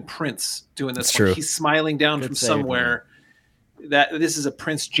to imagine Prince doing this. It's true. He's smiling down from somewhere. This is a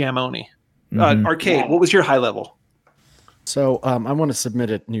Prince jamoni. Mhm. Arcade, what was your high level? So I want to submit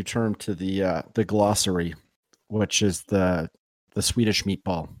a new term to the glossary, which is the Swedish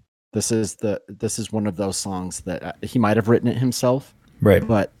meatball. This is one of those songs that he might have written it himself, right?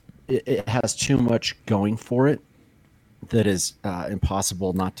 But it has too much going for it that is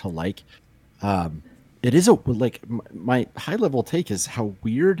impossible not to like. It is my high level take is how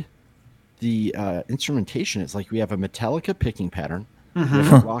weird the instrumentation is. Like, we have a Metallica picking pattern, we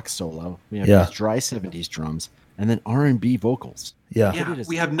have a rock solo, we have these dry 70s drums, and then R&B vocals. Yeah,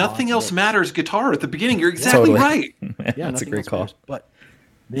 we have Nothing Else Matters guitar at the beginning. You're exactly right. That's a great call. But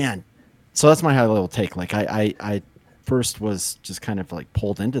man, so that's my high level take. Like, I first was just kind of like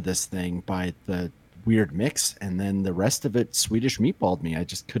pulled into this thing by the weird mix, and then the rest of it Swedish meatballed me. I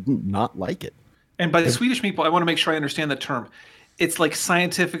just couldn't not like it. And by the Swedish meatball, I want to make sure I understand the term. It's like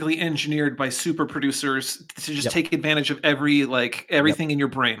scientifically engineered by super producers to just take advantage of everything in your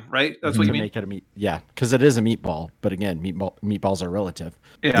brain, right? That's what you mean? Make it a meat, because it is a meatball. But again, meatballs are relative.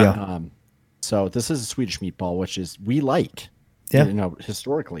 Yeah. So this is a Swedish meatball, which is we like,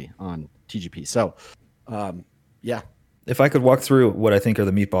 historically on TGP. So, If I could walk through what I think are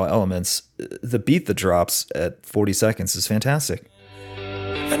the meatball elements, the beat that drops at 40 seconds is fantastic.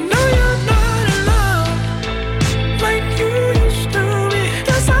 I know you're not alone, like you used to be,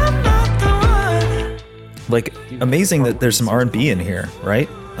 'cause I'm not the one. Like, amazing that there's some R&B in here, right?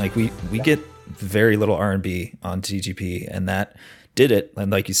 Like, we get very little R&B on TGP, and that did it,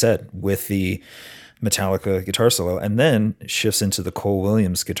 and like you said, with the Metallica guitar solo, and then shifts into the Cole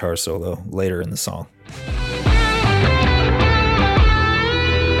Williams guitar solo later in the song.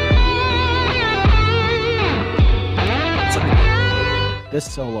 This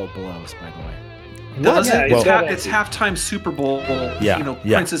solo blows, by the way. Does Yeah, it? well- It's halftime Super Bowl. Yeah, You know,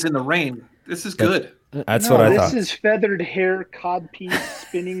 yeah. Princess in the Rain. This is good. That's No, what I this thought. is feathered hair, codpiece,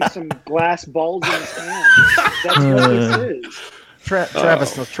 spinning some glass balls in his hand. That's what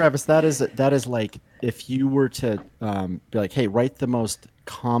this is. Travis, that is like if you were to be like, hey, write the most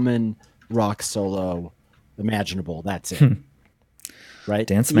common rock solo imaginable. That's it, right?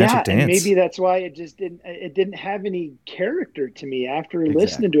 Dance Magic And Dance. maybe that's why it just didn't have any character to me. After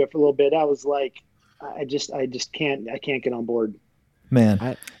listening to it for a little bit, I was like, I just can't get on board.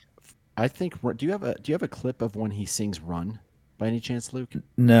 Man, I think. Do you have a clip of when he sings "Run" by any chance, Luke?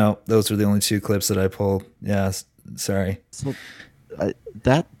 no, those were the only two clips that I pulled. Yeah, sorry. So,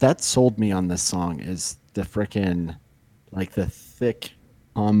 that sold me on this song is the frickin' like the thick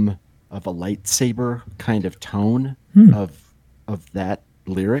of a lightsaber kind of tone of that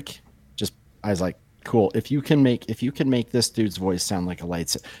lyric. Just I was like, cool. If you can make this dude's voice sound like a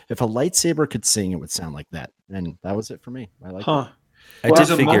lightsaber, if a lightsaber could sing, it would sound like that. And that was it for me. I like it. I did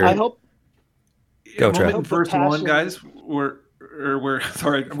figure. I hope. Go, Moment Trev. in verse Passion- 1, guys, we're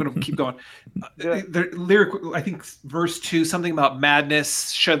sorry, I'm going to keep going. The lyric, I think verse 2, something about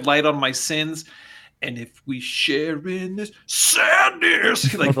madness, shed light on my sins. And if we share in this sadness,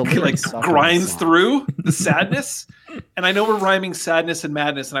 he like grinds through the sadness. And I know we're rhyming sadness and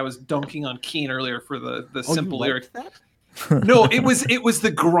madness, and I was dunking on Keen earlier for the simple lyric. No, it was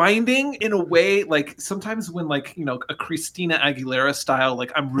the grinding in a way, like sometimes when like, you know, a Christina Aguilera style,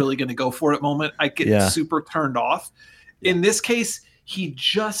 like I'm really going to go for it moment, I get super turned off. In this case, he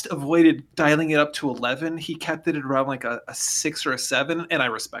just avoided dialing it up to 11. He kept it at around like a 6 or a 7, and I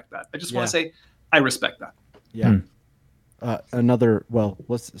respect that. I just want to say I respect that. Yeah.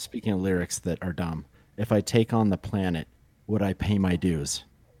 Speaking of lyrics that are dumb, if I take on the planet, would I pay my dues?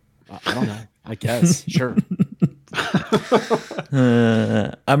 I don't know. I guess. Sure.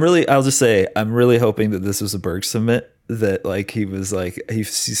 I'll just say, I'm really hoping that this was a Berg submit, that like he was like, he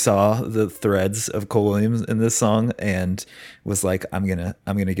saw the threads of Cole Williams in this song and was like, I'm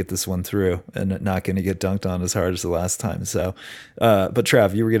gonna get this one through and not gonna get dunked on as hard as the last time. So, but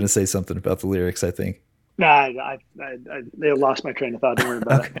Trav, you were gonna say something about the lyrics, I think. Nah, they lost my train of thought. Don't worry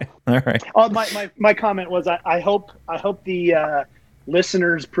about it. All right. Oh, my comment was I hope the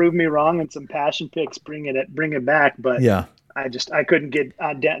listeners prove me wrong and some passion picks bring it back. But yeah, I couldn't get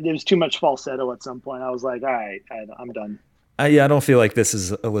there was too much falsetto at some point. I was like, all right, I'm done. I don't feel like this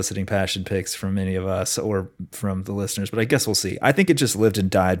is eliciting passion picks from any of us or from the listeners, but I guess we'll see. I think it just lived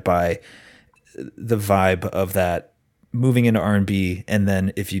and died by the vibe of that moving into R&B, and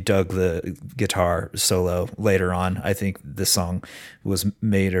then if you dug the guitar solo later on, I think this song was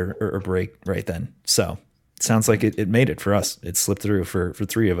made or break right then. So it sounds like it made it for us. It slipped through for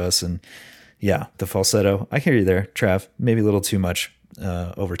three of us, and yeah, the falsetto. I hear you there, Trav. Maybe a little too much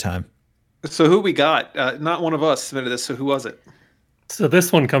over time. So who we got? Not one of us submitted this. So who was it? So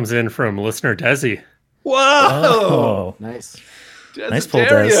this one comes in from listener Desi. Whoa! Oh, nice. Nice pull,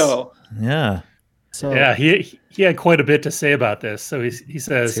 Des. Yeah. So yeah, he had quite a bit to say about this. So he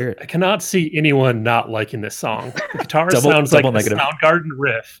says, I cannot see anyone not liking this song. The guitar sounds like a Soundgarden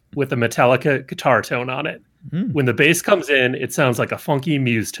riff with a Metallica guitar tone on it. When the bass comes in, it sounds like a funky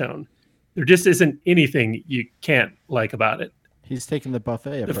Muse tone. There just isn't anything you can't like about it. He's taking the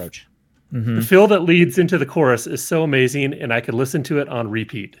buffet approach. The fill that leads into the chorus is so amazing, and I could listen to it on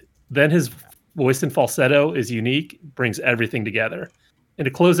repeat. Then his voice and falsetto is unique, brings everything together. And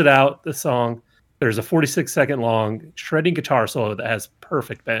to close it out, the song, there's a 46-second long shredding guitar solo that has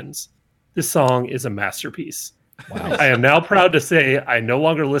perfect bends. This song is a masterpiece. Wow. I am now proud to say I no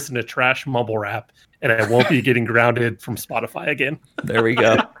longer listen to trash mumble rap, and I won't be getting grounded from Spotify again. There we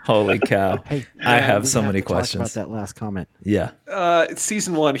go. Holy cow. Hey, I have so many questions about that last comment. Yeah.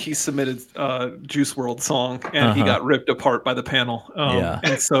 Season 1, he submitted Juice WRLD song, and he got ripped apart by the panel.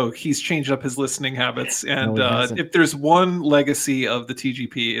 And so he's changed up his listening habits. And if there's one legacy of the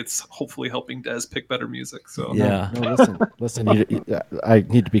TGP, it's hopefully helping Des pick better music. So yeah. No, listen. I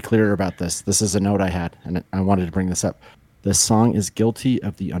need to be clear about this. This is a note I had, and I wanted to bring this up. The song is guilty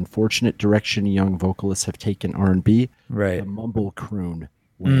of the unfortunate direction young vocalists have taken R&B. Right. The mumble croon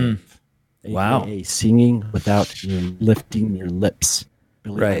wave. Wow. AKA singing without lifting your lips.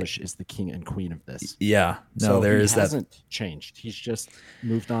 Billie Right. Eilish is the king and queen of this. Yeah. No, So there he is that. hasn't changed. He's just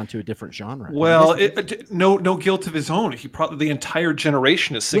moved on to a different genre. Well, no guilt of his own. He probably the entire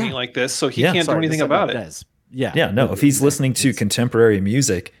generation is singing like this, so he can't do anything about it. Des. Yeah. Yeah. No, if he's listening to contemporary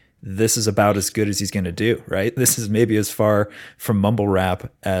music, this is about as good as he's going to do, right? This is maybe as far from mumble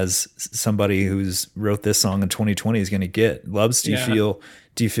rap as somebody who's wrote this song in 2020 is going to get. Lubs, do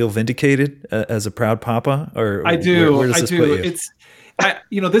you feel vindicated as a proud papa, or I do. Where does this put you?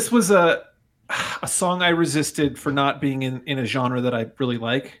 This was a song I resisted for not being in a genre that I really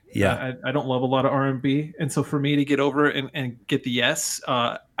like. Yeah. I don't love a lot of R&B, and so for me to get over it and get the yes,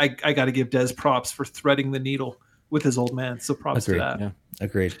 I got to give Des props for threading the needle with his old man. So props Agreed. to that. Yeah.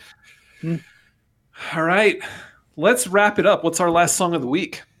 Agreed. All right, let's wrap it up. What's our last song of the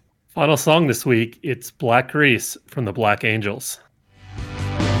week? Final song this week. It's Black Grease from the Black Angels.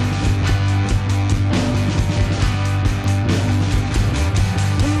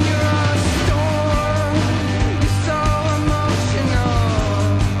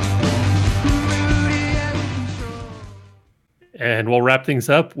 And we'll wrap things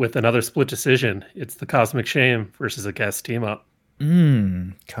up with another split decision. It's the Cosmic Shame versus a guest team up.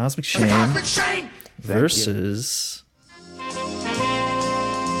 Cosmic Shame versus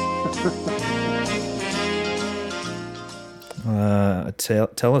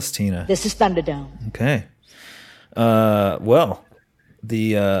tell us, Tina. This is Thunderdome. Okay. Well,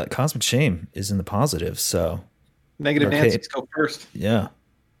 the Cosmic Shame is in the positive, so Negative Nancy's go first. Yeah.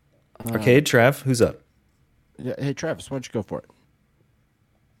 Arcade, Trav, who's up? Yeah, hey, Travis, why don't you go for it?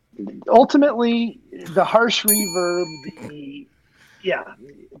 Ultimately, the harsh reverb,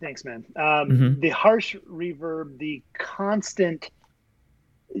 thanks, man. The harsh reverb, the constant,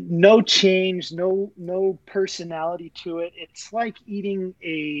 no change, no personality to it. It's like eating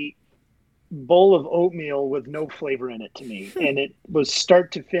a bowl of oatmeal with no flavor in it to me. And it was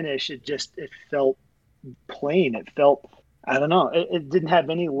start to finish. It felt plain. It felt, I don't know. It didn't have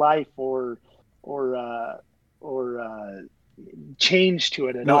any life or change to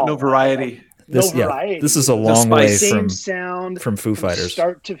it at all. No variety. Variety. This is a long way from Foo Fighters,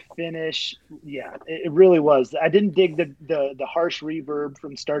 start to finish. Yeah, it really was. I didn't dig the harsh reverb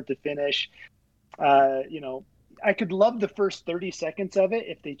from start to finish. I could love the first 30 seconds of it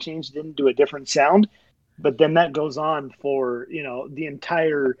if they changed it into a different sound, but then that goes on for the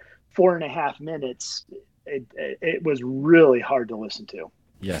entire 4.5 minutes. It was really hard to listen to.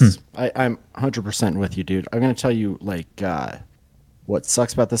 Yes, I'm 100% with you, dude. I'm going to tell you what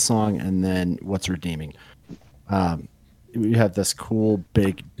sucks about this song and then what's redeeming. You have this cool,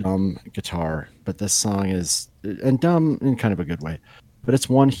 big, dumb guitar, but this song is, and dumb in kind of a good way, but it's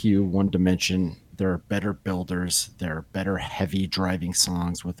one hue, one dimension. There are better builders. There are better heavy driving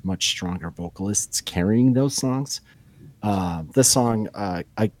songs with much stronger vocalists carrying those songs. This song, I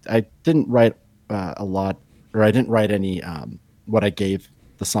didn't write a lot, or I didn't write any what I gave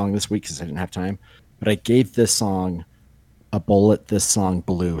the song this week because I didn't have time, but I gave this song a bullet. This song,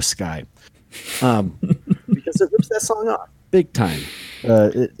 Blue Sky, because it rips that song off big time.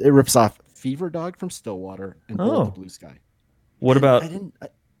 It rips off Fever Dog from Stillwater and Bullet the Blue Sky. What about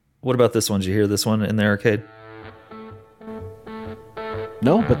this one? Did you hear this one in the arcade?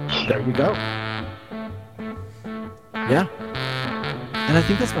 No, but there you go. Yeah, and I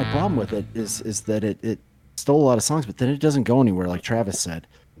think that's my problem with it is that it stole a lot of songs, but then it doesn't go anywhere, like Travis said.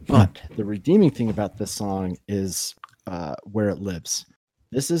 But the redeeming thing about this song is where it lives.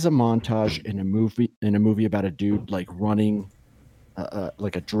 This is a montage in a movie about a dude like running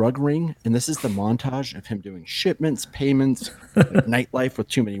like a drug ring, and this is the montage of him doing shipments, payments, nightlife with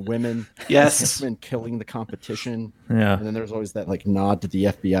too many women. Yes, and killing the competition. Yeah, and then there's always that like nod to the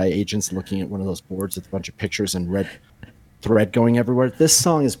FBI agents looking at one of those boards with a bunch of pictures and red thread going everywhere. This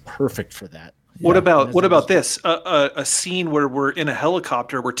song is perfect for that. What about this? A scene where we're in a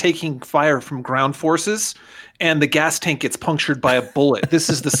helicopter, we're taking fire from ground forces, and the gas tank gets punctured by a bullet. This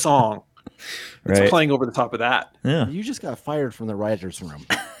is the song. It's playing over the top of that. Yeah, you just got fired from the writers' room.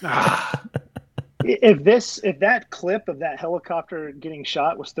 If that clip of that helicopter getting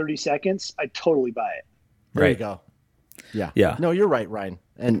shot was 30 seconds, I'd totally buy it. There you go. Yeah. No, you're right, Ryan.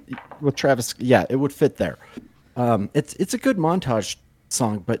 And with Travis, it would fit there. It's a good montage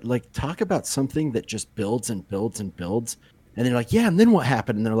song, but like talk about something that just builds and builds and builds, and they're like, and then what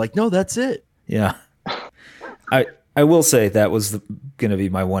happened? And they're like, no, that's it. Yeah. I will say that was going to be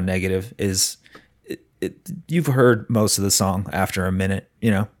my one negative is you've heard most of the song after a minute,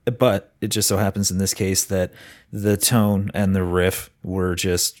 but it just so happens in this case that the tone and the riff were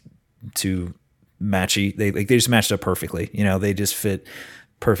just too matchy. They just matched up perfectly. They just fit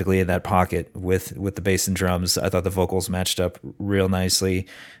perfectly in that pocket with the bass and drums. I thought the vocals matched up real nicely.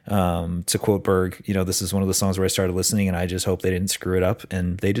 To quote Berg, this is one of the songs where I started listening and I just hope they didn't screw it up,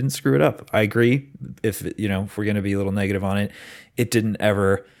 and they didn't screw it up. I agree. If we're going to be a little negative on it, it didn't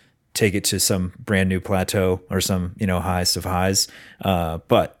ever take it to some brand new plateau or some, highest of highs.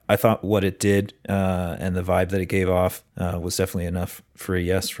 But I thought what it did, and the vibe that it gave off, was definitely enough for a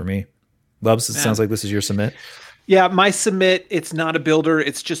yes for me. Lubs, it sounds like this is your submit. Yeah, my submit, it's not a builder.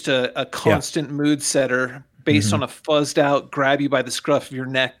 It's just a constant mood setter. based on a fuzzed out, grab you by the scruff of your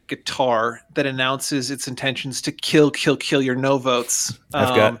neck guitar that announces its intentions to kill your no votes.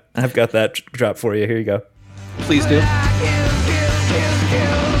 I've got that drop for you. Here you go. Please do.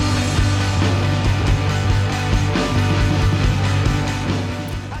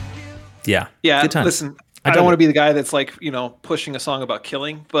 Yeah. Good times. Listen, I don't want to be the guy that's like, pushing a song about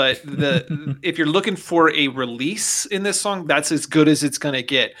killing, but if you're looking for a release in this song, that's as good as it's going to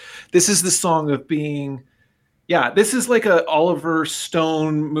get. This is the song of being, this is like a Oliver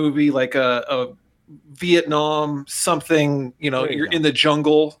Stone movie, like a Vietnam something, you're in the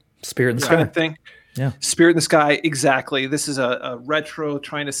jungle. Spirit in the kind Sky of thing. Yeah. Spirit in the Sky. Exactly. This is a retro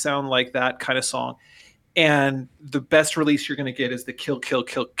trying to sound like that kind of song. And the best release you're going to get is the kill, live.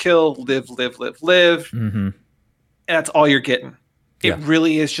 Mm-hmm. That's all you're getting. Yeah. It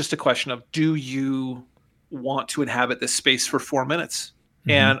really is just a question of, do you want to inhabit this space for 4 minutes?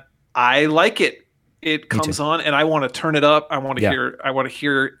 Mm-hmm. And I like it. It comes on and I want to turn it up. I want to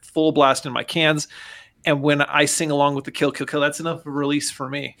hear it full blast in my cans. And when I sing along with the kill, that's enough of a release for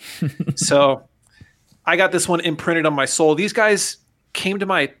me. So I got this one imprinted on my soul. These guys came to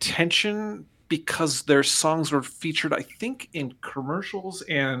my attention because their songs were featured, I think, in commercials,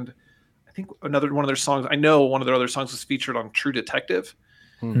 and I think another one of their songs, I know one of their other songs was featured on True Detective,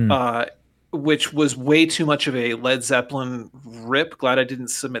 which was way too much of a Led Zeppelin rip. Glad I didn't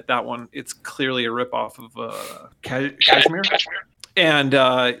submit that one. It's clearly a rip off of Kashmir. And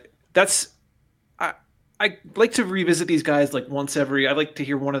I like to revisit these guys like I like to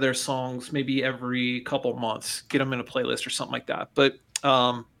hear one of their songs maybe every couple months, get them in a playlist or something like that. But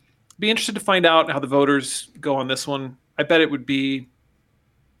be interested to find out how the voters go on this one. I bet it would be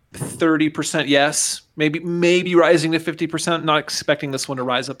 30% yes, maybe rising to 50%. Not expecting this one to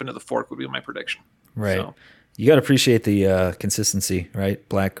rise up into the fork would be my prediction. Right. So. You got to appreciate the consistency, right?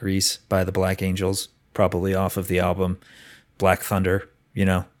 Black Grease by the Black Angels, probably off of the album Black Thunder,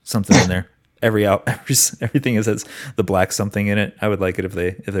 something in there. Everything has the black something in it. I would like it if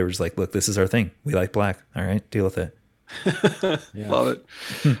they were just like, look, this is our thing. We like black. All right, deal with it. Love it.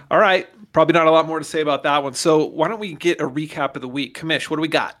 All right. Probably not a lot more to say about that one. So why don't we get a recap of the week? Kamish, what do we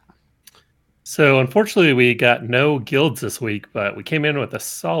got? So unfortunately, we got no guilds this week, but we came in with a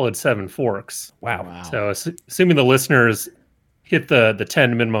solid 7 forks. Wow. So assuming the listeners hit the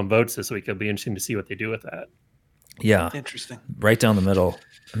 10 minimum votes this week, it'll be interesting to see what they do with that. Yeah. Interesting. Right down the middle.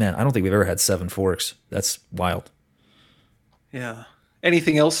 Man, I don't think we've ever had 7 forks. That's wild. Yeah.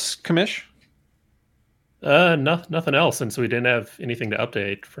 Anything else, Kamish? Nothing else, since we didn't have anything to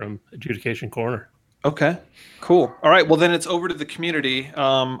update from Adjudication Corner. Okay, cool. All right, well then it's over to the community.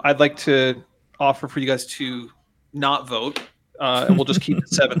 I'd like to offer for you guys to not vote, and we'll just keep it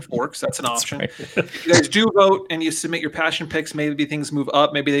 7 forks. That's an option. Right. If you guys do vote and you submit your passion picks, maybe things move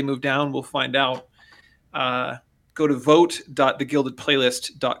up, maybe they move down. We'll find out. Go to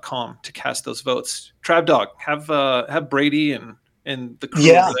vote.thegildedplaylist.com to cast those votes. Trav Dog, have Brady and the crew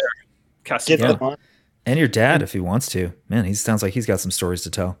over there cast some votes. And your dad, if he wants to. Man, he sounds like he's got some stories to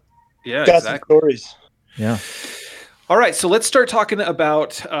tell. Yeah, got exactly. some stories. Yeah. All right, so let's start talking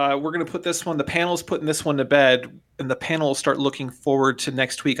about, we're going to put this one, the panel's putting this one to bed, and the panel will start looking forward to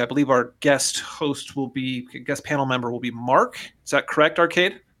next week. I believe our guest panel member will be Mark. Is that correct,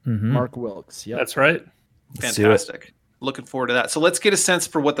 Arcade? Mm-hmm. Mark Wilkes. Yeah, that's right. Fantastic. Looking forward to that. So let's get a sense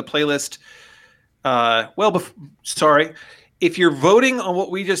for what the playlist, if you're voting on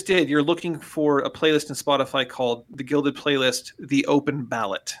what we just did, you're looking for a playlist in Spotify called The Gilded Playlist, The Open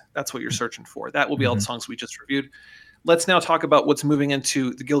Ballot. That's what you're searching for. That will be all the songs we just reviewed. Let's now talk about what's moving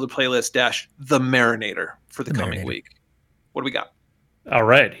into The Gilded Playlist - The Marinator for the coming week. What do we got? All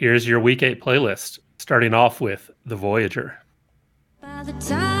right, here's your Week 8 playlist, starting off with The Voyager. By the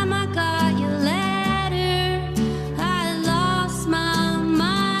time I got your letter, I lost my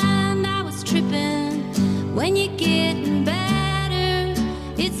mind. I was tripping. When you're getting better,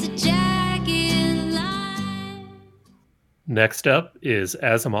 it's a jagged line. Next up is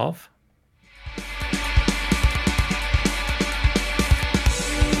Asimov.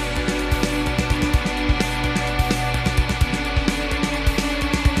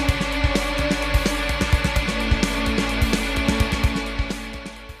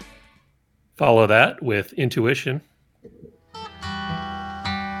 Follow that with Intuition.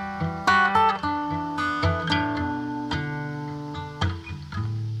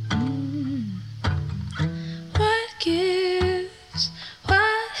 What gives,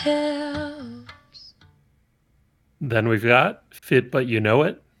 what helps? Then we've got Fit But You Know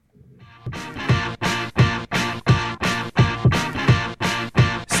It.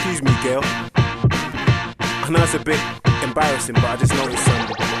 Excuse me, Gail. I know it's a bit embarrassing, but I just noticed some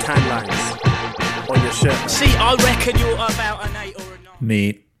timelines on your shirt. See, I reckon you're about an 8 or a 9.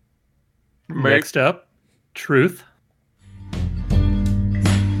 Meat. Next up, Truth.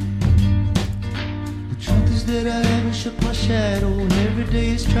 Truth is that I haven't shook my shadow, and every day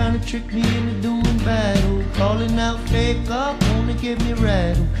is trying to trick me into doing battle. Calling out fake up, wanna get me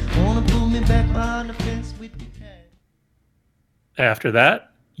rattled, wanna pull me back behind the fence with the cat. After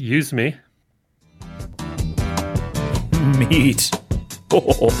that, Use Me. Meat.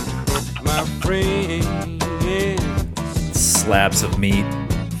 Oh. My friend, Slabs of meat.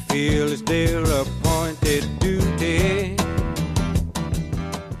 feel it's their appointed duty.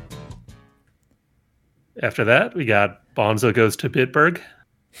 After that, we got Bonzo Goes to Bitburg.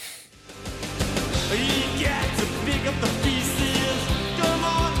 You got to pick up the pieces. Come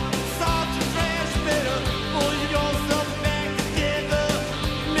on, start your trash better. Pull yourself back together.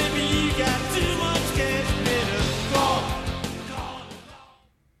 Maybe you got too much cash better. Call.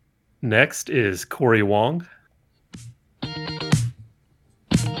 Next is Corey Wong.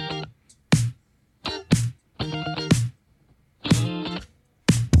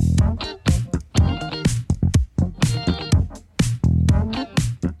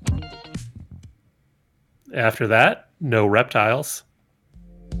 After that, No Reptiles.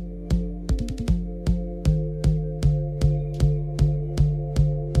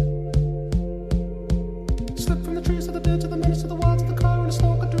 Slip from the trees to the bed to the minutes to the walls of the car and the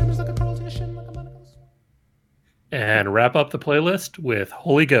smoke of dreamers like a curl to your shin like a manacles. And wrap up the playlist with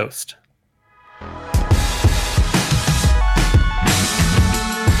Holy Ghost.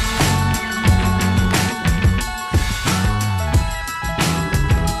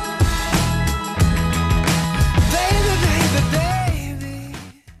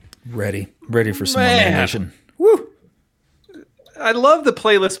 Ready for some Man. animation. Woo! I love the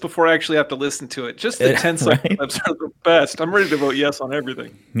playlist before I actually have to listen to it. Just the 10-second right? clips are the best. I'm ready to vote yes on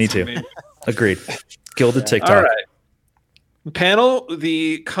everything. Me too. Agreed. Gilded TikTok. All right. Panel,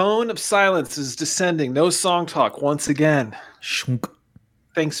 the cone of silence is descending. No song talk once again. Shunk.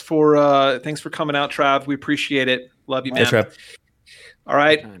 Thanks for coming out, Trav. We appreciate it. Love you, man. Hey, Trav. All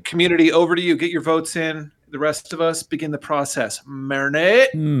right, community, over to you. Get your votes in. The rest of us begin the process.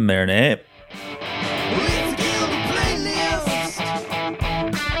 Marinate. Marinate.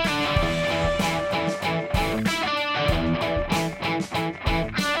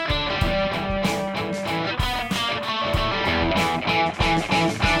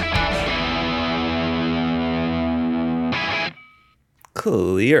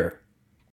 Clear.